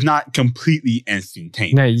not. It's not completely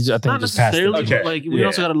instantaneous. No, I think Not you just passed it. necessarily, Okay. but like we Yeah.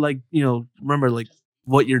 also gotta like remember like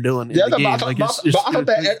what you're doing in Yeah, the but game. I thought, Like but I thought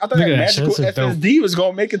that Look at that magical shit, that's dope. SSD was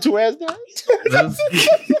gonna make it to as that.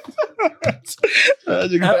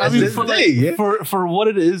 I mean, for, SSD, for what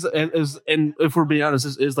it is, and if we're being honest,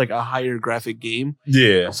 this is like a higher graphic game.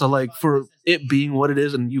 yeah. So like for it being what it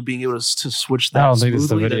is, and you being able to switch that, I don't think it's the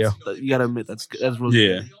smoothly, video. you gotta admit that's really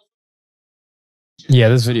Yeah. Yeah,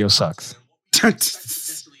 this video sucks.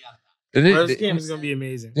 They, Bro, this they, game is gonna be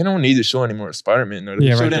amazing. they don't need to show any more Spider-Man. Though. They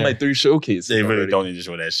Yeah, showed right in there. like 3 showcases. They really already. don't need to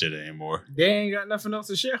show that shit anymore. They ain't got nothing else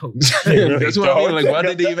to show. That's what I mean. Like, why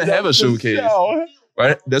did they even have a showcase?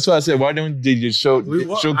 Right? That's why I said, why don't they just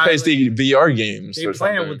showcase the VR games? They or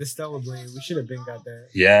playing something? with the Stellar Blade. We should have been got that.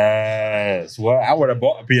 Yes. Well, I would have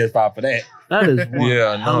bought a PS5 for that. That is one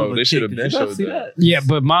Yeah, hell no, of a they should have kick. been Did you not showed see that. Yeah,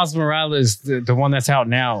 but Miles Morales, the one that's out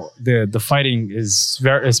now, the fighting is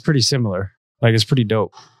it's pretty similar. Like it's pretty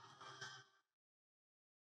dope.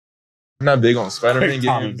 I'm not big on Spider-Man Quick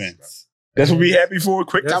time games. events. That's what we had before.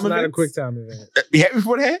 Quick That's time not events. a quick time event. We had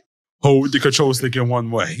before that. Hold the control stick in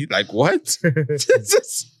one way. Like what?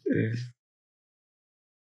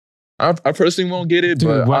 I personally won't get it, Dude,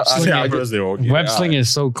 but web I sling get it. Web sling is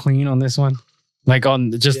so clean on this one. Like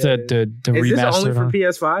on just Yeah. the Is this only remastered for one.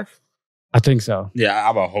 PS5? I think so. Yeah,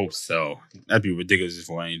 I would hope so. That'd be ridiculous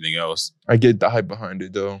for anything else. I get the hype behind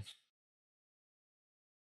it though.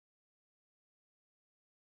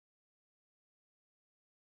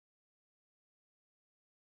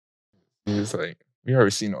 It's like we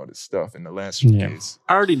already seen all this stuff in the last Yeah. showcase.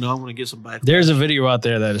 I already know I'm gonna get some back. There's a video out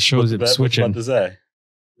there that shows it What's switching. about to say?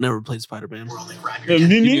 Never played Spider-Man.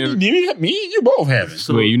 Me and you both haven't.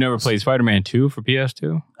 So- Wait, you never played Spider-Man 2 for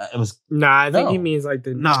PS2? It was Nah, I think No. he means like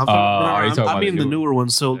the. no. are you talking I about mean the the newer- newer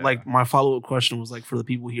ones. So Yeah. like my follow up question was like for the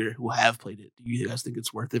people here who have played it. Do you guys think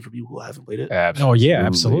it's worth it for people who haven't played it? Oh yeah,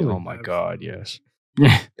 absolutely. Oh my god, yes.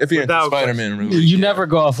 If you're into Without Spider-Man, really, You never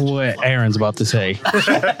go off what Aaron's about to say.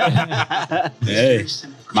 Hey,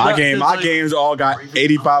 my games all got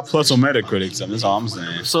 85 plus on Metacritic. So that's all I'm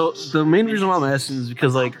saying. So the main reason why I'm asking is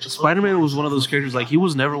because like Spider-Man was one of those characters. Like he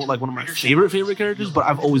was never like one of my favorite characters, but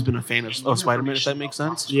I've always been a fan of Spider-Man. If that makes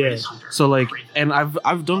sense. Yeah. So like, and I've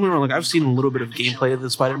don't get me wrong. Like I've seen a little bit of gameplay of the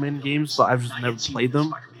Spider-Man games, but I've just never played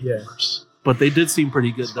them. Yeah. But they did seem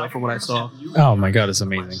pretty good though, from what I saw. Oh my god, it's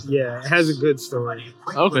amazing. Yeah. It has a good story.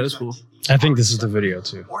 Okay, that's cool. I think this is the video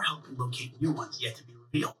too.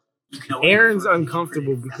 Aaron's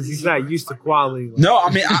uncomfortable because he's not used to quality. No, I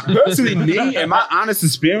mean, personally, me, in my honest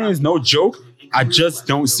experience, no joke, I just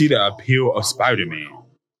don't see the appeal of Spider-Man.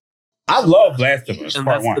 I love Last of Us And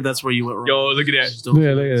Part 1. that's where you went wrong. Yo, look at that. Just don't-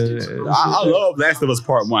 Yeah, look at it. I love Last of Us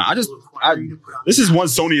Part 1. This is one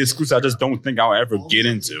Sony exclusive I just don't think I'll ever get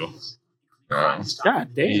into. God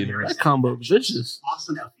damn, that combo of bitches.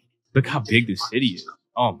 Look how big this city is.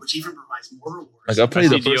 Oh, like I played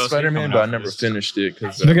I the see first DLC Spider-Man, coming but I out for never this. finished it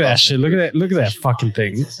because Look at that shit. Look at that fucking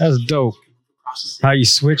thing. That's dope. How you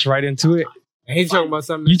switch right into it. And he's talking about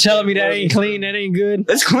something. You telling me that ain't clean? That ain't good?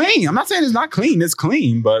 It's clean. I'm not saying it's not clean. It's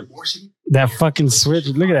clean, but That fucking switch.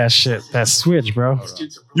 Look at that shit. That switch, bro.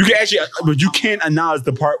 you can actually, but you can't acknowledge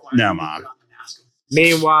the part. Never mind.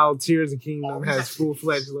 Meanwhile, Tears of Kingdom has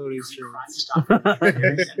full-fledged loading screens.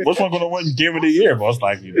 Which one gonna win Game of the Year? Most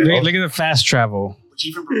likely. Look at the fast travel.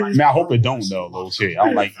 I mean, I hope it don't though. Low key. I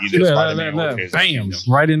don't like either Look, Spider-Man look, or look. Tears of Bam! Kingdom.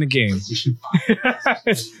 Right in the game.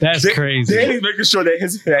 That's crazy. Danny's making sure that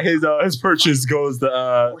his purchase goes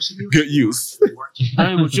to good use.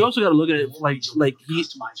 I mean, but you also got to look at it like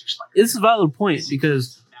it's a valid point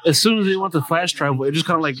because as soon as they went to fast travel, it just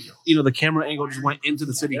kind of like the camera angle just went into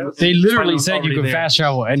the city. They literally Spider-Man's said you already can there. fast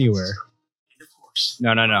travel anywhere.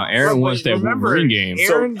 no. Aaron But wants that remember, Wolverine game.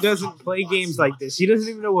 Aaron doesn't play games like this. He doesn't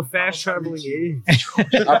even know what fast traveling is. I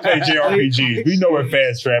play JRPGs. We know where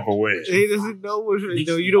fast travel is. He doesn't know what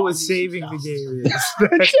what saving the game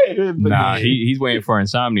is. Nah, he's waiting for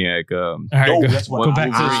Insomniac. All right, No, go, that's what go back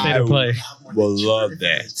to the I state of play. Will love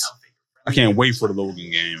that. I can't wait for the Logan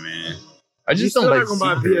game, man. I You just still don't not like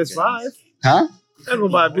gonna buy superhero PS5? games. Huh? I'm gonna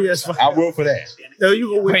buy PS5. I will for that. No, you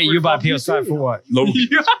gonna Wait, you buy PS5 for what? Logan.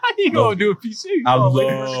 you gonna do a PC? I Oh, wait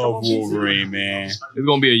for it to come love on PC. Wolverine, man. It's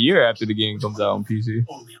gonna be a year after the game comes out on PC.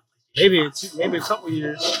 Maybe a couple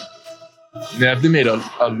years. Yeah, if they made a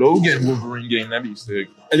Logan Wolverine game, that'd be sick.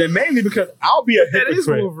 And then mainly because I'll be a That is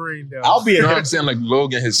hypocrite. Wolverine, though. I'll be a You know what I'm hypocrite. saying? Like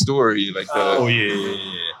Logan, his story, like the. Oh yeah.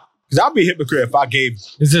 Because I'll be a hypocrite if I gave.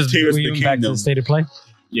 Is this Tears we of the even back to Kingdom. the state of play?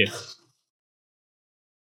 Yeah.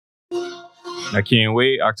 I can't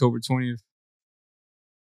wait. October 20th.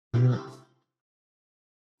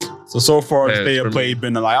 So far, Yeah, the state for of play me.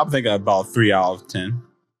 been like I'm thinking about 3 out of 10.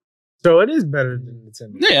 So it is better than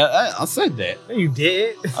Nintendo. Yeah, I said that. No, you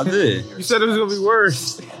did. I did. You said it was gonna be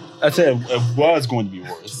worse. I said it was going to be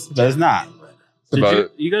worse, but it's not. It's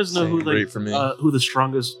about You guys know who same rate for me. who the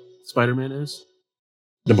strongest Spider-Man is?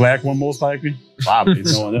 The black one, most likely. Probably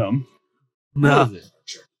no one of them. No, What is it?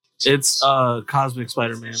 it's Cosmic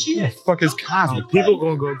Spider-Man. What the fuck is Cosmic? People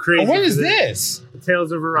gonna go crazy. Oh, what is for this?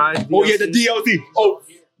 Tales of Arise. Oh yeah, the DLC. DLC. Oh,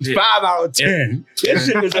 Yeah. 5 out of 10. This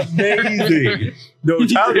shit is amazing. No,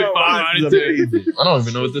 Tyler Yeah, 5 Ryan out is of 10. amazing. I don't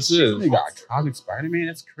even know what this is. They got Cosmic Spider-Man.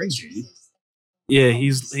 That's crazy. Yeah,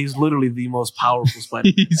 he's literally the most powerful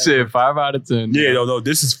Spider-Man. He said 5 out of 10. Yeah, no,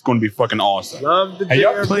 this is going to be fucking awesome. Love the Have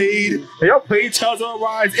y'all JRPG. played Tales of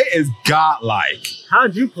Arise? It is godlike.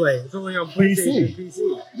 How'd you play? It's only on PlayStation and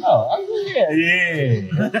PC. Oh,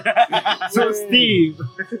 yeah. So Steve,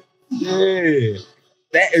 Yeah.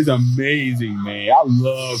 That is amazing, man. I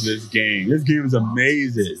love this game. This game is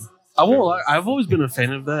amazing. I won't lie, I've always been a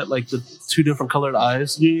fan of that, like the 2 different colored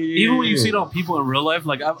eyes. Yeah. Even when you see it on people in real life,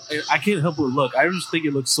 like I can't help but look. I just think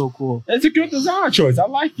it looks so cool. It's a good design choice. I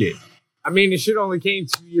like it. I mean, the shit only came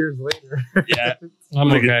 2 years later. Yeah.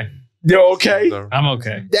 I'm okay. You're okay? I'm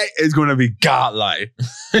okay. That is going to be godlike.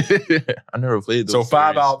 I never played those. So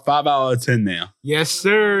 5 series. out of 10 now. Yes,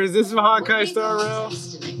 sir. Is this Honkai Star Rail?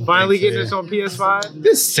 Finally getting this on PS5.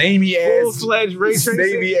 This samey ass, Full-fledged ray tracing.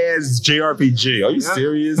 samey ass JRPG. Are you Yeah.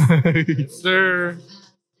 serious? Yes, sir.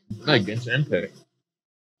 Like Genshin Impact.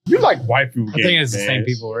 You like waifu games, I think it's the man. same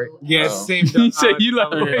people, right? Yes, Oh. same. He said you like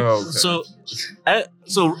color. Oh, okay.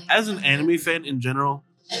 So as an anime fan in general,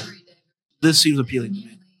 this seems appealing to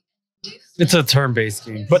me. It's a turn-based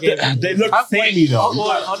game. But they look samey though.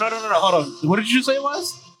 Oh, no, hold on. What did you say it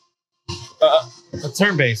was? A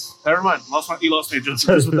turn-based. Never mind. You lost me just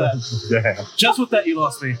with that. Yeah. Just with that, you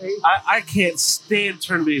lost me. I can't stand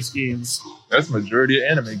turn-based games. That's majority of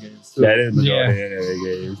anime games too. That is majority of anime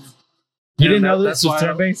games. You Yeah, didn't know that's this was why I-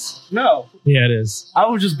 turn-based? No, Yeah, it is. I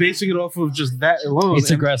was just basing it off of just that alone. It's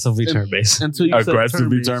aggressively turn-based. Until you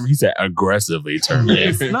Aggressively said term. turn-based. He said aggressively term.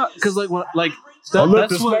 It's not because like Oh look,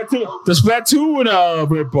 that's what. the Splatoon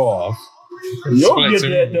rip off. You'll get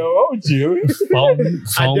that though, won't you? Foam I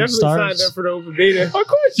definitely stars. signed up for the open beta. Of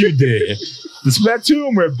course you did. The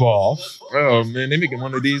Splatoon rip off. Oh man, they making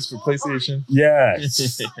one of these for PlayStation.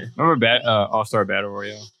 Yes. Remember All-Star Battle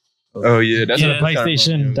Royale? Oh yeah, that's Yeah, what I'm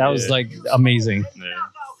PlayStation. That was yeah. like amazing. Yeah.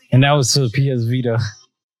 And that was to PS Vita.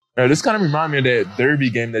 This kind of remind me of that Derby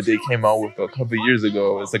game that they came out with a couple years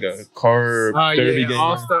ago. It's like a car Derby Yeah, game.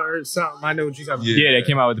 All Star or something. I know what you're talking about. Yeah. Yeah, that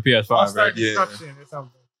came out with the PS5, All Star right? Yeah. Destruction or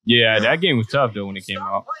something. Yeah, that game was tough though when it came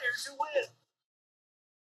out.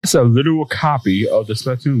 It's a literal copy of the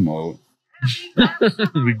Splatoon mode.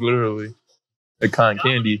 Like literally, like cotton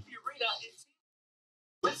candy.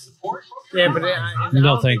 Yeah, but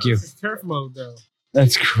No, thank you. It's turf mode though.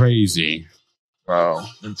 That's crazy. Wow,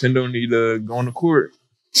 Nintendo need to go on the court.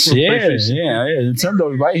 Yeah.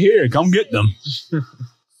 Nintendo's right here. Come get them.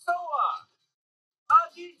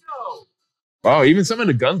 Wow, even some of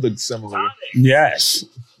the guns look similar. Yes.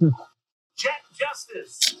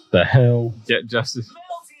 The hell? Jet Justice.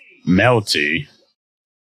 Melty.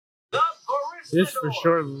 This for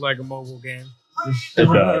sure looks like a mobile game. It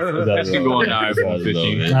does. That's gonna go on the iPhone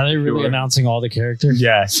 15. Are they really Sure. announcing all the characters?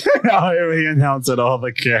 Yes. I already announced it all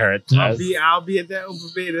the characters. I'll be at that open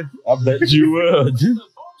beta. I bet you would.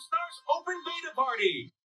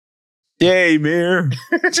 Yay, Mir.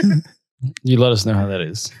 You let us know how that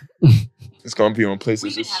is. It's gonna be on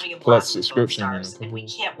PlayStation Plus subscription in a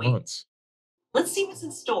couple months. Let's see what's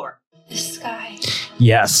in store. This guy.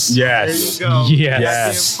 Yes. There Yes. you go.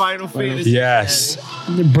 Yes. Goddamn Final Fantasy. Yes.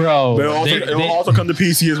 Bro. But it'll also come to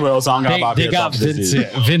PC as well, so I don't got they got Vincent.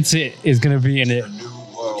 Vincent is going to be in it.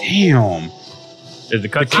 Damn. Is the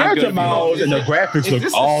The character models and the graphics Is look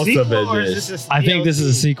this a awesome sequel in or is this. this a I think this is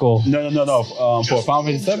a sequel. No. For Final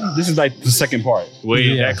Fantasy 7, this is like the second part. Wait,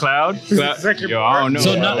 Yeah. that cloud? Second Yo, I don't know.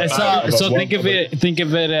 So no, it's so think of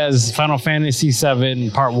it as Final Fantasy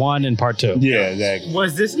 7 Part 1 and Part 2. Yeah, exactly.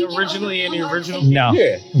 Was this originally in the original? No.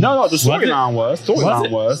 Yeah. No, the it? storyline was. Storyline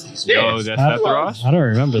Was was. Yo, that's I, Sephiroth? I don't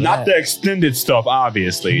remember Not that. the extended stuff,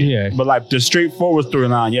 obviously. Yeah. But like the straightforward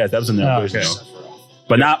storyline, yes, that was in the Oh, original. okay.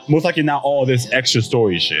 But not most likely not all this extra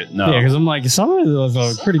story shit. No. Yeah, because I'm like, some of those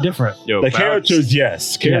are pretty different. Yo, The Cloud- characters,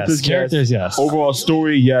 yes. Characters, yes. Overall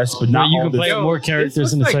story, yes, but not you all can this. play more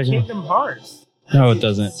characters in the like second. Kingdom Hearts. No, it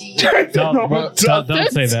doesn't. Don't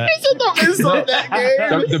say that.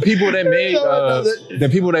 The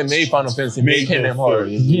people that made Final Fantasy made Kingdom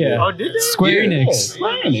Hearts. Yeah. Oh, did they? Square Enix.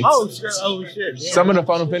 Oh shit. Yeah. Some of the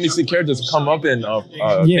Final Fantasy characters come up in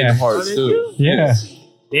Yeah. Kingdom Hearts Oh, they too. Yeah.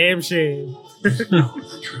 Damn shame. I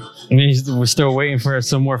mean, we're still waiting for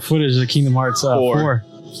some more footage of Kingdom Hearts 4.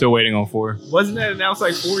 Still waiting on 4. Wasn't that announced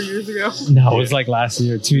like 4 years ago? No, it was like last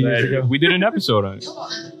year, 2 years ago. We did an episode on it.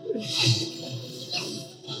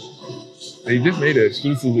 They just made it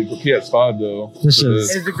exclusively for PS5 though. This For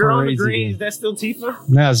is Is the girl in the crazy green? game. Is that still Tifa?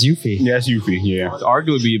 No, it's Yuffie. Yes, Yuffie, yeah. It's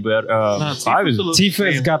arguably better. 5 is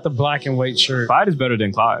Tifa's got the black and white shirt. 5 is better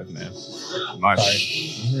than Clive, man. My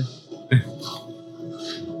opinion.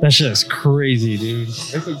 That shit is crazy, dude.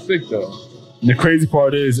 This is sick though. The crazy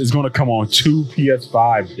part is it's going to come on 2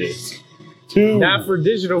 PS5 discs. 2. Not for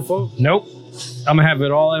digital, folks. Nope. I'm gonna have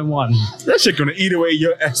it all in one. That shit going to eat away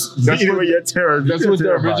your turn. That's what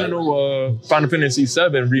the original Final Fantasy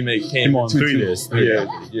VII remake came on 3 discs. Yeah,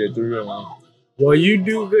 3 of them. Well, you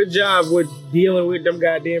do a good job with dealing with them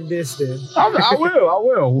goddamn distance. I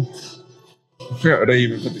will. Yeah, they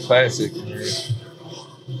even put the classic in there.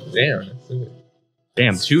 Damn, that's it.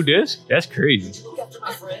 Damn, 2 discs? That's crazy.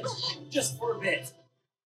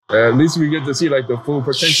 At least we get to see like the full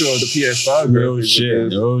potential of the PS5.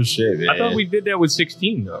 graphics. Oh shit, man. I thought we did that with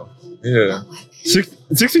 16, though. Yeah.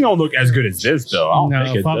 16 don't look as good as this, though. I don't No,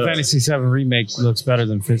 think it Final does. Fantasy VII Remake looks better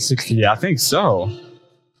than 60. Yeah, I think so.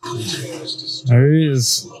 There he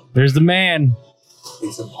is. There's the man.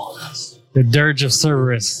 The Dirge of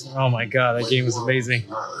Cerberus. Oh my god, that game was amazing.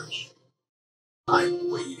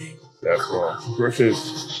 That's wrong.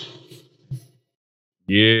 Griffith.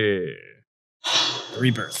 Yeah.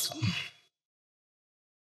 Rebirth.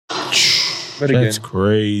 But again, That's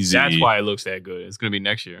crazy. That's why it looks that good. It's going to be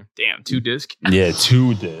next year. Damn, 2 discs? Yeah,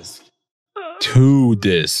 2 discs. 2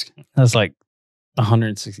 discs. That's like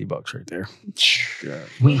 $160 right there.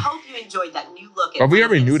 We hope you enjoyed that new look. but we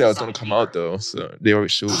already knew that was gonna come out though, so they already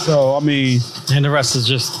showed. So, I mean, And the rest is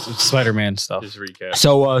just Spider-Man stuff. Just recap.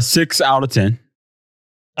 so 6 out of 10.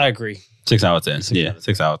 I agree. 6 out of 10. Yeah,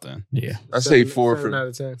 6 out of 10. Yeah. I say 4 7 for. out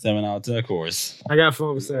of 10. 7 out of 10, of course. I got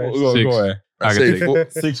 4 besides. Go 6. ahead. I I say can 4.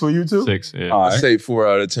 6 for you too? 6, yeah. All I right. say 4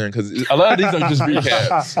 out of 10 because a lot of these are just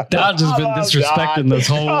recaps. Dodge has been disrespecting this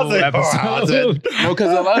whole episode. No,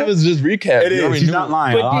 because a lot of it's just recaps. It You is. already She's knew. not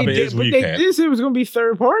lying. A lot But of they it did, is but they recap. did say it was going to be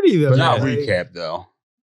third party though. But not Like, recap, though.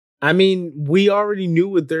 I mean, we already knew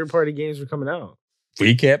what third party games were coming out.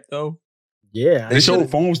 Recap, though? Yeah. They showed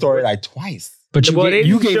Foam Story like twice. But you, Well, they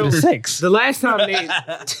you didn't gave it show- a 6. The last time they,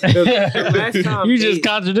 the last time You they, just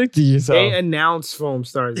contradicted yourself. they announced Foam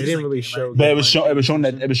Stars. They didn't really show. But it was shown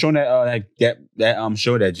that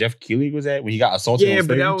show that Jeff Keighley was at when he got assaulted. Yeah, on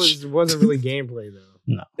but that stage. wasn't really gameplay though.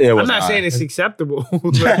 It I'm was not saying alright. it's acceptable,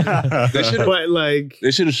 They should've- but like,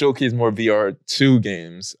 They should have showcased more VR2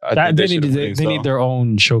 games. I That, think they should've need, put they so. need their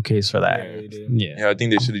own showcase for that. Yeah, they do. Yeah. Yeah, I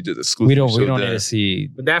think they should have just exclusively We don't showed need that. to see.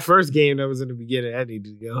 but that first game that was in the beginning, that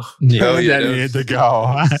needed to go. Hell yeah, That that needed was- to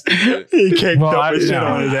go. He kicked Well, up I- and shit no.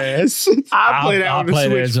 on his ass. I'll play that I'll on the play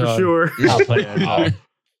that, Switch for John. sure. I'll play that.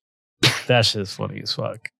 That shit's funny as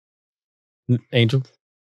fuck. Angel?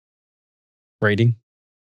 Rating?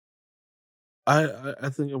 I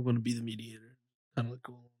think I'm going to be the mediator. Kind of like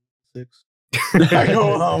cool. 6. I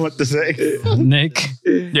don't know what to say. Nick?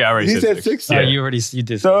 Yeah, I already He said said 6. 6. Oh, Yeah. you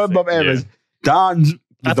did. So say above six. average. Don's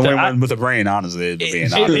I the only thought- one with a brain, honestly. Being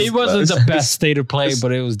It, honest, it wasn't but- the best state of play,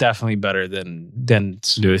 but it was definitely better than The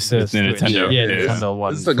Nintendo. Yeah, Yeah. Nintendo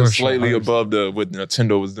one. It's like for a sure. slightly above what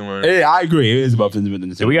Nintendo was doing. Yeah, I agree. It is above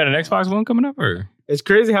the So we got an Xbox One coming up, or It's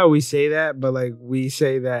crazy how we say that, but like we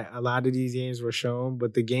say that a lot of these games were shown,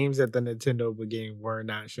 but the games that the Nintendo game were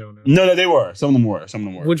not shown. No, they were. Some of them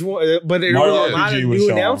were. Which one? But there were Mario a lot of RPG was new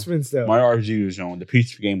shown. announcements though. Mario RPG was shown. The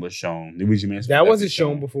Peach game was shown. The Luigi Mansion That was wasn't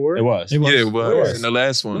shown before. It was. It was. Yeah, it was. was. In the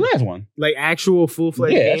last The one. last one. Like actual full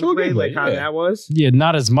fledged Yeah, actual gameplay, gameplay, like how yeah. that was. Yeah,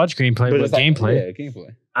 not as much gameplay, but it's like- gameplay. Yeah,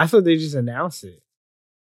 gameplay. I thought they just announced it.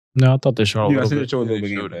 No, I thought they showed a You little guys bit. showed a little They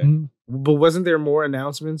bit showed gameplay. Mhm. But wasn't there more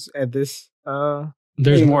announcements at this?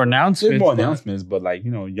 There's Yeah, more There's announcements. more but- announcements, but like,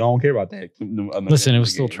 y'all don't care about that. Listen, it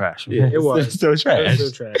was still trash. Yeah, It was. It's still It trash.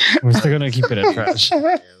 was still trash. We're still gonna keep it at trash. Yeah, it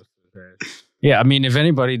was still trash. Yeah, I mean, if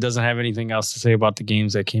anybody doesn't have anything else to say about the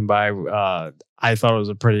games that came by, I thought it was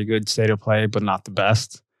a pretty good state of play, but not the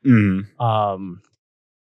best. Mm.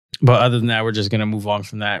 But other than that, we're just gonna move on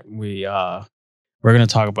from that. We're gonna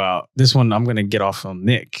talk about this one. I'm gonna get off on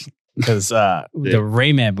Nick. because the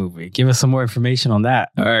Rayman movie. Give us some more information on that.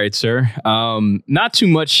 All right, sir. Not too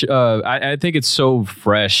much. I think it's so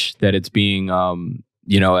fresh that it's being,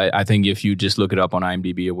 I think if you just look it up on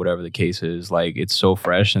IMDb or whatever the case is, like it's so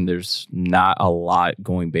fresh and there's not a lot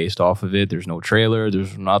going based off of it. There's no trailer.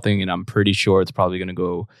 There's nothing. And I'm pretty sure it's probably going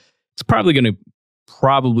to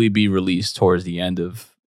be released towards the end of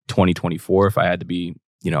 2024 if I had to be,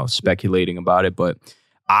 speculating about it. But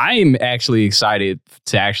I'm actually excited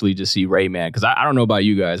to actually just see Rayman because I don't know about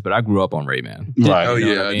you guys, but I grew up on Rayman. Right. Oh,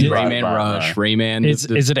 yeah. Rayman Rush, Rayman.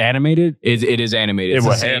 Is it animated? It is animated. It It's,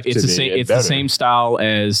 will the same, have it's to the be. same. It It's the better. same style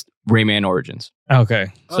as Rayman Origins. Okay.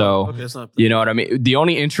 So okay, it's not you know what I mean. The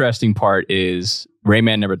only interesting part is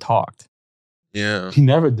Rayman never talked. Yeah. He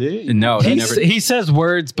never did. No, he never. He says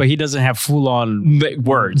words, but he doesn't have full on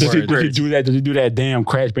words. Does he do that? Does he do that damn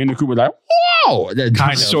Crash Bandicoot with like, whoa? That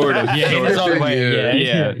Kind of. Sort of. Yeah, in his own way.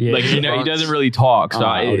 Yeah. Like he doesn't really talk. So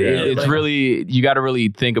it's really you got to really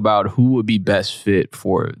think about who would be best fit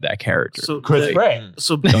for that character. So Chris Pratt.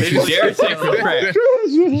 So Don't you basically, dare say Chris Pratt.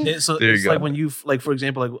 So There you it's go. like when you, like for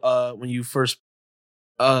example, like when you first.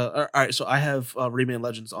 All right, so I have Rayman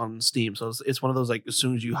Legends on Steam. So it's one of those like as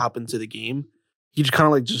soon as you hop into the game, he just kind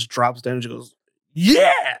of like just drops down and just goes,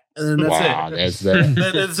 yeah, and then that's Wow, it. that's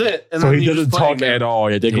that. That's it. And So then he you doesn't just play talk again. at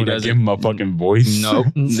all. Yeah, they're He gonna doesn't. give him a fucking voice. No,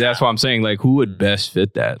 that's what I'm saying. Like, who would best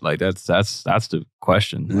fit that? Like, that's the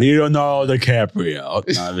question. Leonardo DiCaprio.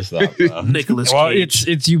 No, it's not, bro. Nicholas Well, Cage.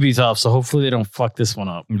 it's Ubisoft, so hopefully they don't fuck this one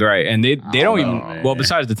up. Right, and they don't know, even. man. Well,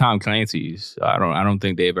 besides the Tom Clancy's, I don't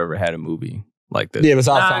think they've ever had a movie like this. Yeah,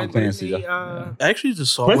 besides Nah, Tom Clancy. didn't they, I actually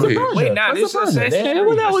just saw Prince of one. Persia. Wait, nah, Prince this of is Persia. Assassin's Yeah,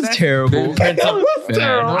 Creed. that was Assassin's- terrible. That was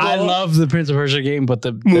terrible. I love the Prince of Persia game, but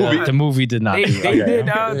the movie did not. They, do they well. did.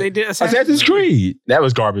 Okay. They did Assassin's Creed. That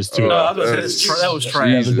was garbage too. No, I Oh, was gonna say that was trash.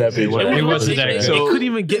 That was definitely It wasn't that It good. So- couldn't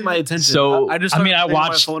even get my attention. so- I just I mean, started I playing on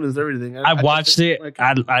watched- my phone and everything. I watched it. Like,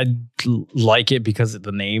 I like it because of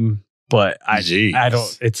the name, but I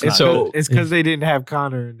don't. It's not So- good. It's because they didn't have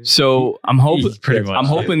Connor in it. So I'm hoping, Pretty much. I'm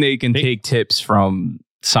hoping they can They- take tips from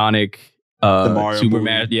Sonic, Mario Super movie.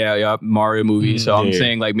 Mario, Mario movie. So I'm Yeah.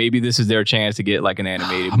 saying like maybe this is their chance to get like an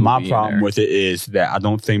animated movie. My in problem there. with it is that I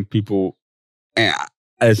don't think people. And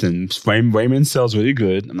listen, Raymond sells really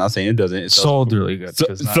good. I'm not saying it doesn't. It sells- sold really good. So,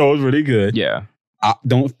 'cause not- sold really good. Yeah, I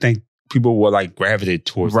don't think people will like gravitate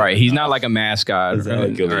towards. right. it He's enough. not like a mascot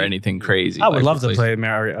Exactly. or anything crazy. I would like, love to like- play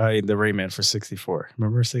the Rayman for 64.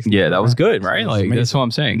 Remember 64? Yeah, that was good, right? That was Like amazing. that's what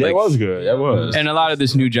I'm saying. That Like, was good. That was. and a lot of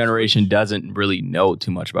this new generation doesn't really know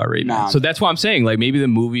too much about Rayman. Nah. So that's why I'm saying like maybe the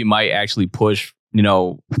movie might actually push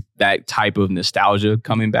that type of nostalgia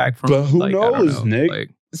coming back from. But who like, I don't knows, know. Nick? Like,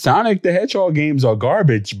 Sonic the Hedgehog games are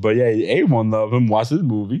garbage, but yeah, everyone love him. Watch this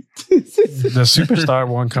movie. The Superstar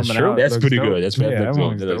one coming out. That's looks pretty dope. good. That's Yeah, pretty that dope.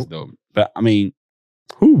 one's That is dope. dope. But I mean,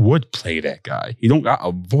 who would play that guy? He don't got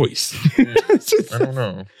a voice. I don't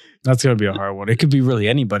know. That's gonna be a hard one. It could be really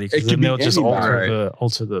anybody. It Because could then be they'll just anybody.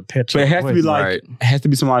 alter the pitch. But it has to be Wait, like Right. it has to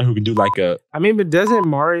be somebody who can do like a I mean, but doesn't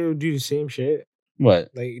Mario do the same shit? what?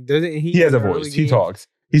 Like, doesn't he? He has a in the voice. early He games- talks.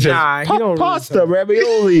 He says Nah, he don't really pasta, talk.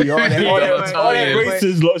 ravioli, all that, Yeah, but- all that yeah, but-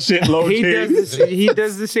 racist low shit, low He shit.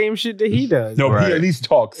 does the same shit that he does. No, Right. he at least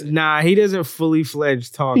talks. Nah, he doesn't fully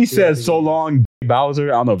fledged talk. He throughout says the so game. long, Bowser.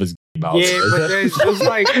 I don't know if it's Bowser. Yeah, but there's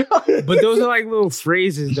like, but those are like little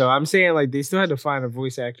phrases though. I'm saying like they still had to find a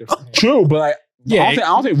voice actor for him. True, but like, Yeah, I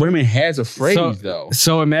don't think Raymond has a phrase So- though.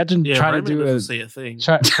 So imagine yeah, trying Rayman to do doesn't a say a thing.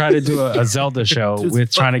 try to do a Zelda show Just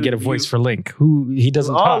with trying to get a fucking voice mute. for Link. Who he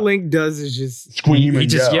doesn't All talk. Link does is just Scream he and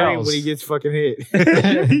just yell. yells. when he gets fucking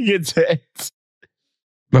hit. He gets hit.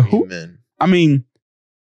 But who? Amen. I mean,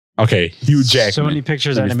 okay, Hugh Jackman. So many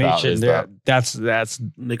pictures, Let me stop, animation. let me There, stop. that's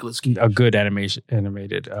Nicholas Cage. a good animated.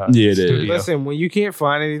 Yeah, it is. studio. Listen, when you can't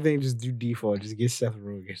find anything, just do default. Just get Seth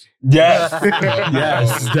Rogen. Yes,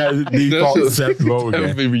 yes. That default That's Seth That would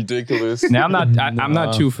Rogen. be ridiculous. now I'm not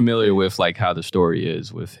No. too familiar with like how the story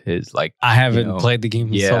is with his like. I haven't You know, played the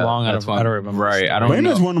game in so long. I that's don't, why I don't I'm- remember. Right, I don't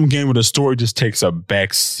Raymond's know. one of them games where the story just takes a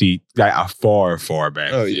back seat, like a far, far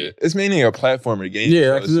back. Oh seat. yeah, it's mainly a platformer game. Yeah,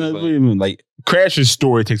 so like, it's just like Crash's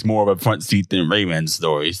story takes more of a front seat than Rayman's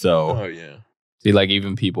story. So oh yeah. See, like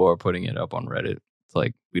even people are putting it up on Reddit. It's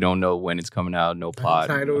like we don't know when it's coming out, no plot.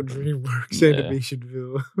 Title nothing. DreamWorks Yeah.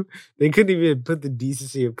 Animationville. They couldn't even put the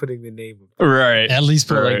decency of putting the name. Right, At least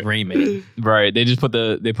put Right. like Rayman. right. They just put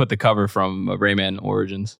the cover from Rayman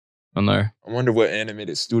Origins on there. I wonder what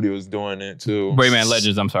animated studio is doing it too. Rayman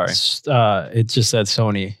Legends. I'm sorry. It just said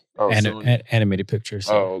Sony, Oh, Sony. animated pictures.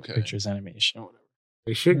 Oh, okay. Pictures animation.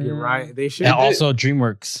 They should get right. They should. And also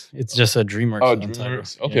DreamWorks. It's just a DreamWorks. Oh, on the title.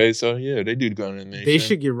 DreamWorks. Okay, so yeah, they do gun animation. They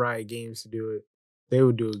should get Riot Games to do it. They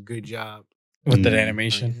would do a good job. with that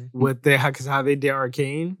animation. with the because how they did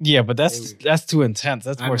Arcane. Yeah, but that's too intense.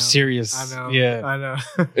 That's I more know. serious. I know. Yeah. I know.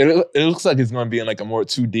 It looks like it's going to be in like a more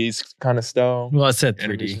 2D kind of style. Well, I said 3D.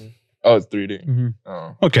 animation. Oh, it's 3D. Mhm.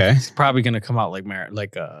 Oh. Okay. It's probably gonna come out like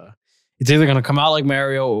it's either gonna come out like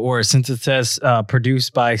Mario, or since it says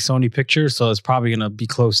produced by Sony Pictures, so it's probably gonna be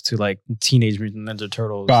close to like Teenage Mutant Ninja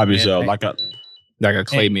Turtles. Probably and- so. and- Like a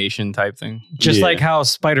claymation type thing. just Yeah. like how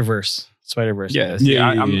Spider-Verse. Yeah,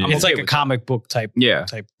 Yeah. It's like a with comic book type Yeah,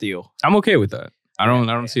 deal. I'm okay with that. I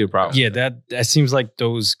don't see a problem. Yeah, that seems like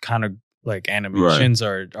those kind of like animations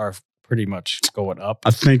are pretty much going up.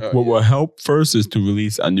 I think Oh, what yeah. will help first is to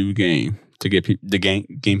release a new game to get the game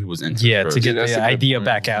people's interest. Yeah, first. to get that's a the good idea point.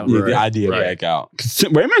 back out. Yeah, the idea back out.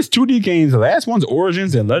 Rayman's 2D games, the last ones,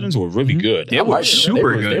 Origins and Legends, were really good. They I were liked them.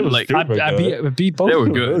 super They good. were Like, super good. I beat both. They were of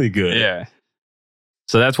them. good. really good. Yeah.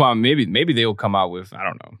 So that's why maybe they'll come out with, I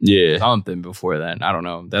don't know, Yeah. something before then. I don't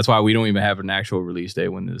know. That's why we don't even have an actual release date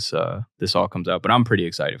when this all comes out. But I'm pretty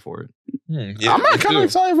excited for it. Yeah, I'm me kind of too.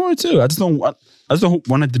 excited for it too. I just don't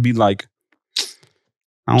want it to be like.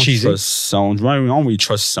 I don't Cheesy. trust Sony. I don't really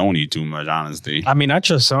trust Sony too much, honestly. I mean, I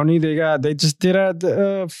trust Sony. They just did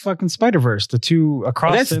the fucking Spider-Verse, the two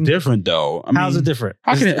across. That's different though. I How's mean, it different?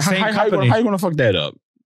 How It's can the same how company. you gonna fuck that up?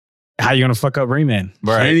 How you gonna fuck up Rayman?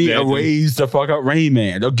 Plenty of ways to fuck up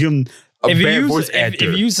Rayman. They'll give him a If you bad use voice if actor.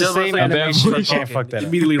 you use the Yeah, same like, animation, you fucking can't fuck that up.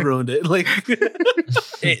 Immediately ruined it. Like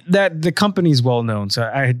That the company's well known, so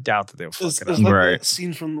I doubt that they'll fuck it's it up. like Right. that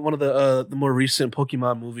scene from one of the more recent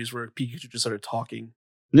Pokemon movies where Pikachu just started talking.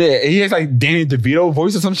 Yeah, he has like Danny DeVito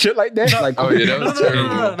voice or some shit like that. Like, Oh, yeah, that was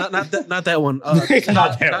terrible. Not that one.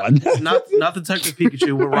 Not that one. Not Detective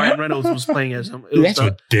Pikachu, where Ryan Reynolds was playing as him. It was, That's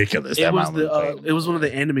ridiculous. it That was might it was one of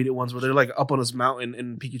the animated ones where they're like up on this mountain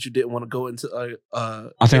and Pikachu didn't want to go into I think I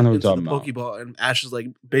know what you're into talking the about. Pokeball, and Ash is like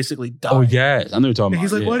basically dying. Oh yes, I know what you're talking And about.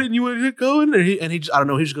 he's like, yeah. "Why didn't you want to go in there?" And he just, I don't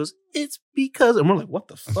know. He just goes, "It's because," and we're like, "What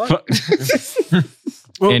the fuck?"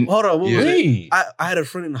 Well, And- hold on. What was it? Hey. I had a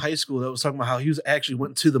friend in high school that was talking about how he was actually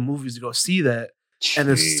went to the movies to go see that, and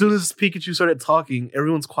as soon as Pikachu started talking,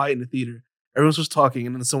 everyone's quiet in the theater. Everyone's just talking,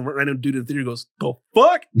 and then some random dude in the theater goes, "The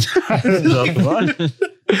fuck?"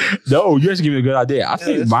 No, you actually give me a good idea. I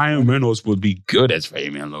think that's Ryan Reynolds would be good as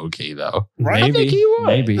Rayman low key though. Right? I think he would.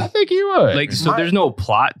 Maybe. I think he would. Like, so there's no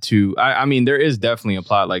plot to. I mean, there is definitely a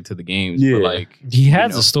plot like to the games, Yeah. but like, He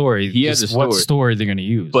has you know, a story. he has just a what story. story they're gonna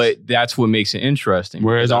use. but that's what makes it interesting.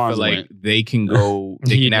 Where his because I arms feel like went. they can go.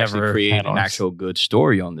 They He can actually never create had an arms. actual good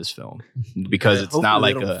story on this film because Yeah, it's not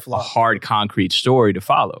hopefully like they don't a flop. hard concrete story to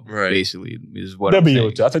follow. Right. Basically, is what they'll I'm be saying.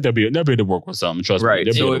 able to. I think they'll be able to work with something. Trust me. Right.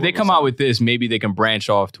 They'll be So able if to they work come with out with this, maybe they can branch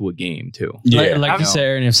off to a game too. something. like you know. said,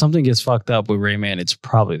 Aaron, if something gets fucked up with Rayman, it's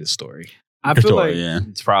probably the story. I feel like yeah.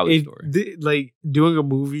 It's probably a if story. like doing a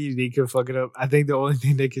movie, they could fuck it up. I think the only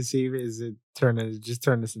thing they can save it is to turn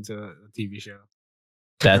this into a TV show.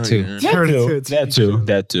 That Oh, too. yeah. Turn it to a That TV too. show.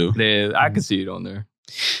 That too. Yeah, I can see it on there.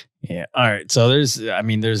 Yeah. All right. So there's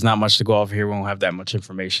not much to go off here. We won't have that much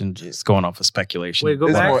information. Just going off of speculation. Wait, go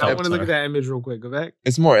It's back. more I want to look episodic. at that image real quick. Go back.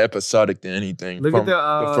 It's more episodic than anything. Look from at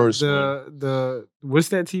the first one. the what's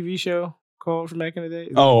that TV show called from back in the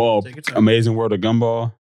day? Oh, Take your time. Amazing World of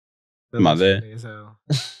Gumball. That my looks bad. funny as hell.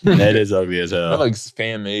 That is ugly as hell. That looks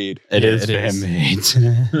fan made. It Yeah, is it is.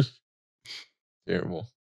 fan-made. Terrible.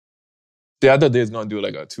 Yeah, I thought they was gonna do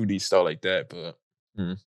like a 2D style like that, but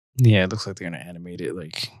Yeah, it looks like they're gonna animate it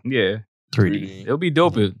like Yeah, 3D. it'll be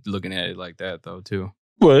dope looking at it like that though too.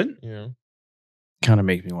 What? yeah. Kind of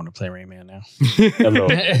makes me want to play Rayman now. A little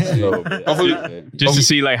bit. A little bit. Hopefully- Just to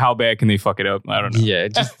see like how bad can they fuck it up. I don't know. Yeah,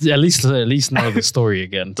 just at least know the story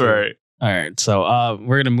again. too. Right. All right. So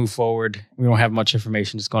we're gonna move forward. We don't have much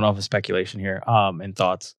information, just going off of speculation here. And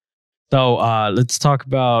thoughts. So let's talk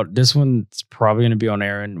about this one. It's probably gonna be on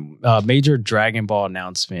Aaron. Major Dragon Ball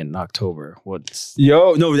announcement in October. What's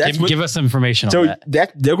Yo, no, that's give, what, give us some information so on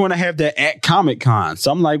that. they're going to have that at Comic Con.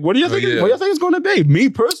 So I'm like, what do you think? yeah. What do you think it's going to be? Me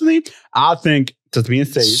personally, I think just being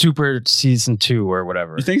safe. Super season 2 or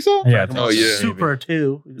whatever. You think so? Yeah. I Oh, think yeah. Super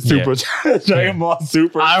too. Super Dragon Ball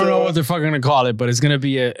Super. I don't know Star. what they're fucking gonna call it, but it's gonna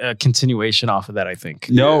be a continuation off of that. I think.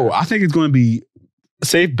 No, I think it's going to be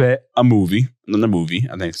safe bet a movie. Another movie,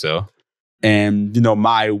 I think so. And you know,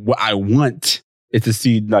 what I want is to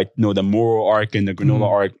see like the moral arc and the granola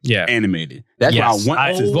arc Yeah. animated. That's Yes. what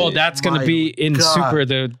I want. to Well, see. that's gonna my be in God. Super.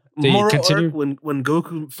 The Moral continue. arc when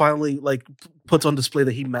Goku finally like puts on display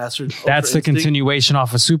that he mastered. That's Ultra the Instinct. continuation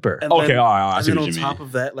off of Super. And Okay, then, all right. I and see then what on you top mean.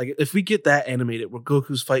 of that, like if we get that animated where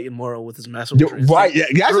Goku's fighting Moro with his master Yo, Ultra Instinct, right, yeah,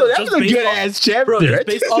 that's bro, a just good based off- ass chapter. bro, just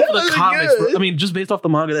based off of the That's comics, good. I mean, just based off the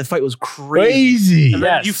manga, that fight was crazy. Crazy. And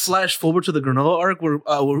then Yes. you flash forward to the Granola arc where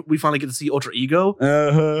we finally get to see Ultra Ego.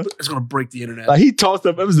 Uh-huh. It's gonna break the internet. Like he tossed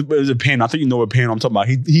up. It was a pan. I think you know what pan I'm talking about.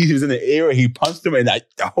 He was in the air. He punched him, and like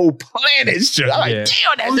the whole planet shook. I'm like, Yeah.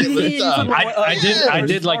 damn, that shit was tough. I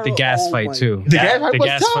did like the gas fight too. The gas fight the was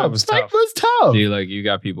gas tough. fight was tough. Fight was tough. Dude, like you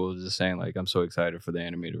got people just saying like I'm so excited for the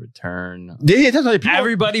anime to return. Yeah, that's like people.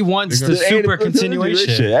 Everybody wants the The Super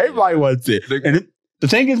continuation. Everybody wants it. And the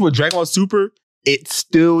thing is, with Dragon Ball Super, it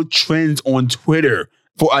still trends on Twitter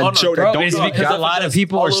for a no, show Bro, that don't it's suck. because a lot of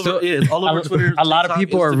people all are over- still. yeah, it's all over Twitter. A lot of TikTok,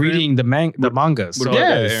 people are Instagram. reading the manga. So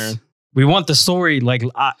Yes. Aaron? we want the story like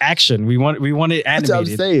action. We want it That's what I'm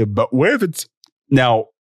animated. saying. But where if it's now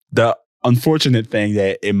the unfortunate thing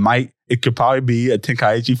that it could probably be a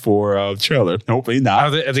Tenkaichi 4 trailer. Hopefully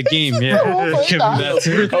not. Of the game, yeah. Hopefully Could be not. that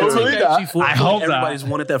too. Hopefully not. I hope not. Everybody's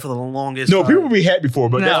wanted that for the longest No, time. people will be happy for, it,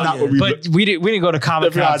 but that's not what we. But we didn't go to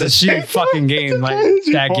Comic Con to see a fucking game like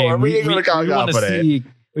that game. We didn't go to Comic-Con want for to that. see.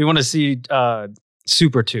 We want to see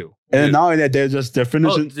Super 2. And then not only that, they're Oh,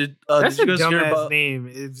 finishing. did That's you a guys hear dumbass about? name.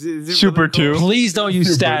 Is it Super really called- 2. Please don't use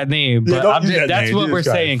Super. that name. Yeah, But don't use that that's name. what we're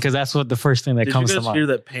Jesus Christ. saying because that's what the first thing that Did comes you to guys hear mind.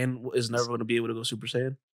 that Pan is never going to be able to go Super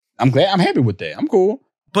Saiyan? I'm glad. I'm happy with that. I'm cool.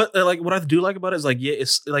 But like, what I do like about it is like, yeah,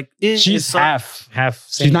 it's like She's it's half.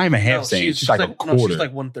 She's not even no, half saying. She's like a no, quarter. she's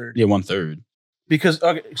like 1/3. Yeah, 1/3. Because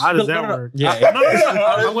okay, How does no, that no, no. work? Yeah. No,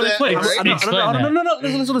 I'm going to explain. Explain No.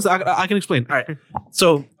 Listen. I can explain. All right.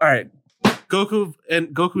 So, all right. Goku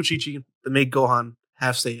and Chi-Chi make Gohan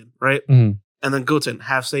half Saiyan, right? Mhm. And then Goten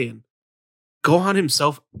half Saiyan. Gohan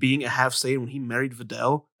himself being a half Saiyan when he married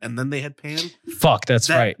Videl, and then they had Pan. Fuck, that's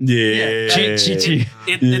That- right. Yeah. Chi-Chi.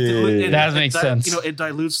 That makes sense. You know, it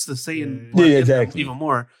dilutes the Saiyan Yeah, blood exactly. even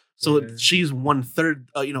more. So Yeah. she's 1/3,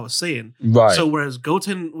 a Saiyan. Right. So whereas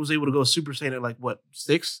Goten was able to go Super Saiyan at like what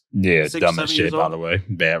 6? yeah, 6, dumb 7 as shit, years by old? the way.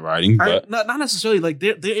 Bad writing. But Not necessarily. Like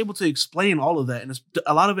they're able to explain all of that, and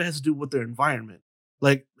a lot of it has to do with their environment.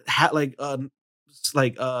 Like halfling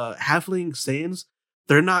Saiyans,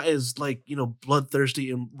 they're not as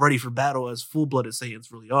bloodthirsty and ready for battle as full-blooded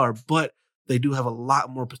Saiyans really are, but they do have a lot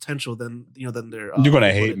more potential than their. you're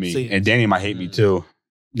gonna hate full-blooded me. Saiyans. And Danny might hate me too.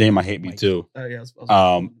 Danny might hate me too. Yeah, I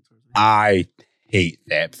was- I hate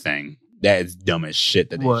that thing. That is dumb as shit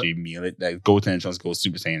that What? they meal it. That Goten tries to go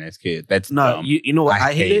Super Saiyan as kid. That's No, dumb. you know what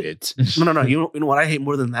I hate it. No. You know what I hate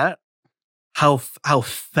more than that? How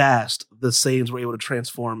fast the Saiyans were able to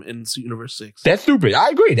transform in Universe 6. That's stupid. I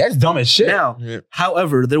agree. That's dumb as shit. Now, Yeah.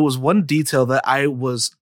 however, there was one detail that I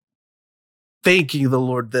was thanking the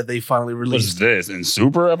Lord that they finally What's released. this? In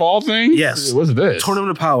Super of all things? Yes. What's this?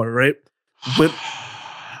 Tournament of Power, right? But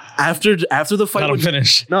after the fight, Let him when,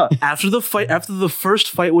 finish. no, after the first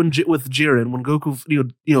fight with Jiren, when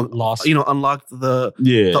Goku Lost. unlocked the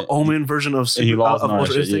Yeah. Omen version of And he lost of and all that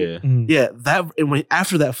Ultra shit, Instinct. yeah. Mhm. Yeah, that and when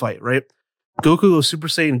after that fight, right? Goku goes Super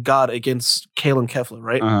Saiyan God against Kale and Kefla,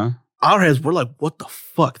 right? Uh-huh. Our heads were like, what the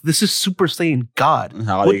fuck? This is Super Saiyan God.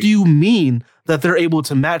 How What they- do you mean that they're able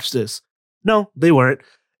to match this? No, they weren't.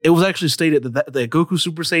 It was actually stated that Goku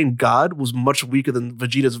Super Saiyan God was much weaker than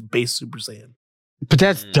Vegeta's base Super Saiyan. But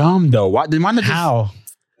that's dumb though. Why not just- How?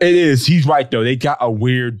 It is. He's right though. They got a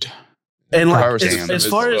weird. And Power like system as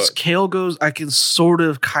is far as fucked. Kale goes, I can sort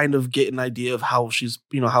of kind of get an idea of how she's,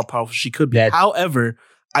 how powerful she could be. That's- However,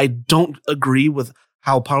 I don't agree with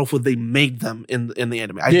how powerful they made them in the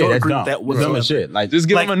anime. I don't that's agree dumb. with that Dumb whatsoever. as shit. Like Just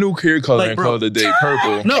give Like- him a new hair color like, and bro- color the day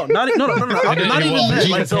purple. No, not even that.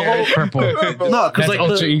 Like the whole purple. no, because That's like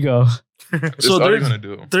ultra ego. That's so all they're there's gonna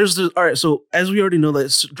do. there's the all right. So as we already know,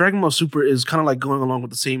 that Dragon Ball Super is kind of like going along with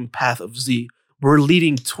the same path of Z. We're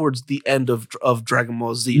leading towards the end of Dragon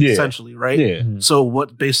Ball Z, Yeah. essentially, right? yeah. So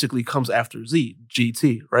what basically comes after Z?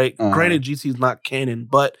 GT, right? Uh-huh. Granted, GT is not canon,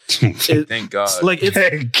 but it, Thank God. like it's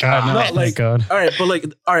Thank God. No, Thank like- God. all right, but like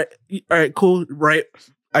all right, cool, right?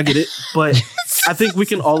 I get it, but I think we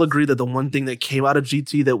can all agree that the one thing that came out of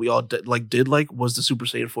GT that we all did like was the Super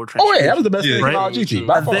Saiyan 4 Oh transformation. yeah, that was the best thing Right? about GT.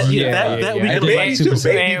 By And far. that- yeah, that we I can did like like Super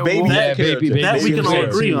Super Saiyan. Saiyan. Baby Yeah, character. that we can all Saiyan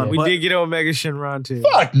agree too. on. We but- did get Omega Shinron too.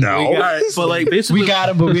 Fuck no. all right, but like basically, We got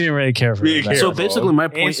him, but we didn't really care for We him. didn't care. so Careful. basically, my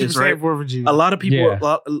And point Super is right. Saiyan 4 Vegeta. A lot of people,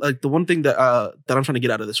 Yeah. like the one thing that I'm trying to get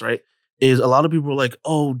out of this, right, is a lot of people were like,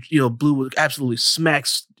 oh, Blue would absolutely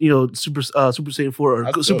smacks, Super Saiyan 4 I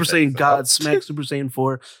or still Super think Saiyan so. God smacks Super Saiyan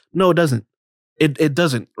 4. No, it doesn't. It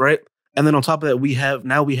doesn't, right? And then on top of that, we have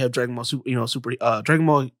Dragon Ball Dragon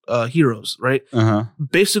Ball Heroes, right?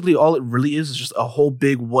 Basically, all it really is just a whole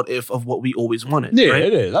big what if of what we always wanted. Yeah, right?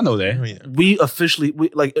 it is. I know that. Oh, yeah. We officially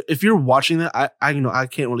like if you're watching that, I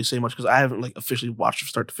can't really say much because I haven't like officially watched from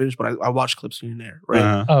start to finish, but I watched clips here and there,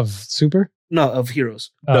 right? Of Super? No, of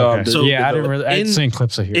Heroes. Okay. So yeah, I didn't really. I'd seen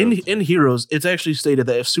clips of Heroes. In Heroes, it's actually stated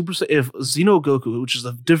that if Xeno Goku, which is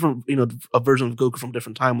a different, a version of Goku from a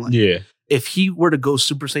different timeline, Yeah. if he were to go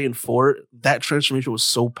Super Saiyan 4, that transformation was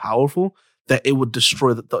so powerful that it would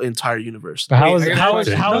destroy the entire universe. But how is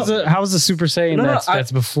the Super Saiyan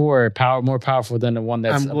that's before more powerful than the one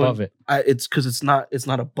that's above it? It's because it's not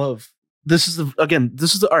above. This is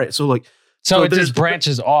the all right. So like. So it just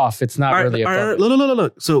branches off. It's not really above.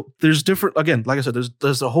 Look. So there's different. Again, like I said,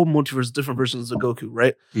 there's a whole multiverse, different versions of Goku,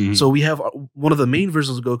 right? Mhm. So we have one of the main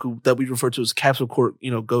versions of Goku that we refer to as Capsule Core,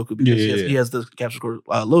 Goku, because he has the Capsule Core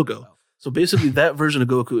logo. So basically, that version of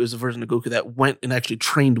Goku is a version of Goku that went and actually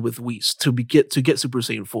trained with Whis to get Super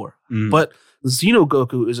Saiyan 4. Mhm. But Xeno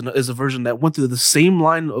Goku is a version that went through the same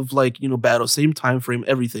line of battle, same time frame,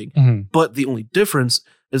 everything. Mhm. But the only difference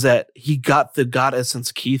is that he got the God Essence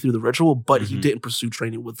key through the ritual, but he Mhm. didn't pursue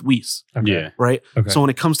training with Whis. Okay. Yeah. Right. Okay. So when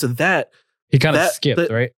it comes to that, He kind of skipped,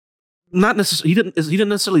 right? not necessarily. He didn't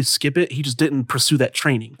necessarily skip it. He just didn't pursue that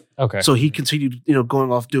training. Okay. So he continued, going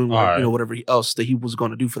off doing whatever else that he was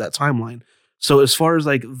going to do for that timeline. So as far as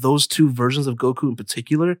like those two versions of Goku in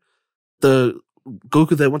particular, the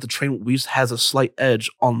Goku that went to train with Whis has a slight edge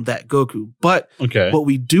on that Goku. But Okay. what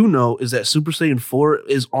we do know is that Super Saiyan 4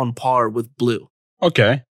 is on par with Blue.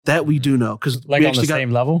 Okay. That we do know because like we on actually the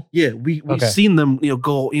same level? Yeah, we've Okay. seen them,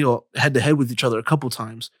 go head to head with each other a couple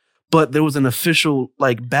times. But there was an official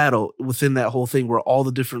battle within that whole thing where all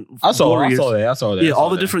the different warriors, I saw that. yeah, all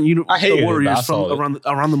the different I hated it, but I warriors saw from it.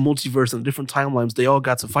 around the multiverse and different timelines, they all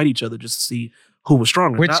got to fight each other just to see who was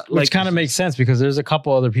stronger. Which kind of makes sense because there's a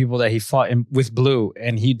couple other people that he fought with Blue,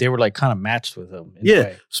 and they were like kind of matched with him. In a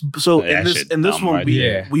way. So Yeah, in this dumb, one,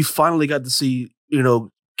 right? we finally got to see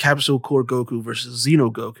Capsule Core Goku versus Xeno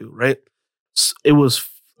Goku, right? It was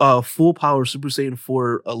full power Super Saiyan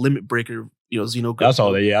 4 limit breaker, Xeno Goku. I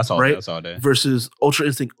saw that. Yeah, I saw right? that. I saw that. Versus Ultra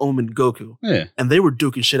Instinct Omen Goku. Yeah. And they were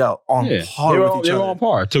duking shit out on par with each They other. were on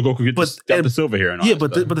par. Till Goku got the silver here and all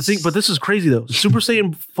that stuff. But this is crazy though. Super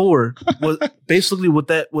Saiyan 4 was basically what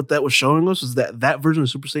that was showing us is that version of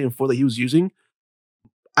Super Saiyan 4 that he was using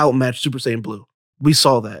outmatched Super Saiyan Blue. We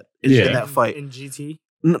saw that in that fight. in GT.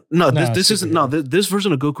 This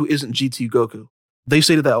version of Goku isn't GT Goku. They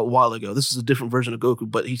stated that a while ago. This is a different version of Goku,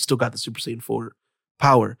 but he still got the Super Saiyan 4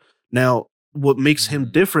 power. Now, what makes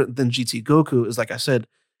him different than GT Goku is, like I said,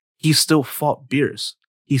 he still fought Beerus.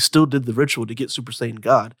 He still did the ritual to get Super Saiyan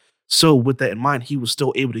God. So with that in mind, he was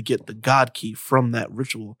still able to get the God key from that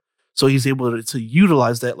ritual. So he's able to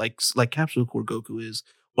utilize that like Capsule Core Goku is,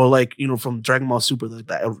 or from Dragon Ball Super,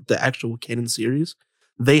 the actual canon series.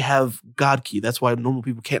 They have God key. That's why normal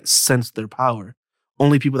people can't sense their power.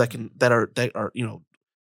 Only people that are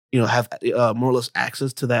have more or less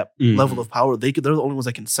access to that level of power. They're the only ones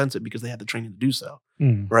that can sense it because they have the training to do so,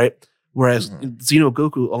 right? Whereas Xeno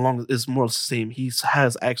Goku is more or less the same. He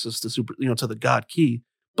has access to to the God key,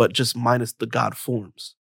 but just minus the God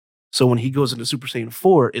forms. So when he goes into Super Saiyan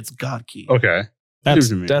 4, it's God key. Okay.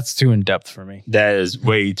 That's too in depth for me. That is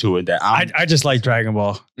way too in depth. I just like Dragon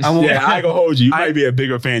Ball. I ain't gonna hold you. You might be a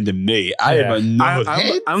bigger fan than me. I'm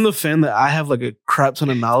the fan that I have like a crap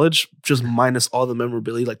ton of knowledge, just minus all the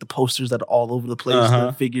memorability, like the posters that are all over the place,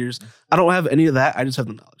 the figures. I don't have any of that. I just have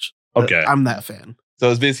the knowledge. Okay. I'm that fan.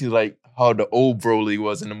 So it's basically like how the old Broly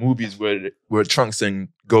was in the movies where Trunks and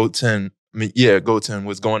Goten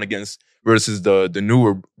was going against versus the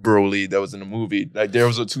newer Broly that was in the movie. Like there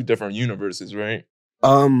was two different universes, right?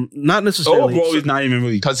 Not necessarily. Broly's not even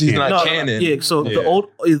really because he's not canon. Yeah, so the old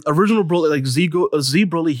original Broly, like Z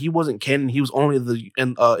Broly, he wasn't canon. He was only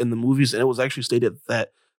in the movies, and it was actually stated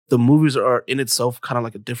that the movies are in itself kind of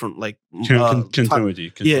like a different continuity.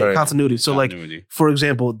 Continuity. So like for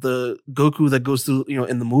example, the Goku that goes through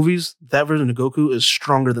in the movies, that version of Goku is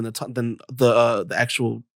stronger than the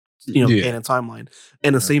actual canon timeline,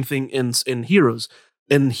 and the same thing in Heroes.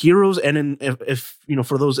 In Heroes, and in if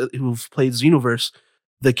for those who've played Xenoverse,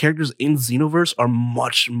 the characters in Xenoverse are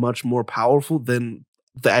much, much more powerful than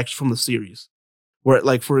the acts from the series. Where,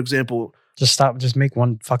 like, for example, Just stop. Just make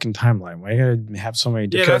one fucking timeline. Why you gotta have so many?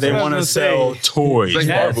 Yeah, Because that's they what I want to was gonna sell say. toys. Like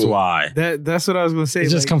That's Marvel. why. That's what I was gonna say. It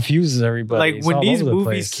just confuses everybody. like It's when all these over the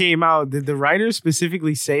movies place. came out, did the writers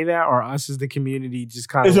specifically say that, or us as the community just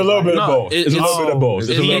kind of? It's a little bit of No, both. It's a little bit of both.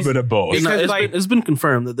 It's a little bit of both. Because, It's like- it's been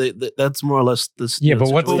confirmed that that's more or less this. Yeah, but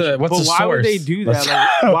what's situation. the what's But the why source? would they do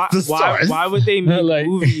that? Like, why would they make Like-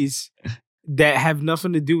 movies that have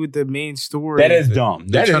nothing to do with the main story? That is dumb.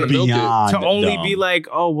 They're That trying is to milk it. beyond to only dumb. be like,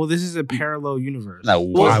 oh, well, this is a parallel universe. Like,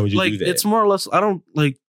 why would you like, do that? It's more or less. I don't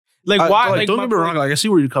like. Like, I- why? like, Like, don't get me wrong. Like, I see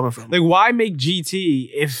where you're coming from. Like, why make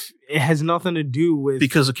GT if it has nothing to do with?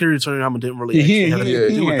 Because Akira Toriyama didn't really Yeah, actually have anything to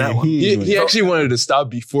he- do with that one. He actually wanted to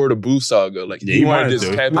stop before the Boo saga. Like Yeah, he he wanted wanted this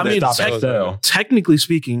to. happen. I mean, at tech- Excel. Technically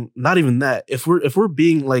speaking, not even that. If we're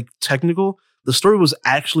being like technical, the story was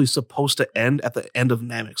actually supposed to end at the end of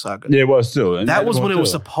Namek Saga. Yeah, it was too. And That was when it was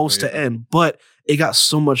too. supposed to Yeah. end, but it got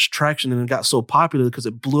so much traction and it got so popular because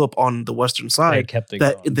it blew up on the Western They side kept it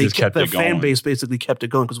that going. they Just kept the it fan going. base basically kept it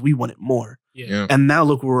going because we wanted more. Yeah. And now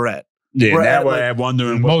look where we're at. Yeah, We're now at, we're like, at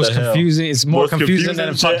wondering what Most the hell. confusing. It's more Most confusing than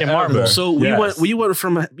confusing fucking shit Marvel. ever. So we went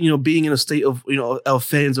from being in a state of of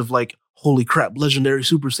fans of like, holy crap, legendary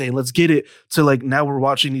Super Saiyan, let's get it, to like now we're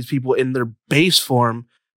watching these people in their base form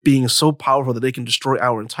being so powerful that they can destroy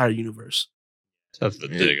our entire universe. That's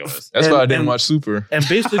ridiculous. That's And- why I didn't and- watch Super. And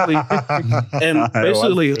basically, like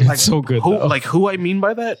so good. who, though. like who I mean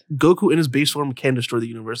by that, Goku in his base form can destroy the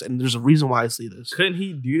universe, and there's a reason why I see this. couldn't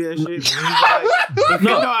he do that shit? When he was like,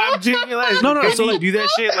 no, I'm genuinely like, No, couldn't so, he like- do that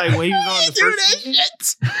shit like when he was on the first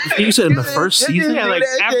season? You said in the first season, Yeah, like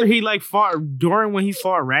after he like fought during when he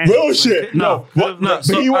fought Randy. Real Like, shit. No, what? no, But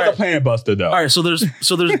so- he was alright. a Planet Buster though. All right, so there's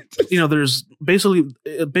there's basically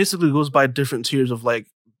it basically goes by different tiers of like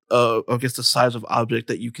I guess the size of object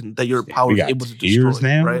that your power We is got able to tiers destroy.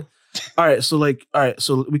 now? Right. All right,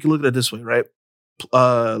 so we can look at it this way, right?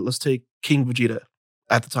 Let's take King Vegeta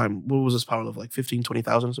at the time. What was his power level? Like 15,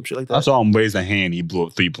 20,000, some shit like that. I saw him raise a hand. He blew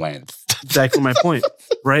up 3 planets. Exactly my point,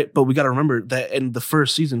 right? But we got to remember that in the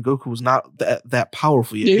first season, Goku was not that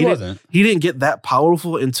powerful yet. Yeah, he didn't- wasn't. He didn't get that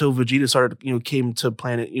powerful until Vegeta started, came to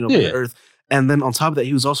planet Earth, and then on top of that,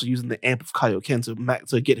 he was also using the amp of Kaioken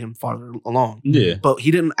to get him farther along. Yeah, But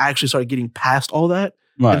he didn't actually start getting past all that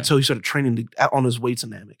right. until he started training on his way to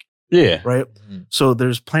Namek, Yeah, right? Mhm. So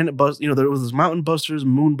there's Planet Bust, there was Mountain Busters,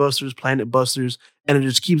 Moon Busters, Planet Busters, and it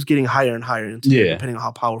just keeps getting higher and higher depending on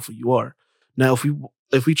how powerful you are. Now,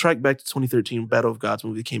 if we track back to 2013, Battle of Gods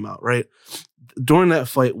movie came out, right? During that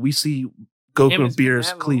fight, we see Goku Damn, and it's been Beerus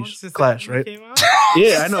that long since that clash, movie right? came out?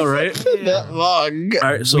 Yeah, I know, right? Yeah. All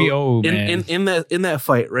right, so we owe, man. in that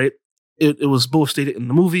fight, right? It was both stated in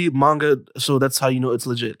the movie, manga, so that's how you know it's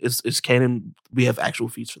legit. It's canon. We have actual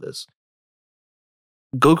feats for this.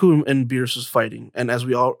 Goku and Beerus was fighting, and as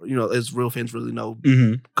we all, as real fans really know,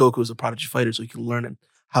 Mm-hmm. Goku is a prodigy fighter, so he can learn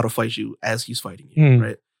how to fight you as he's fighting you, Mm.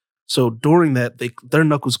 right? So during that, their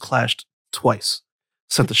knuckles clashed twice,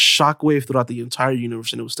 sent a shockwave throughout the entire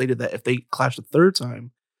universe, and it was stated that if they clashed a third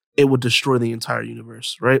time, it would destroy the entire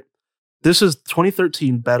universe, right? This is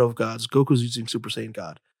 2013 Battle of Gods. Goku's using Super Saiyan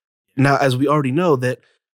God. Now, as we already know, that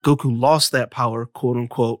Goku lost that power, quote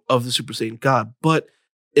unquote, of the Super Saiyan God, but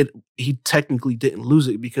he technically didn't lose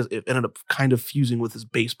it because it ended up kind of fusing with his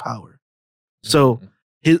base power. So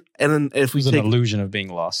and then if it we was an take illusion of being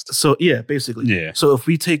lost. so yeah, basically. Yeah. So if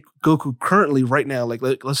we take Goku currently right now, like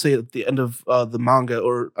let's say at the end of the manga,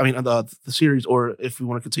 or I mean the series, or if we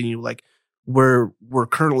want to continue like where we're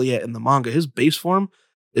currently at in the manga, his base form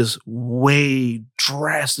is way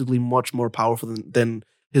drastically much more powerful than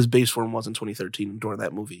his base form was in 2013 during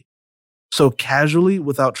that movie. So casually,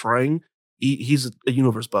 without trying, he's a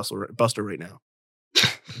universe buster right now.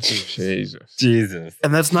 Jesus.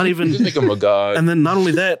 And that's not even. Just make him a god. And then not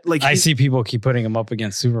only that, like I see people keep putting him up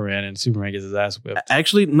against Superman, and Superman gets his ass whipped.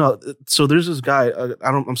 Actually, no. So there's this guy.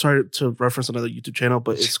 I'm sorry to reference another YouTube channel,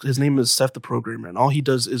 but his name is Seth the Programmer, and all he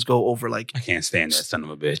does is go over like. I can't stand that son of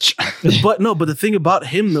a bitch. But the thing about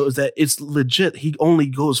him though is that it's legit. He only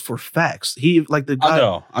goes for facts. He like the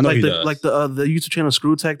guy. I know like he the does. like the YouTube channel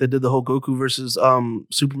Screw Attack that did the whole Goku versus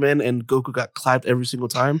Superman, and Goku got clapped every single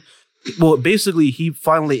time. Well, basically, he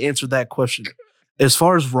finally answered that question. As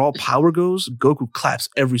far as raw power goes, Goku claps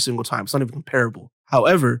every single time. It's not even comparable.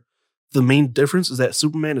 However, the main difference is that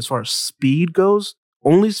Superman, as far as speed goes,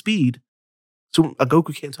 only speed,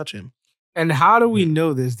 Goku can't touch him. And how do we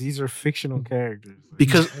know this? These are fictional characters.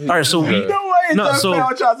 Because, all right, so we... No, so-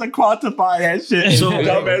 tries to quantify that shit. So-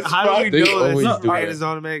 How do we They know that always do Superman that. is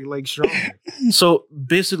automatic like strong? So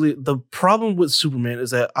basically, the problem with Superman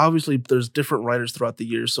is that obviously there's different writers throughout the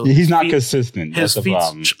years. So He's not feet- consistent. That's his the feats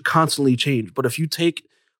problem. constantly change. But if you take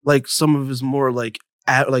like some of his more like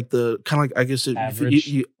like the kind of like I guess if Average?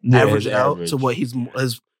 you Yeah, average it's it out average. to what his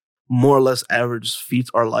more or less average feats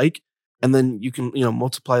are like, and then you can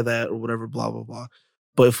multiply that or whatever, blah blah blah.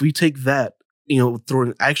 But if we take that, throw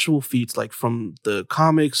in actual feats like from the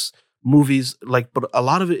comics, movies, like, but a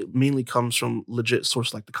lot of it mainly comes from legit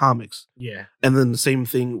source like the comics. Yeah. And then the same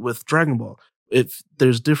thing with Dragon Ball. If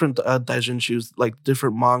there's different daijinshus, like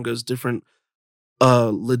different mangas, different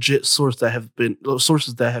legit sources that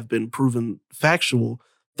have been proven factual,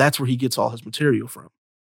 that's where he gets all his material from.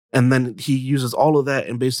 And then he uses all of that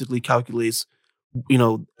and basically calculates,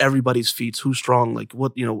 everybody's feats, who's strong, like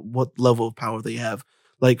what level of power they have.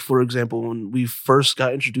 Like, for example, when we first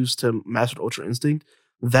got introduced to Mastered Ultra Instinct,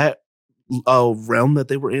 that realm that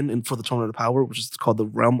they were in and for the Tournament of Power, which is called the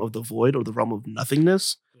Realm of the Void or the Realm of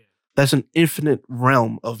Nothingness, that's an infinite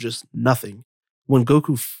realm of just nothing. When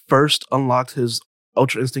Goku first unlocked his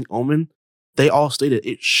Ultra Instinct Omen, they all stated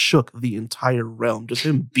it shook the entire realm. Just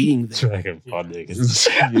him being there. Dragon Ball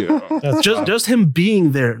niggas. That's Just him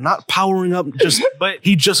being there, not powering up. But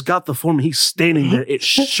he just got the form. He's standing there. It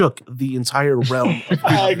shook the entire realm.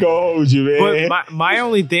 I go hold you, man. But my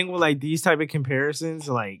only thing with like these type of comparisons,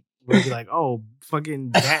 like where you're like, oh, fucking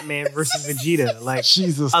Batman versus Vegeta, like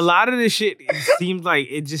Jesus. a lot of this shit it seems like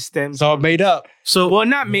it just stems. It's all made up. So Well,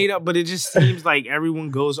 not made up, but it just seems like everyone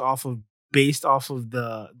goes based off of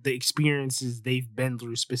the experiences they've been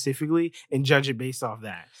through specifically and judge it based off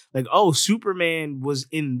that. Like, oh, Superman was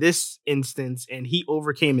in this instance and he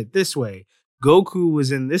overcame it this way. Goku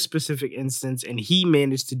was in this specific instance and he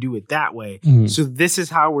managed to do it that way. Mhm. So this is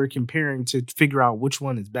how we're comparing to figure out which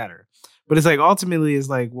one is better. But it's like ultimately it's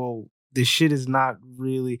like, well, this shit is not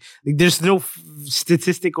really like there's no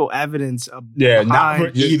statistical evidence of Yeah, not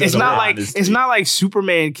behind- for either. it's of not them, like honestly. it's not like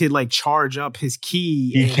Superman could like charge up his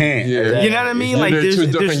key. He and- can't. Yeah. You know what I mean? Like They're there's two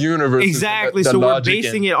different there's- universes. exactly. The So we're logic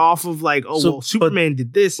basing and- it off of like, oh, So, well, Superman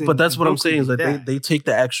did this. And but that's what I'm Goku saying is did like that. they take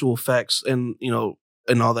the actual facts and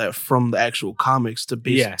and all that from the actual comics to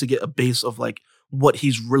to get a base of like what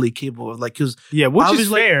he's really capable of. Like because yeah, which is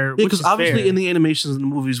obviously- fair. which because is obviously fair. in the animations and the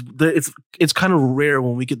movies, it's kind of rare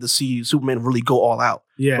when we get to see Superman really go all out,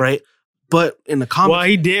 yeah. right? But in the comics, Well,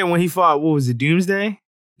 he did when he fought. What was it? Doomsday?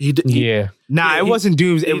 he did. Yeah. Nah, Yeah, it he- wasn't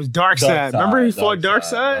Doomsday. It was Darkseid. Remember he fought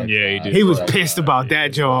Darkseid? Yeah, he did. He was pissed about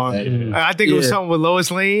that, John. I think it was Yeah. something with Lois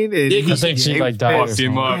Lane. And Yeah, I think she he like was died. or pissed. Fucked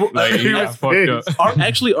him something. up. Like, he He got was fucked up. pissed.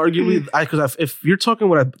 Actually, arguably, because if you're talking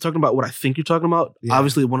about what I think you're talking about, Yeah.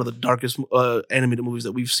 obviously one of the darkest animated movies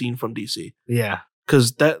that we've seen from DC. Yeah.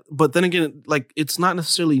 But then again, like it's not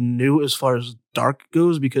necessarily new as far as dark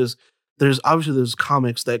goes because there's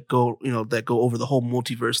comics that go over the whole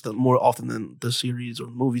multiverse that more often than the series or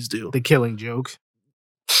movies do. The Killing Joke.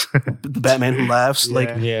 The Batman Who Laughs, Yeah. like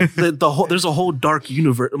Yeah. the whole there's a whole dark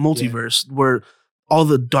multiverse where all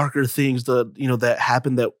the darker things that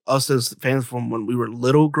happened that us as fans from when we were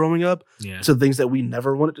little growing up Yeah. to things that we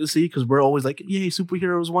never wanted to see because we're always like, yay,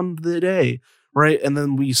 superheroes won the day, right? And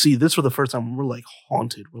then we see this for the first time and we're like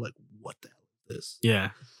haunted. We're like, what the hell is this? Yeah.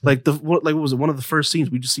 Like what was it? One of the first scenes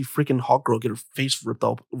we just see freaking Hawk Girl get her face ripped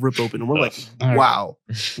open, and we're like, All right. wow.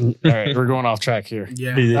 All right, we're going off track here.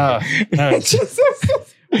 Yeah. All right.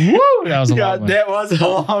 Woo! That was a long one. that was a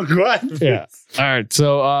long one. Yeah. All right.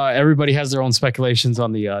 So everybody has their own speculations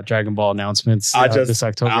on the Dragon Ball announcements this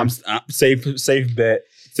October. I'm safe bet.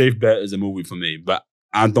 Safe bet is a movie for me, but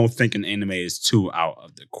I don't think an anime is too out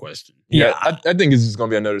of the question. Yeah, I think it's just gonna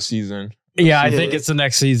be another season. yeah, I Yeah. think it's the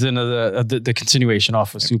next season of the continuation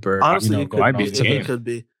off of Super. Honestly, going might be on the to game. It could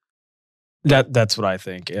be. That's what I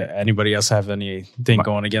think. Anybody else have anything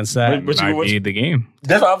going against that? But- Might be the game.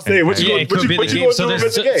 That's what I'm saying. What you Yeah, going it could be the game.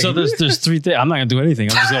 So there's three things. I'm not gonna do anything.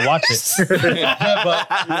 I'm just gonna watch it.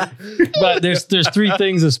 but there's three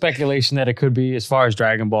things of speculation that it could be as far as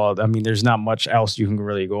Dragon Ball. I mean, there's not much else you can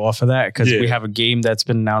really go off of that because we have a game that's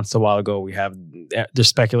been announced a while ago. We have there's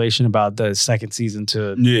speculation about the second season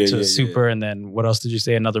to Super, and then what else did you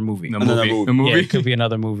say? Another movie. Another movie. The movie. Yeah, it could be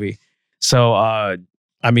another movie. So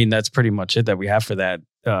I mean, that's pretty much it that we have for that.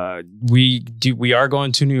 We are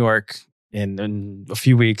going to New York in a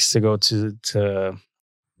few weeks to go to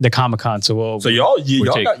the Comic-Con. So y'all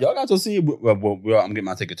take- got to see it. Well, I'm getting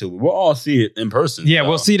my ticket too. We'll all see it in person. yeah, so.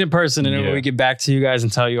 we'll see it in person, and then Yeah. we get back to you guys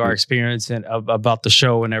and tell you our experience and about the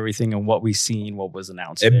show and everything and what we seen, what was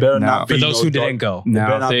announced. It there. better Now, not be For those no who dark, didn't go. It better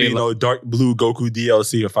Now, not if be they, no dark blue Goku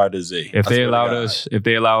DLC or Fighter Z. if I they swear to allowed God.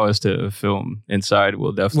 us to film inside,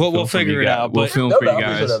 we'll definitely We'll film for figure you it guys. out, We'll but- film No, for but you I'm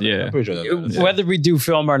pretty guys. sure that- Yeah. I'm pretty sure that- Whether we do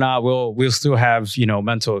film or not, we'll still have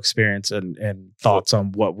mental experience and thoughts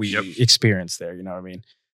on what we experienced there. You know what I mean?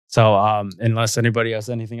 So unless anybody has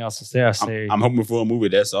anything else to say, I say I'm hoping for a movie.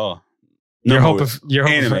 That's all. No, You're hoping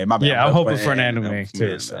anime. for, My bad. yeah, I'm hoping for an anime anime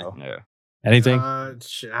too. So Yeah. anything?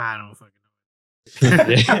 Shit, I don't fucking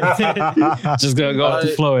Just gonna go with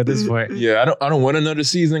the flow at this point. Yeah, I don't want another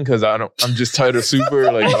season because I'm just tired of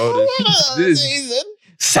Super. Like all this.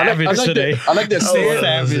 Savage I like today. I like that sand.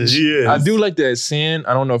 Savage. Yes. I do like that sand.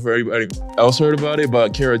 I don't know if everybody else heard about it,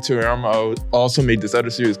 but Kara Toriyama also made this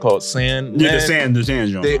other series called Sand. Yeah, the sand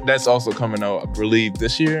joint. That's also coming out, I believe,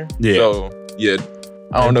 this year. Yeah. So yeah,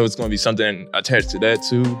 I don't know if it's gonna be something attached to that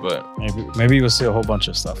too, but Maybe we'll see a whole bunch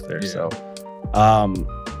of stuff there. Yeah. So,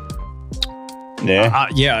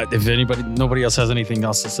 Yeah. If nobody else has anything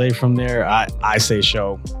else to say from there, I say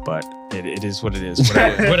show, but it is what it is.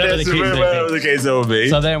 Whatever the case may be. Whatever the case will be.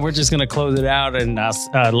 So then we're just gonna close it out and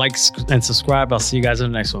like and subscribe. I'll see you guys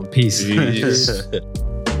in the next one. Peace. Peace.